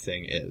cot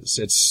thing is.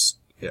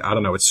 I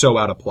don't know, it's so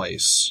out of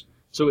place.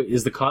 So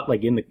is the cot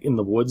like in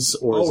the woods,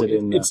 or is it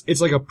in?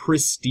 It's like a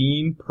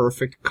pristine,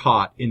 perfect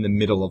cot in the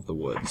middle of the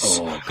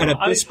woods. Oh, and at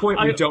this point,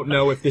 we don't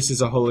know if this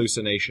is a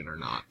hallucination or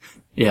not.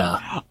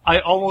 Yeah. I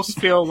almost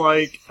feel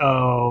like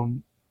I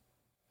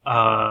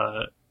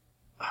kind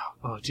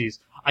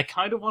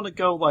of want to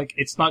go like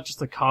it's not just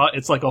a cot;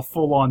 it's like a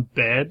full-on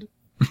bed.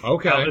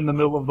 Okay. Out in the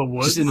middle of the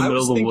woods. Just in the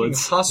middle of the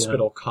woods. I was thinking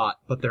hospital cot,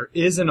 but there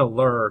is an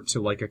allure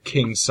to like a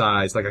king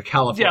size, like a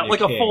California like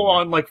king. a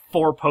full-on like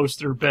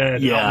 4-poster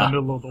bed out in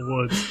the middle of the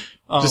woods.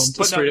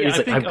 Just straight up, he's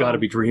like, I've got to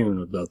be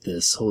dreaming about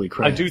this. Holy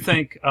crap. I do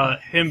think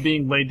him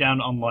being laid down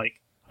on like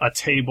a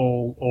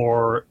table,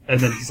 and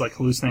then he's like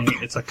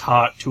hallucinating it's a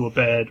cot to a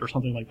bed or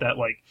something like that.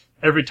 Like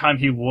every time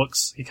he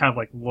kind of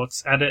like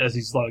looks at it as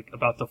he's like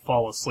about to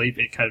fall asleep,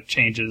 it kind of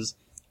changes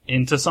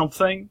into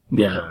something.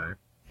 Yeah. Okay.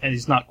 And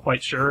he's not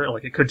quite sure.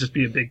 Like, it could just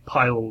be a big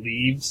pile of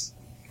leaves.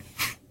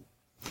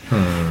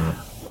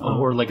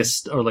 Or like a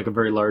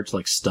very large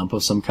like stump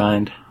of some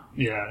kind.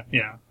 Yeah.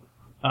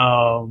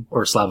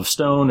 Or a slab of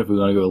stone, if we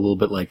want to go a little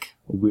bit like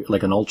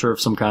an altar of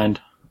some kind.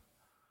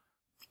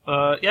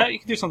 Yeah, you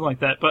can do something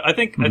like that. But I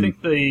think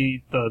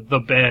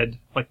the bed,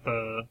 like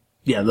the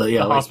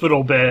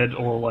hospital bed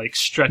or like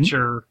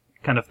stretcher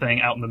kind of thing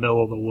out in the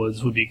middle of the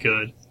woods would be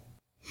good.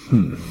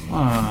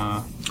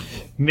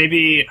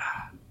 Maybe.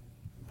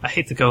 I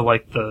hate to go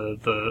like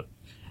the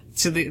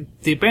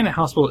abandoned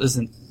hospital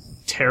isn't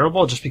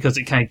terrible just because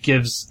it kind of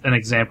gives an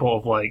example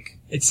of like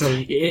it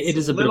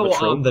is a little bit of a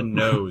trope. on the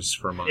nose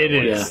for my it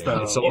is.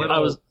 It's a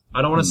little,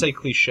 I don't want to say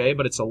cliche,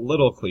 but it's a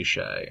little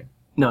cliche.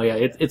 No, yeah,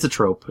 it's a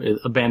trope.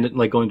 Abandoned,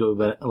 like going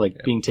to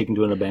being taken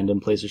to an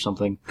abandoned place or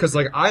something. Because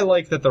like I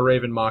like that the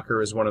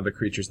Ravenmocker is one of the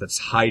creatures that's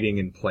hiding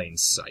in plain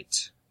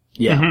sight.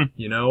 Yeah,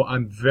 you know,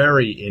 I'm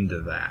very into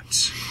that.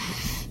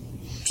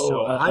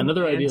 So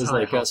another idea is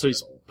like so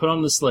he's put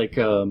on this like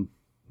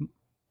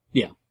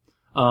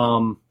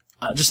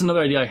just another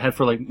idea I had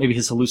for like maybe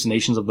his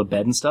hallucinations of the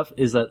bed and stuff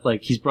is that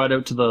like he's brought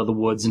out to the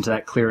woods into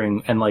that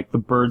clearing, and like the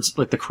birds,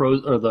 like the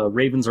crows or the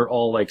ravens are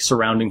all like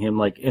surrounding him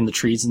like in the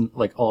trees and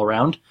like all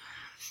around.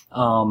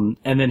 And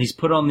then he's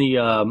put on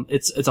the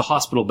it's a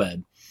hospital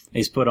bed.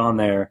 He's put on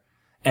there,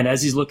 and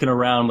as he's looking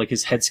around, like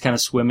his head's kind of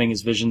swimming,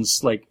 his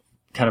vision's like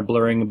kind of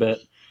blurring a bit.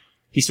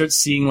 He starts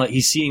seeing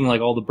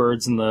all the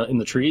birds in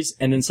the trees,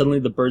 and then suddenly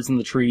the birds in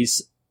the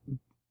trees,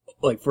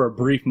 like for a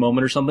brief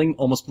moment or something,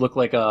 almost look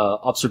like a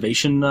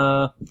observation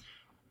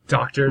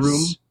doctor's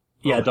room.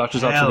 Yeah,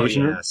 doctor's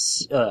observation room.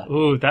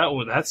 Ooh,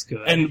 that's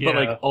good. But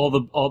like all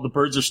the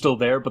birds are still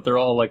there, but they're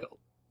all like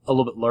a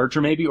little bit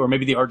larger, maybe, or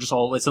maybe they are just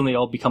all suddenly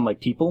all become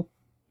like people.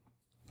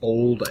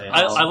 Old.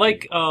 I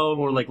like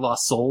or like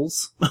lost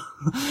souls.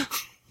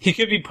 He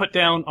could be put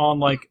down on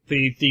like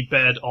the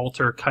bed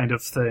altar kind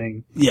of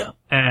thing. Yeah.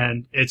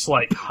 And it's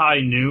like high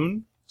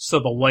noon,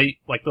 so the light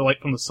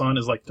from the sun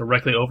is like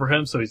directly over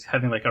him, so he's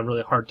having like a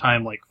really hard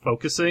time like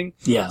focusing.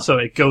 Yeah. So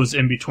it goes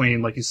in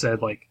between, like you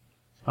said, like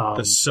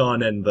the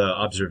sun and the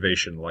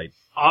observation light.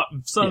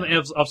 Sun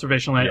and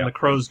observation light, and the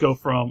crows or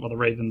the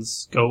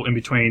ravens go in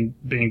between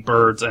being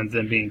birds and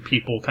then being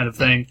people kind of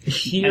thing.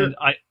 And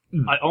I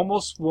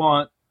almost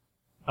want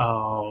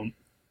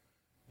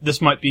this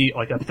might be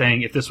like a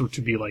thing if this were to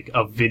be like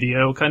a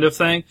video kind of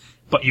thing,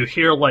 but you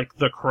hear like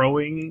the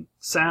crowing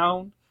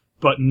sound,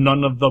 but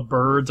none of the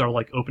birds are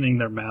like opening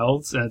their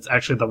mouths, and it's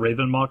actually the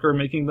Ravenmocker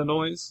making the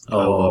noise. I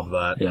love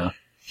that. Yeah.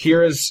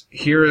 Here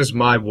is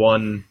my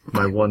one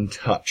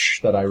touch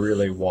that I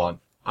really want.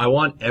 I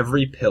want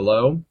every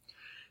pillow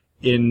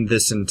in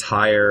this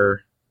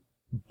entire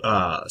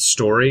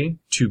story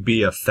to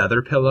be a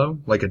feather pillow,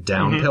 like a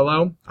down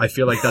pillow. I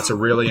feel like that's a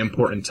really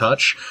important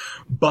touch.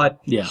 But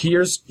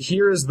here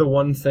is the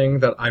one thing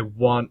that I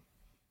want,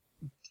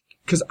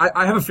 because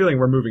I have a feeling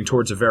we're moving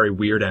towards a very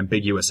weird,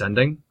 ambiguous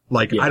ending.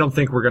 Like, I don't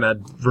think we're gonna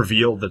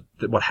reveal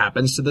what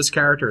happens to this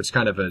character. It's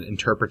kind of an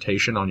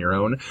interpretation on your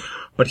own.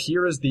 But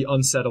here is the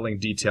unsettling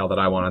detail that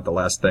I want at the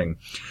last thing.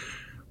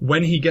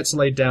 When he gets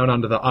laid down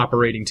onto the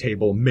operating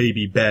table,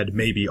 maybe bed,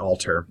 maybe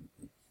altar,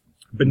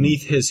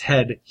 beneath his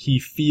head, he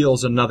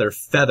feels another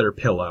feather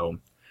pillow.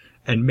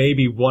 And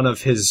maybe one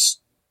of his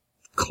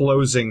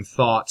closing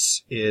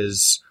thoughts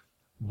is,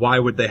 why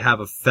would they have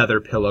a feather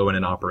pillow in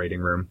an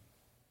operating room?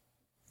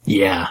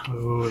 Yeah.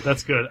 Ooh,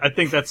 that's good. I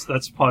think that's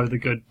probably the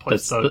good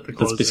place to close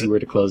that's basically where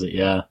to close it,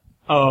 yeah.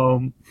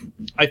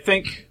 I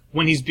think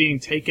when he's being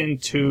taken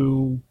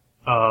to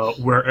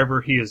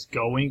wherever he is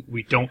going,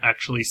 we don't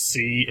actually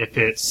see if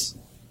it's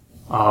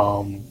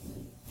a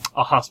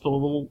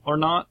hospital or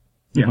not.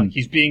 Yeah. Like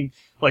he's being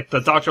like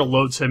the doctor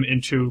loads him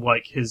into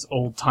like his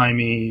old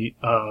timey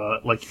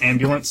like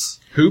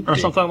ambulance or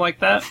something like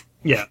that.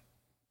 Yeah,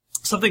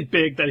 something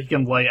big that he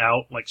can lay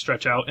out, like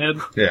stretch out in.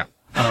 Yeah,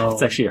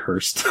 it's actually a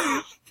hearse.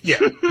 Yeah.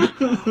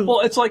 Well,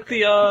 it's like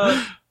the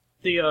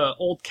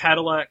old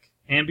Cadillac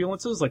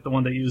ambulances, like the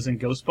one they use in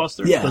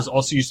Ghostbusters. Yeah. Those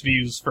also used to be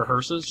used for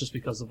hearses, just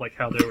because of like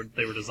how they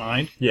were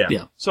designed. Yeah.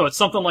 Yeah. So it's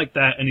something like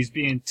that, and he's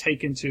being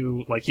taken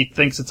to, like, he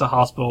thinks it's a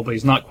hospital, but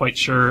he's not quite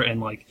sure,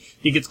 and like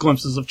he gets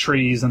glimpses of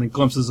trees and then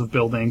glimpses of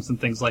buildings and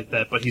things like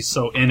that, but he's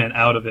so in and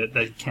out of it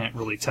that he can't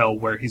really tell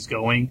where he's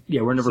going.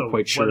 Yeah, we're never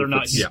quite sure whether or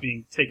not if he's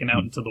being taken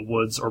out into the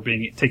woods or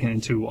being taken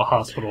into a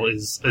hospital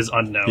is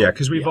unknown. Yeah,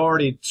 because we've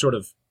already sort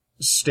of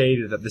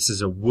stated that this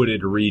is a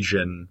wooded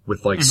region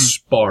with like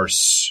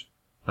sparse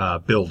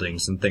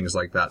buildings and things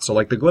like that. So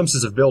like the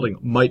glimpses of building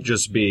might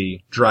just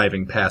be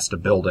driving past a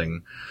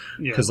building.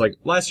 Because like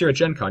last year at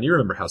Gen Con, you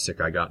remember how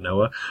sick I got,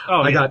 Noah?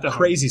 Oh, I got definitely.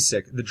 crazy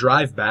sick. The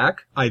drive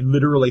back, I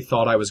literally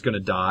thought I was going to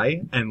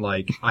die, and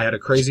like I had a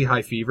crazy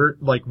high fever.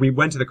 Like we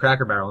went to the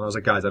Cracker Barrel and I was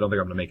like, guys, I don't think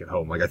I'm going to make it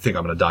home. Like I think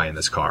I'm going to die in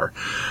this car.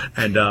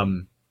 And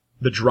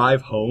the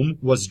drive home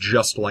was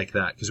just like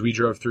that, because we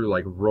drove through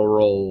like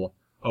rural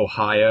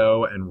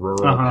Ohio and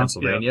rural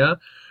Pennsylvania,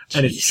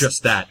 and it's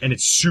just that, and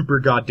it's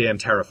super goddamn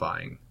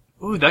terrifying.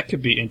 Ooh, that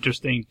could be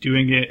interesting,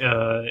 doing it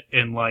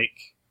in like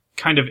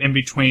kind of in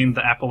between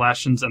the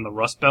Appalachians and the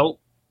Rust Belt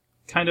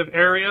kind of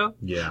area.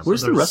 Yeah.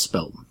 Where's the Rust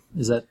Belt?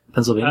 Is that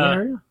Pennsylvania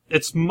area?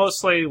 It's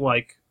mostly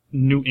like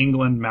New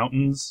England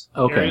mountains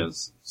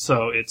areas.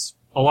 So it's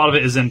a lot of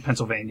it is in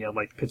Pennsylvania,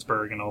 like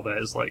Pittsburgh and all that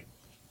is like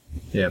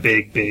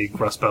big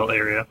Rust Belt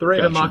area. The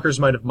Ravenmockers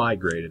might have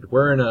migrated.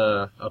 We're in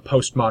a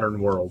postmodern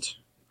world.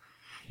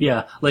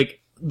 Yeah, like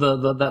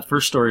that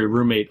first story,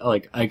 roommate.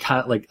 Like I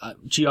kind of like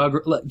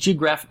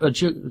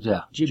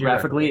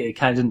geographically, it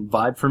kind of didn't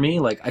vibe for me.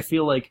 Like I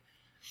feel like,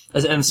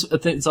 and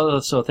it's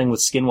also a thing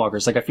with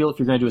Skinwalkers. Like I feel if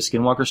you're going to do a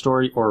Skinwalker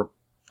story or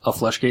a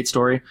Fleshgate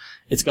story,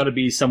 it's got to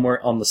be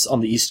somewhere on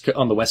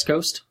the West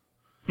Coast.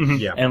 Mm-hmm.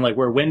 Yeah, and like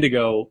where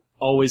Wendigo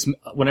always.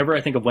 Whenever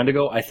I think of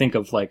Wendigo, I think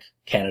of like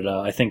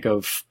Canada. I think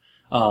of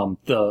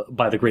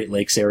by the Great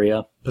Lakes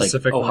area,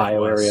 Pacific like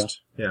Ohio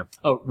Northwest. area.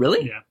 Yeah. Oh,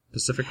 really? Yeah.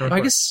 Pacific Northwest.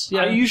 I guess,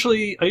 yeah.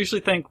 I usually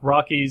think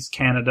Rockies,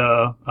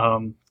 Canada,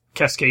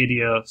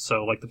 Cascadia,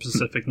 so like the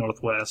Pacific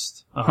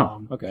Northwest.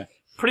 Okay.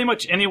 Pretty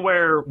much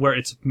anywhere where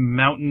it's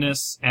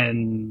mountainous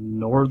and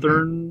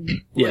northern.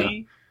 Yeah.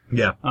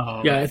 Yeah,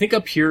 I think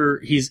up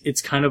here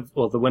it's kind of,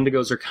 well, the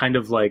Wendigos are kind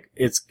of like,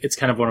 it's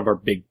kind of one of our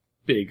big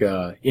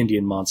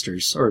Indian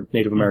monsters or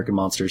Native American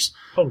monsters.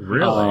 Oh,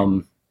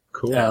 really?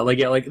 Cool.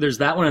 Like there's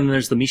that one, and then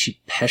there's the Mishi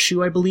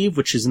Peshu, I believe,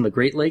 which is in the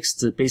Great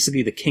Lakes. It's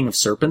basically the king of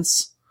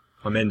serpents.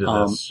 I'm into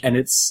this. And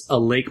it's a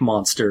lake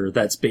monster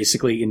that's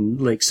basically in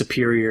Lake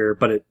Superior,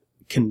 but it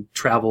can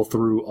travel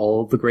through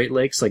all of the Great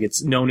Lakes. Like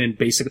it's known in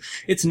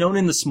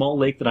the small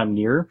lake that I'm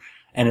near,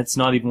 and it's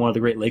not even one of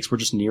the Great Lakes. We're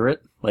just near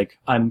it. Like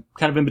I'm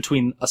kind of in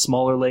between a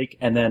smaller lake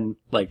and then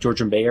like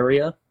Georgian Bay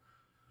area.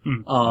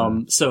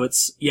 So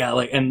it's,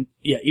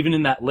 even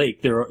in that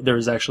lake,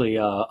 there's actually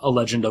a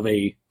legend of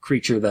a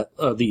creature that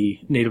the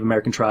Native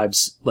American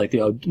tribes, like the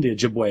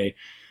Ojibwe,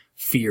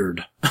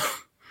 feared. That's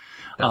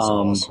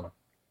awesome.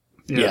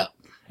 Yeah.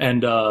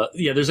 And,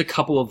 there's a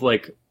couple of,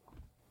 like,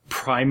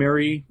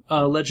 primary,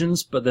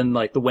 legends, but then,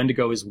 like, the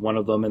Wendigo is one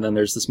of them, and then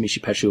there's this Mishi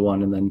Peshu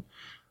one, and then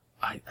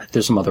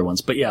there's some other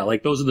ones. But yeah,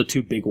 like, those are the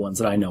two big ones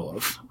that I know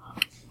of.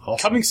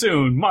 Awesome. Coming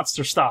soon,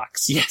 Monster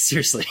Stocks. Yeah,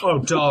 seriously. Oh,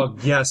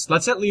 dog, yes.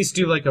 Let's at least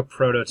do, like, a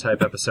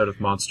prototype episode of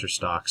Monster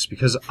Stocks,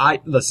 because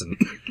listen,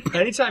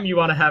 anytime you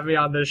want to have me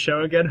on this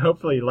show again,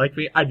 hopefully you like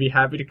me, I'd be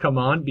happy to come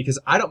on, because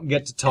I don't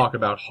get to talk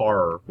about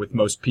horror with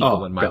most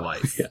people in my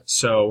life. Yeah.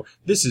 So,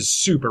 this is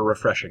super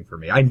refreshing for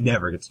me. I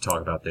never get to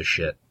talk about this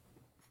shit.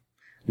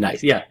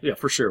 Nice. Yeah,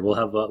 for sure. We'll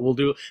have, we'll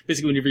do,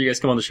 basically whenever you guys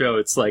come on the show,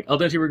 it's like, Al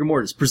Dente Rigor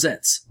Mortis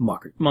presents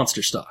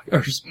Monster Stock.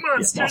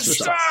 Monster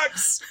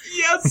Stocks!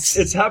 Yes!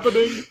 It's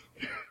happening!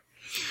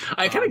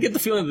 I kind of get the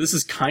feeling that this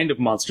is kind of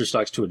Monster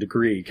Stocks to a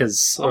degree,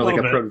 or like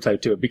a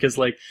prototype to it, because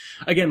like,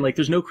 again, like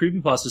there's no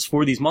creepypastas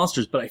for these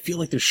monsters, but I feel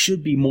like there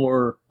should be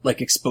more,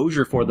 like,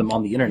 exposure for them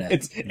on the internet.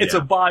 It's a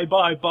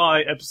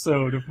buy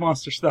episode of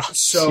Monster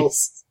Stocks.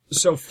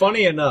 So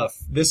funny enough,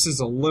 this is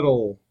a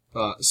little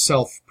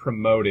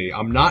self-promoting.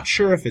 I'm not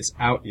sure if it's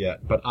out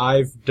yet, but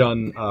I've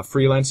done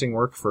freelancing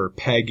work for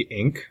Peg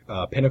Inc.,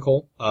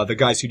 Pinnacle, the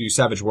guys who do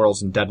Savage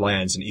Worlds and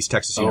Deadlands in East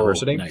Texas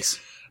University. Nice.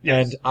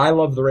 Yes. And I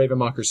love the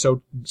Ravenmocker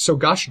so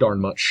gosh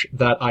darn much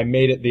that I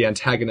made it the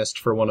antagonist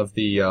for one of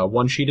the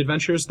one-sheet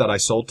adventures that I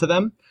sold to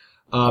them.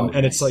 And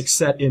nice. It's like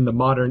set in the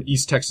modern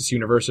East Texas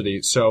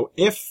University. So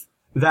if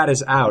that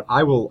is out,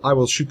 I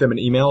will shoot them an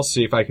email,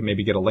 see if I can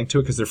maybe get a link to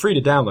it, because they're free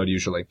to download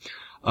usually.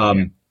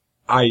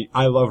 I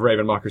love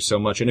Ravenmocker so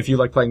much, and if you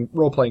like playing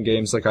role-playing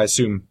games, like I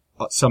assume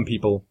some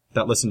people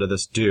that listen to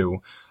this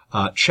do,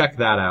 check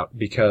that out,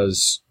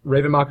 because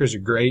Ravenmockers are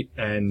great,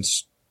 and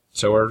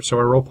so are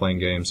role-playing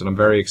games, and I'm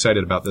very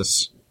excited about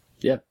this.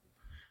 Yeah.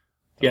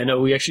 Yeah, no,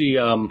 we actually,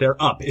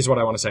 they're up, is what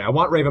I want to say. I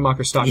want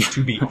Ravenmocker stocks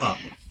to be up.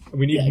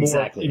 We need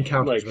more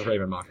encounters with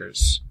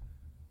Ravenmockers.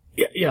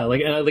 Yeah,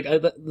 like, and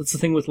that's the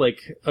thing with,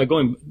 like,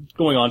 going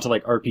on to,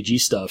 like, RPG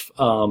stuff.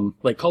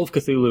 Like, Call of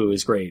Cthulhu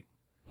is great,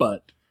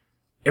 but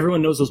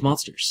everyone knows those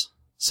monsters.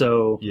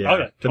 So.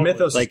 Yeah. The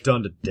mythos is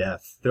done to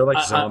death. They're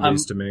like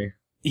zombies to me.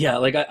 Yeah,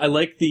 like, I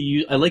like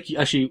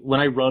actually,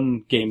 when I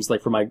run games,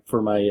 like, for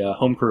my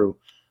home crew,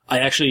 I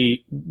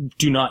actually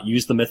do not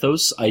use the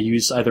mythos. I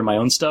use either my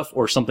own stuff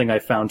or something I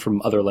found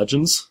from other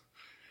legends.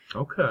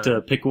 Okay.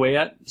 To pick away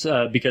at,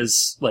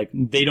 because, like,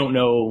 they don't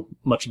know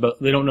much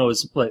about, they don't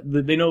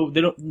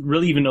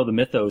really even know the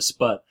mythos,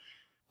 but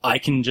I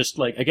can just,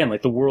 like, again,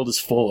 like, the world is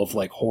full of,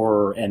 like,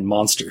 horror and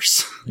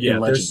monsters in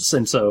legends,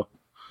 and so.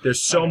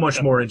 There's so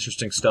much more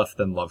interesting stuff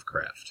than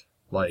Lovecraft.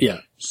 Like,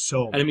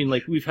 so. And I mean,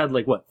 like, we've had,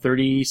 like,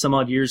 30 some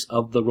odd years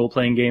of the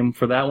role-playing game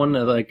for that one.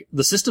 Like,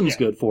 the system's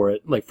good for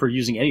it, like, for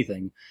using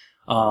anything.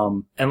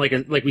 And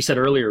like we said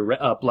earlier,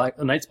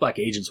 Night's Black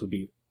Agents would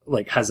be,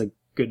 like, has a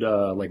good,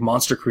 like,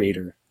 monster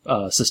creator,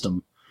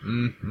 system.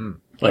 Mm-hmm.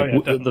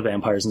 Like, the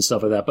vampires and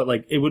stuff like that. But,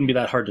 like, it wouldn't be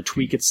that hard to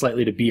tweak it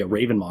slightly to be a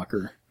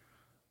Ravenmocker.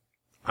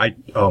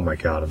 Oh my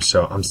god,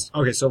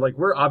 okay, so, like,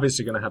 we're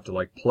obviously gonna have to,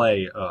 like,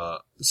 play,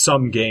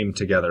 some game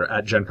together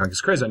at Gen Con,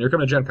 because Crazon, you're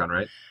coming to Gen Con,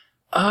 right?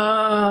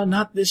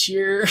 Not this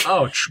year.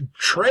 Oh,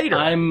 traitor!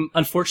 I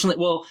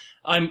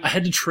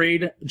had to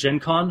trade Gen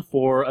Con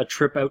for a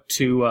trip out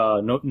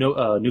to,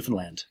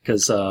 Newfoundland,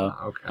 because,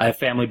 I have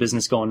family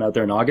business going out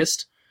there in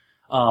August.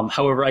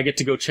 However, I get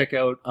to go check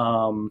out,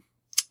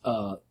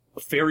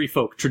 fairy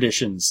folk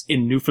traditions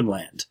in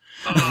Newfoundland.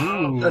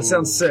 Oh, that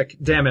sounds sick.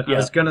 Damn it. Yeah.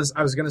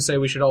 I was gonna say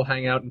we should all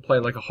hang out and play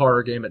like a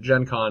horror game at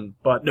Gen Con,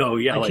 but no,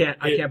 yeah,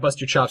 I can't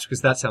bust your chops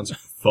because that sounds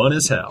fun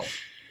as hell.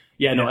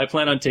 Yeah, no, I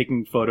plan on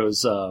taking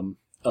photos,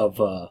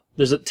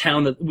 there's a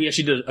town that we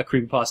actually did a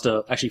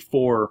creepypasta actually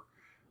for,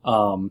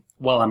 while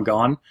I'm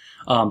gone,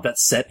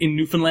 that's set in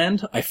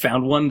Newfoundland. I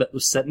found one that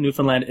was set in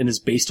Newfoundland and is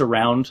based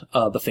around,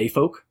 the Fae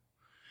folk.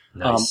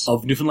 Nice.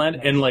 Of Newfoundland.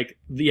 Nice. And like,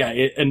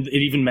 and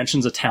it even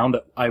mentions a town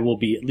that I will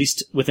be at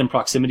least within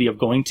proximity of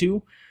going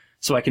to.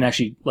 So I can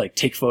actually, like,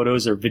 take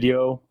photos or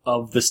video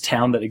of this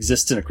town that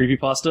exists in a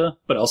creepypasta,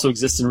 but also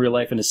exists in real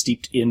life and is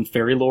steeped in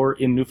fairy lore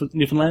in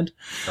Newfoundland.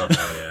 Oh,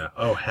 hell yeah.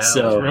 Oh, hell.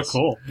 So, that's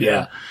real cool.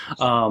 Yeah.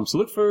 So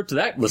look forward to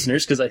that,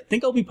 listeners, because I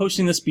think I'll be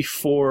posting this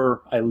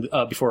before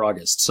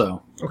August,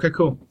 so. Okay,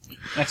 cool.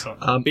 Excellent.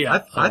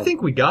 I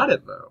think we got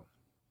it, though.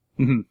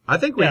 Mm-hmm. I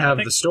think we have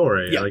the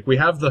story. Yeah. Like, we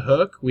have the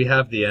hook, we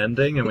have the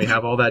ending, and we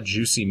have all that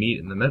juicy meat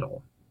in the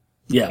middle.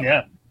 Yeah.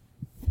 Yeah.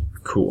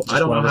 Cool. Just I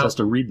don't know how else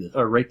to read this,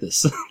 or write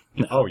this.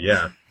 No. Oh,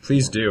 yeah.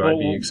 Please do. I'd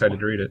be excited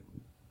to read it.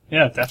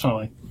 Yeah,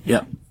 definitely.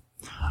 Yeah.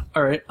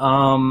 All right.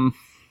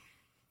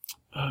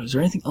 Is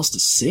there anything else to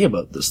say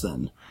about this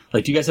then?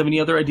 Like, do you guys have any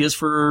other ideas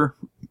for,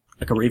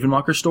 like, a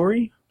Ravenmocker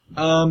story?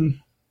 Because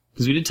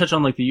we did touch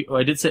on, like,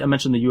 I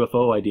mentioned the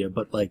UFO idea,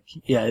 but, like,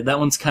 yeah, that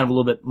one's kind of a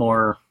little bit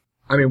more.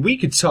 I mean, we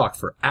could talk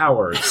for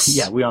hours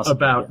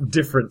about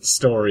different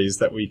stories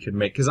that we could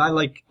make. Because I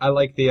like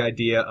the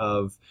idea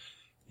of,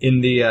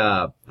 in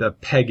the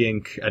Peg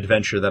Inc.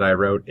 adventure that I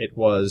wrote, it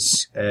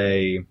was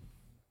a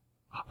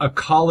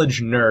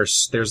college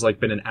nurse. There's, like,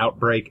 been an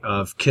outbreak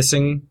of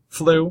kissing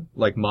flu,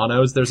 like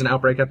monos. There's an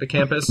outbreak at the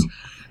campus.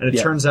 And it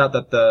turns out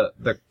that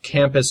the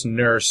campus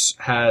nurse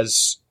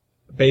has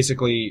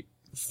basically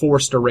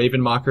forced a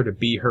Ravenmocker to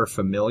be her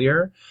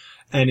familiar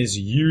and is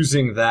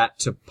using that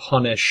to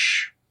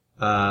punish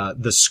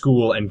the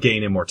school and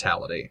gain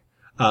immortality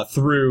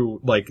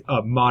through, like,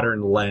 a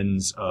modern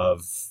lens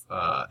of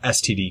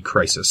STD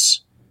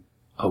crisis.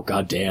 Oh,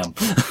 goddamn.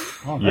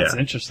 Oh, that's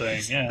interesting.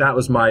 Yeah. That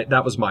was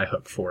my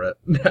hook for it.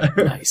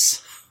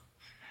 Nice.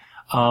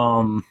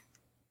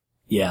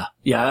 Yeah.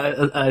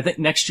 I think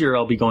next year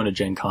I'll be going to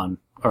Gen Con,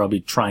 or I'll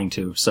be trying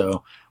to,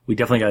 so we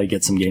definitely got to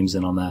get some games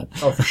in on that.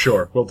 Oh, for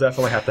sure. We'll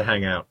definitely have to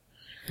hang out.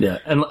 Yeah,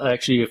 and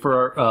actually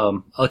for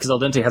our, because Al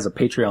Dente has a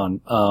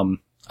Patreon,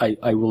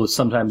 I will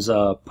sometimes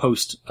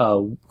post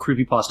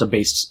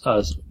creepypasta-based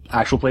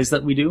actual plays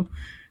that we do,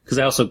 because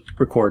I also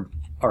record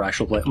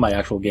my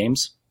actual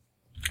games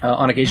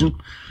on occasion,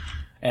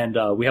 and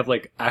we have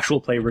like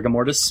actual play rigor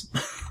mortis.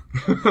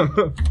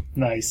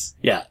 Nice.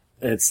 Yeah,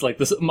 it's like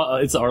this.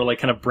 It's our like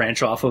kind of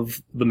branch off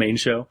of the main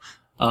show.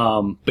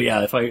 But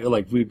yeah, if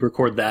we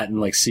record that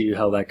and like see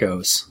how that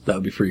goes, that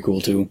would be pretty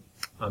cool too.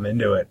 I'm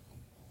into it.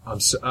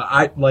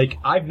 I've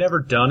never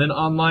done an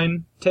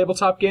online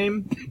tabletop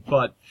game,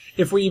 but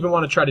if we even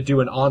want to try to do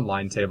an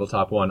online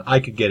tabletop one, I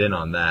could get in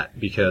on that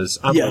because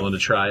I'm willing to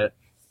try it.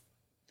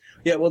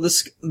 Yeah, well,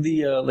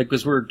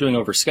 because we're doing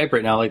over Skype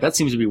right now, like that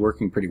seems to be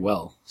working pretty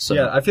well. So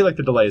yeah, I feel like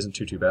the delay isn't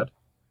too bad.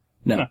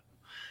 No.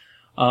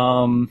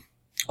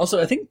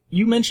 Also, I think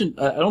you mentioned,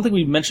 I don't think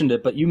we mentioned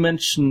it, but you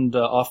mentioned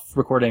off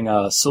recording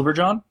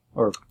Silverjohn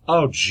or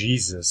oh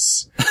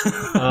Jesus.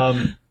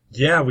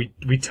 Yeah,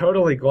 we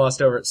totally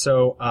glossed over it.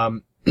 So,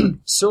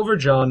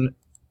 Silverjohn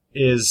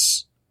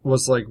was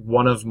like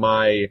one of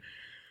my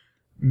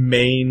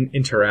main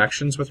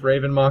interactions with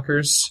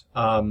Ravenmockers.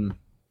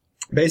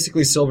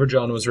 Basically,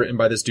 Silverjohn was written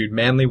by this dude,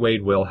 Manly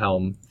Wade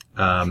Wilhelm,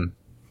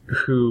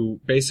 who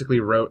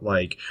basically wrote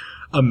like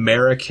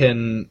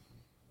American,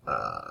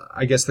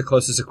 I guess the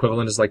closest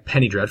equivalent is like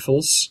Penny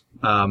Dreadfuls.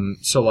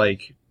 So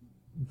like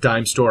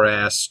dime store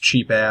ass,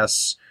 cheap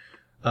ass,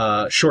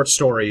 short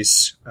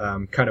stories,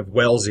 kind of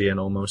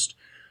Wellesian almost.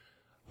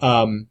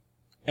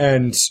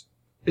 And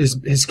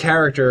his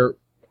character,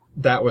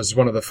 that was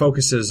one of the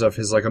focuses of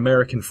his like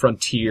American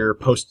frontier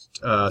post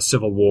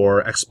Civil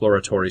War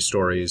exploratory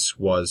stories,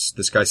 was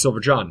this guy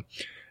Silverjohn.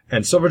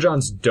 And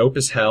Silverjohn's dope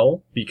as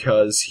hell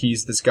because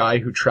he's this guy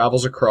who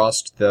travels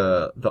across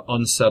the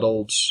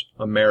unsettled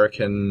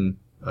American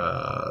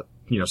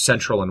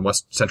central and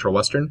central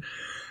western,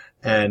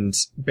 and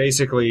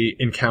basically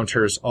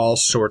encounters all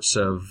sorts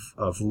of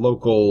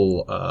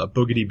local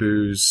boogity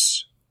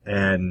boos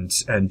and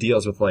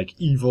deals with like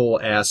evil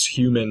ass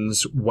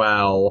humans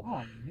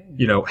while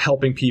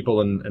helping people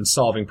and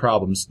solving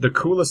problems. The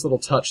coolest little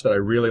touch that I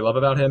really love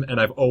about him, and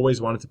I've always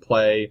wanted to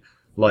play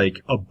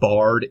like a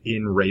bard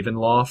in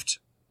Ravenloft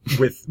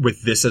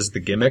with this as the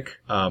gimmick,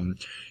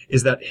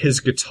 is that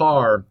his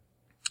guitar,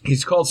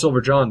 he's called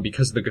Silverjohn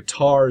because the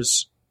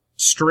guitar's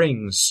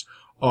strings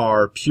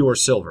are pure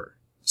silver.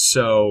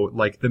 So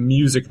like the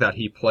music that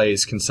he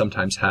plays can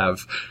sometimes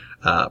have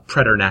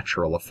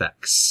preternatural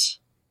effects.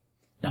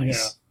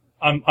 Nice.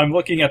 Yeah. I'm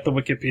looking at the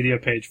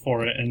Wikipedia page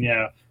for it, and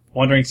yeah,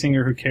 wandering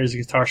singer who carries a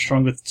guitar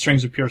strung with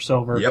strings of pure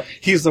silver. Yep.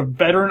 He's a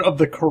veteran of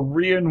the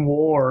Korean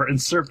War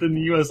and served in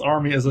the U.S.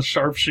 Army as a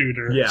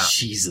sharpshooter. Yeah.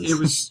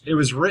 Jesus. It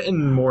was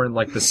written more in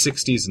like the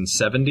 60s and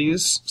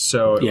 70s,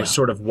 so it was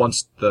sort of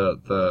once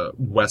the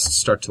West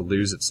start to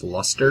lose its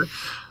luster,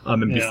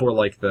 and before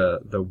like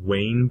the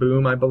Wayne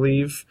boom, I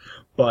believe.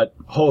 But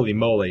holy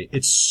moly,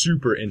 it's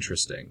super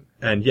interesting.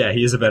 And yeah,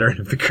 he is a veteran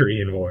of the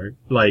Korean War.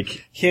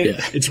 Like,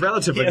 it's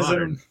relatively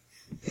modern.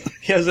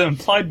 He has an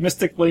implied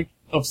mystic link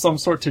of some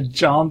sort to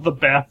John the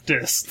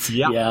Baptist.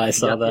 Yeah, I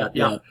saw that.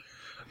 Yeah.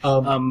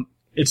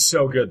 It's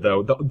so good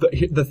though.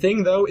 The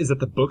thing though is that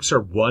the books are,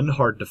 one,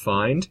 hard to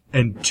find,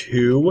 and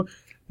two,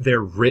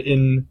 they're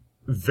written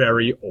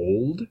very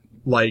old.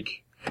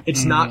 Like,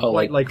 it's not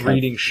quite like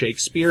reading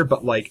Shakespeare,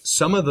 but like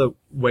some of the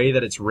way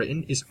that it's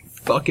written is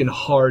fucking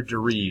hard to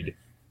read.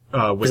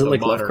 With is it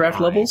like modern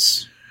Lovecraft eye.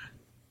 levels?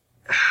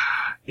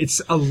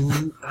 It's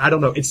I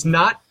don't know. It's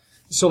not,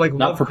 so like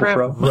not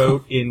Lovecraft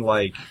wrote in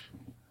like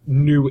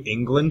New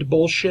England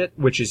bullshit,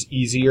 which is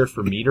easier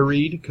for me to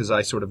read because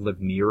I sort of live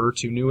nearer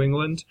to New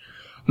England.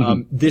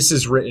 This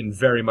is written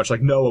very much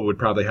like Noah would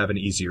probably have an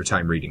easier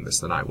time reading this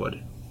than I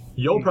would.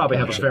 You'll probably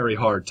have a very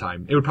hard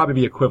time. It would probably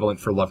be equivalent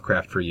for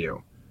Lovecraft for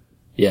you.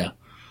 Yeah.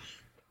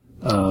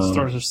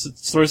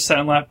 Stories set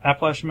in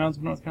Appalachian Mountains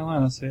of North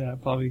Carolina, so yeah,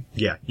 probably.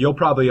 Yeah, you'll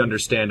probably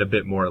understand a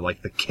bit more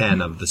like the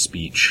ken of the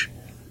speech.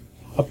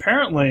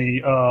 Apparently,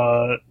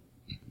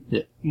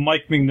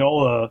 Mike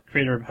Mignola,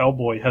 creator of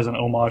Hellboy, has an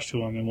homage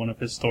to him in one of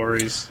his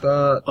stories.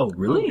 Oh,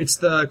 really? It's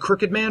the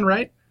Crooked Man,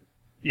 right?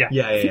 Yeah.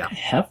 Yeah. I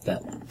have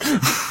that.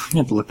 I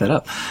have to look that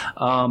up.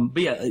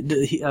 But yeah,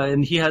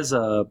 and he has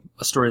a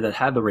story that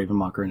had the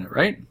Ravenmocker in it,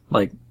 right?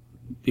 Like,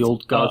 The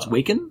Old Gods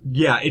Waken?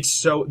 Yeah,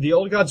 The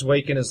Old Gods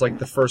Waken is like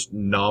the first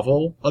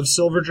novel of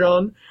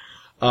Silverjohn.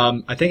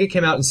 I think it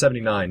came out in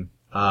 79.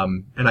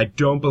 And I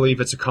don't believe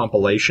it's a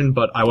compilation,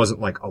 but I wasn't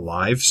like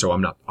alive, so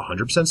I'm not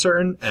 100%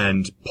 certain.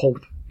 And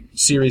pulp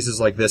series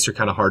like this are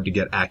kind of hard to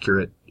get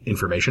accurate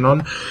information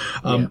on.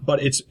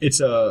 But it's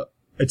a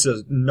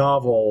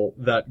novel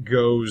that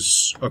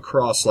goes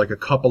across like a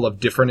couple of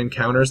different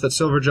encounters that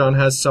Silverjohn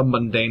has, some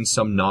mundane,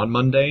 some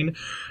non-mundane.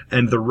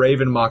 And the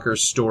Ravenmocker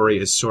story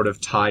is sort of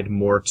tied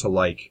more to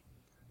like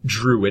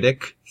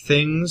druidic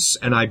things.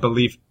 And I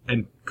believe,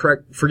 and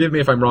forgive me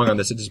if I'm wrong on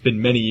this, it has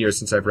been many years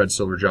since I've read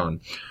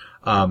Silverjohn.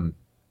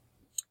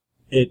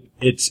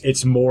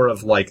 it's more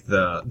of like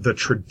the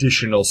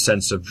traditional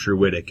sense of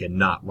druidic and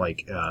not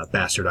like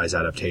bastardized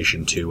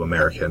adaptation to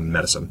American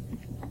medicine.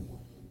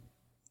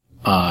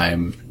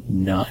 I'm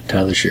not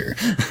entirely sure.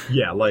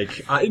 Yeah,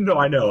 like I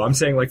know. I'm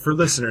saying like for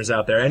listeners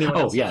out there, anyone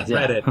else who's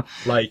read it,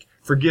 like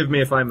forgive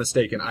me if I'm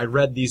mistaken. I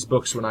read these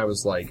books when I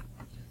was like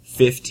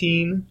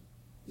 15,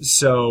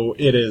 so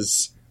it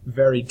is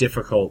very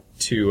difficult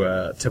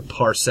to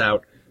parse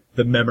out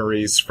the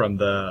memories from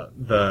the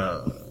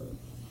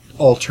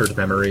altered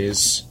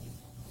memories.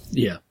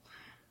 Yeah.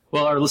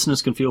 Well, our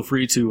listeners can feel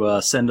free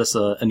to send us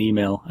an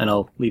email, and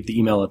I'll leave the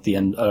email at the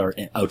end, or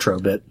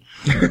outro bit.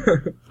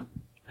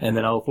 And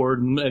then I'll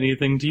forward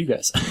anything to you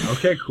guys.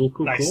 Okay, cool.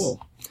 Nice.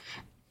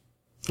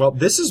 Well,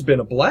 this has been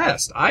a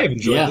blast. I have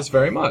enjoyed this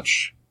very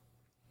much.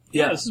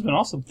 Yeah, this has been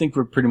awesome. I think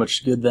we're pretty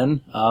much good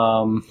then.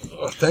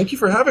 Thank you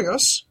for having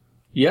us.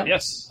 Yeah.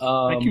 Yes.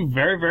 Thank you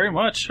very, very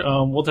much.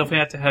 We'll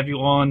definitely have you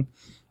on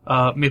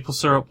Maple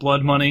Syrup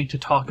Blood Money to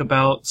talk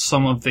about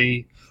some of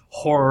the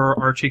horror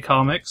Archie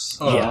comics.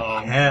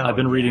 I've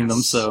been reading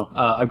them, so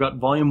I've got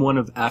volume 1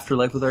 of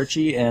Afterlife with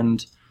Archie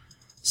and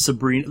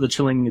Sabrina, The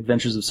Chilling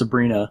Adventures of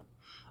Sabrina.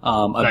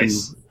 I've been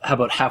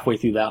about halfway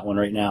through that one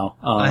right now.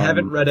 I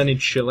haven't read any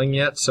Chilling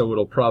yet, so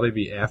it'll probably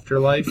be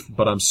Afterlife,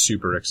 but I'm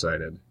super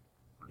excited.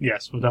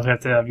 Yes, we'll definitely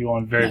have to have you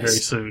on very, very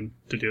soon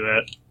to do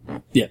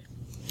that. Yeah.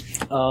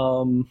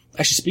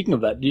 Actually, speaking of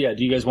that, do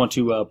you guys want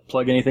to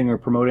plug anything or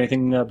promote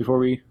anything before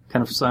we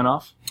kind of sign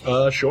off?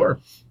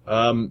 Sure.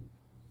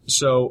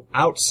 So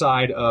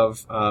outside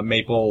of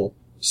Maple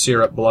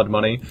Syrup Blood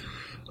Money,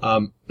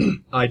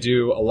 I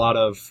do a lot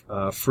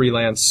of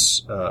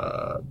freelance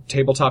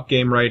tabletop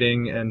game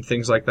writing and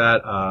things like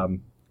that.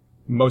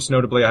 Most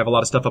notably, I have a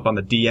lot of stuff up on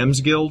the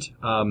DM's Guild,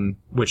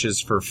 which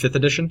is for 5th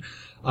edition.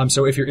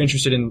 So if you're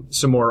interested in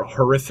some more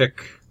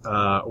horrific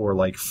or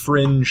like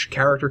fringe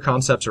character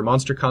concepts or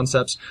monster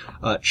concepts,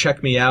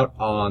 check me out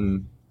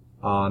on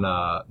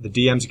the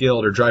DM's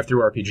Guild or Drive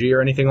Through RPG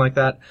or anything like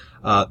that.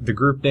 The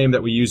group name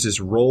that we use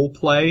is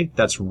Rollplay.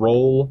 That's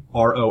roll,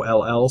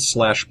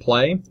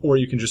 ROLL/play. Or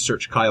you can just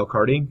search Kyle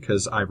Cardy,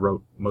 because I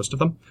wrote most of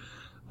them.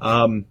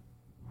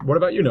 What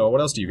about you, Noah? What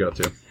else do you go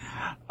to?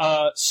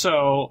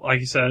 So, like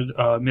you said,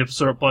 Maple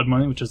Syrup Blood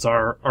Money, which is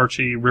our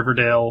Archie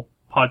Riverdale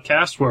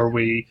podcast, where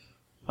we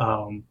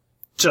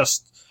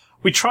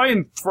we try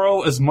and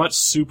throw as much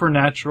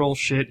supernatural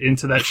shit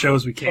into that show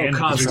as we can,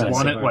 because we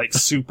want it like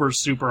super,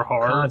 super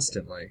hard.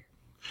 Constantly.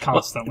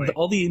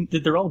 Well,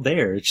 they're all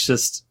there. It's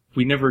just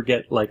we never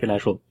get like an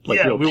actual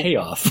real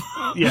payoff.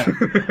 Yeah.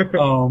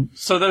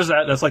 So there's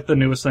that. That's like the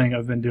newest thing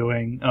I've been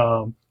doing.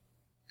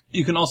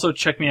 You can also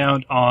check me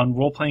out on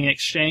Role Playing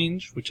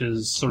Exchange, which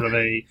is sort of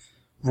a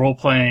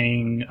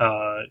role-playing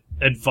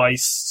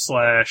advice /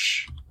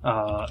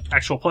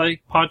 actual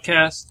play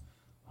podcast.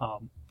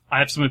 I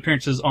have some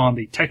appearances on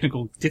the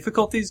Technical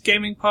Difficulties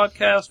Gaming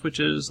podcast, which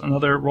is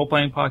another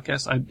role-playing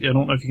podcast. I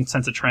don't know if you can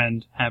sense a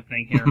trend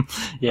happening here.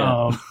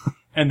 Yeah.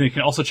 And then you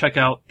can also check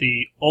out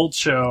the old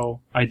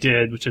show I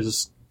did, which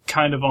is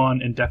kind of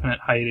on indefinite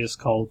hiatus,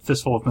 called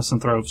Fistful of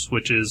Misanthropes,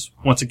 which is,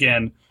 once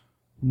again,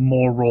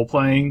 more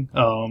role-playing.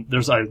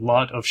 There's a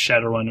lot of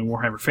Shadowrun and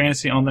Warhammer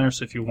Fantasy on there,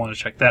 so if you want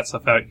to check that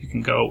stuff out, you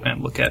can go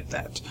and look at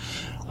that.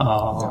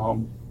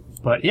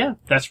 But yeah,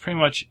 that's pretty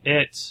much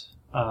it.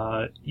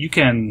 You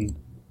can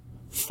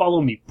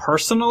follow me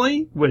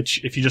personally,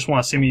 which if you just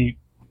want to see me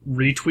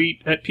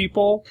retweet at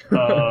people,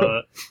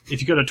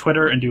 if you go to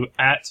Twitter and do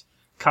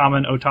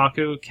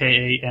 @KamenOtaku,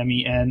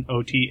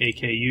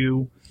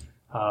 KamenOtaku,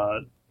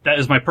 that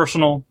is my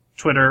personal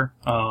Twitter,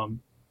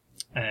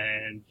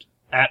 and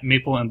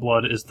 @Maple and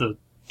Blood is the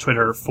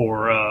Twitter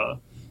for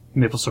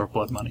Maple Syrup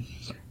Blood Money.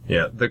 So.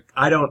 Yeah,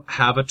 I don't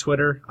have a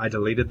Twitter. I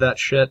deleted that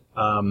shit.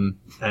 And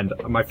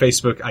my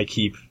Facebook I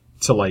keep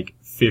to like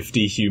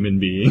 50 human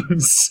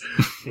beings.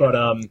 But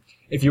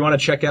if you want to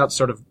check out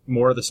sort of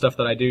more of the stuff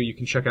that I do, you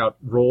can check out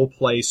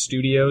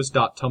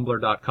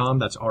roleplaystudios.tumblr.com.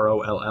 That's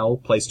ROLL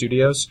Play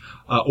Studios,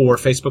 or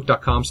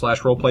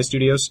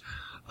facebook.com/roleplaystudios.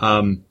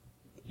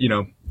 You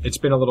know, it's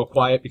been a little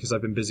quiet because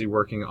I've been busy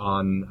working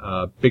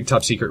on Big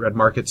Top Secret Red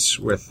Markets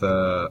with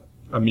I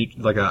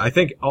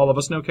think all of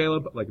us know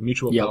Caleb, like a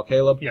mutual pal,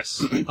 Caleb.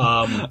 Yes.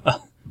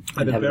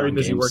 I've been very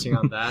busy working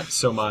on that,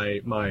 so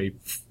my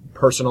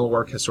personal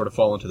work has sort of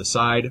fallen to the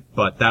side,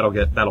 but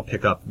that'll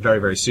pick up very,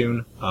 very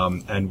soon.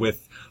 And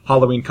with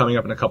Halloween coming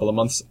up in a couple of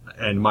months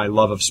and my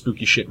love of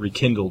spooky shit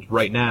rekindled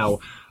right now,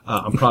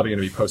 I'm probably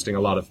going to be posting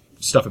a lot of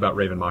stuff about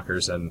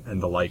Ravenmockers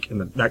and the like in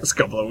the next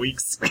couple of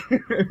weeks.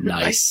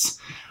 Nice.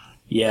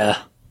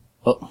 Yeah.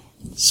 Oh,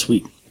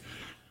 sweet.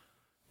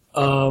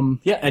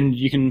 Yeah, and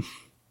you can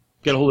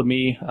get a hold of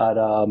me at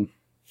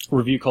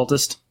Review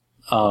Cultist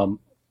on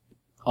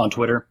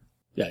Twitter.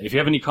 Yeah, if you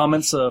have any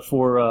comments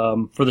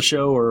for the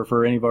show or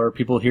for any of our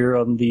people here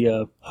on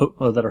the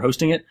that are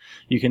hosting it,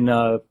 you can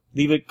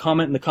leave a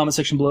comment in the comment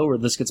section below where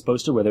this gets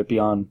posted, whether it be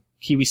on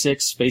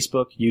Kiwi6,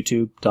 Facebook,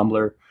 YouTube,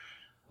 Tumblr.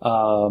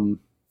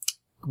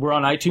 We're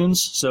on iTunes,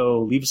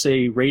 so leave us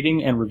a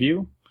rating and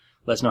review.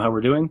 Let us know how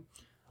we're doing.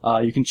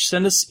 You can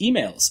send us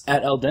emails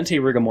at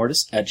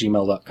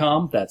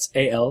aldenterigamortis@gmail.com. That's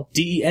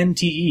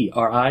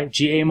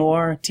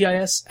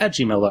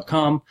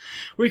aldenterigamortis@gmail.com.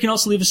 Where you can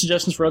also leave us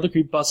suggestions for other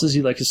creepypastas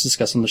you'd like us to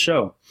discuss on the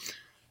show.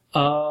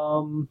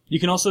 You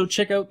can also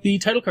check out the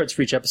title cards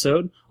for each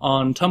episode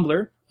on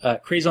Tumblr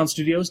at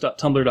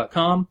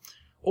crazonstudios.tumblr.com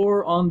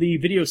or on the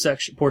video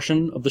section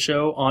portion of the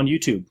show on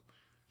YouTube.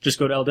 Just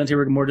go to Al Dente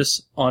Rigor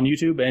Mortis on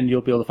YouTube and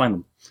you'll be able to find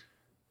them.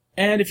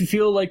 And if you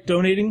feel like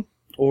donating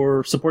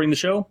or supporting the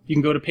show, you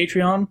can go to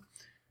Patreon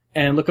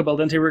and look up Al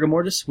Dente Rigor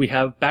Mortis. We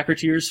have backer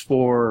tiers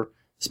for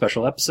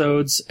special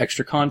episodes,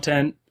 extra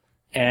content,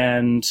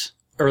 and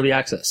early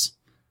access.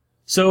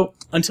 So,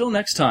 until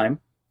next time,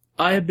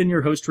 I have been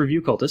your host,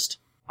 Review Cultist.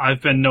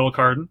 I've been Noah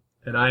Carden.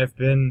 And I have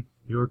been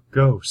your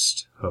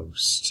ghost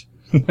host,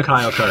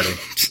 Kyle Carden.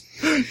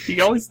 He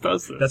always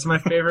does this. That's my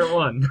favorite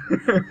one.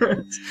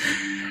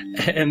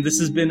 And this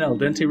has been Al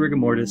Dente Rigor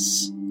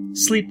Mortis.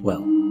 Sleep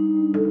well.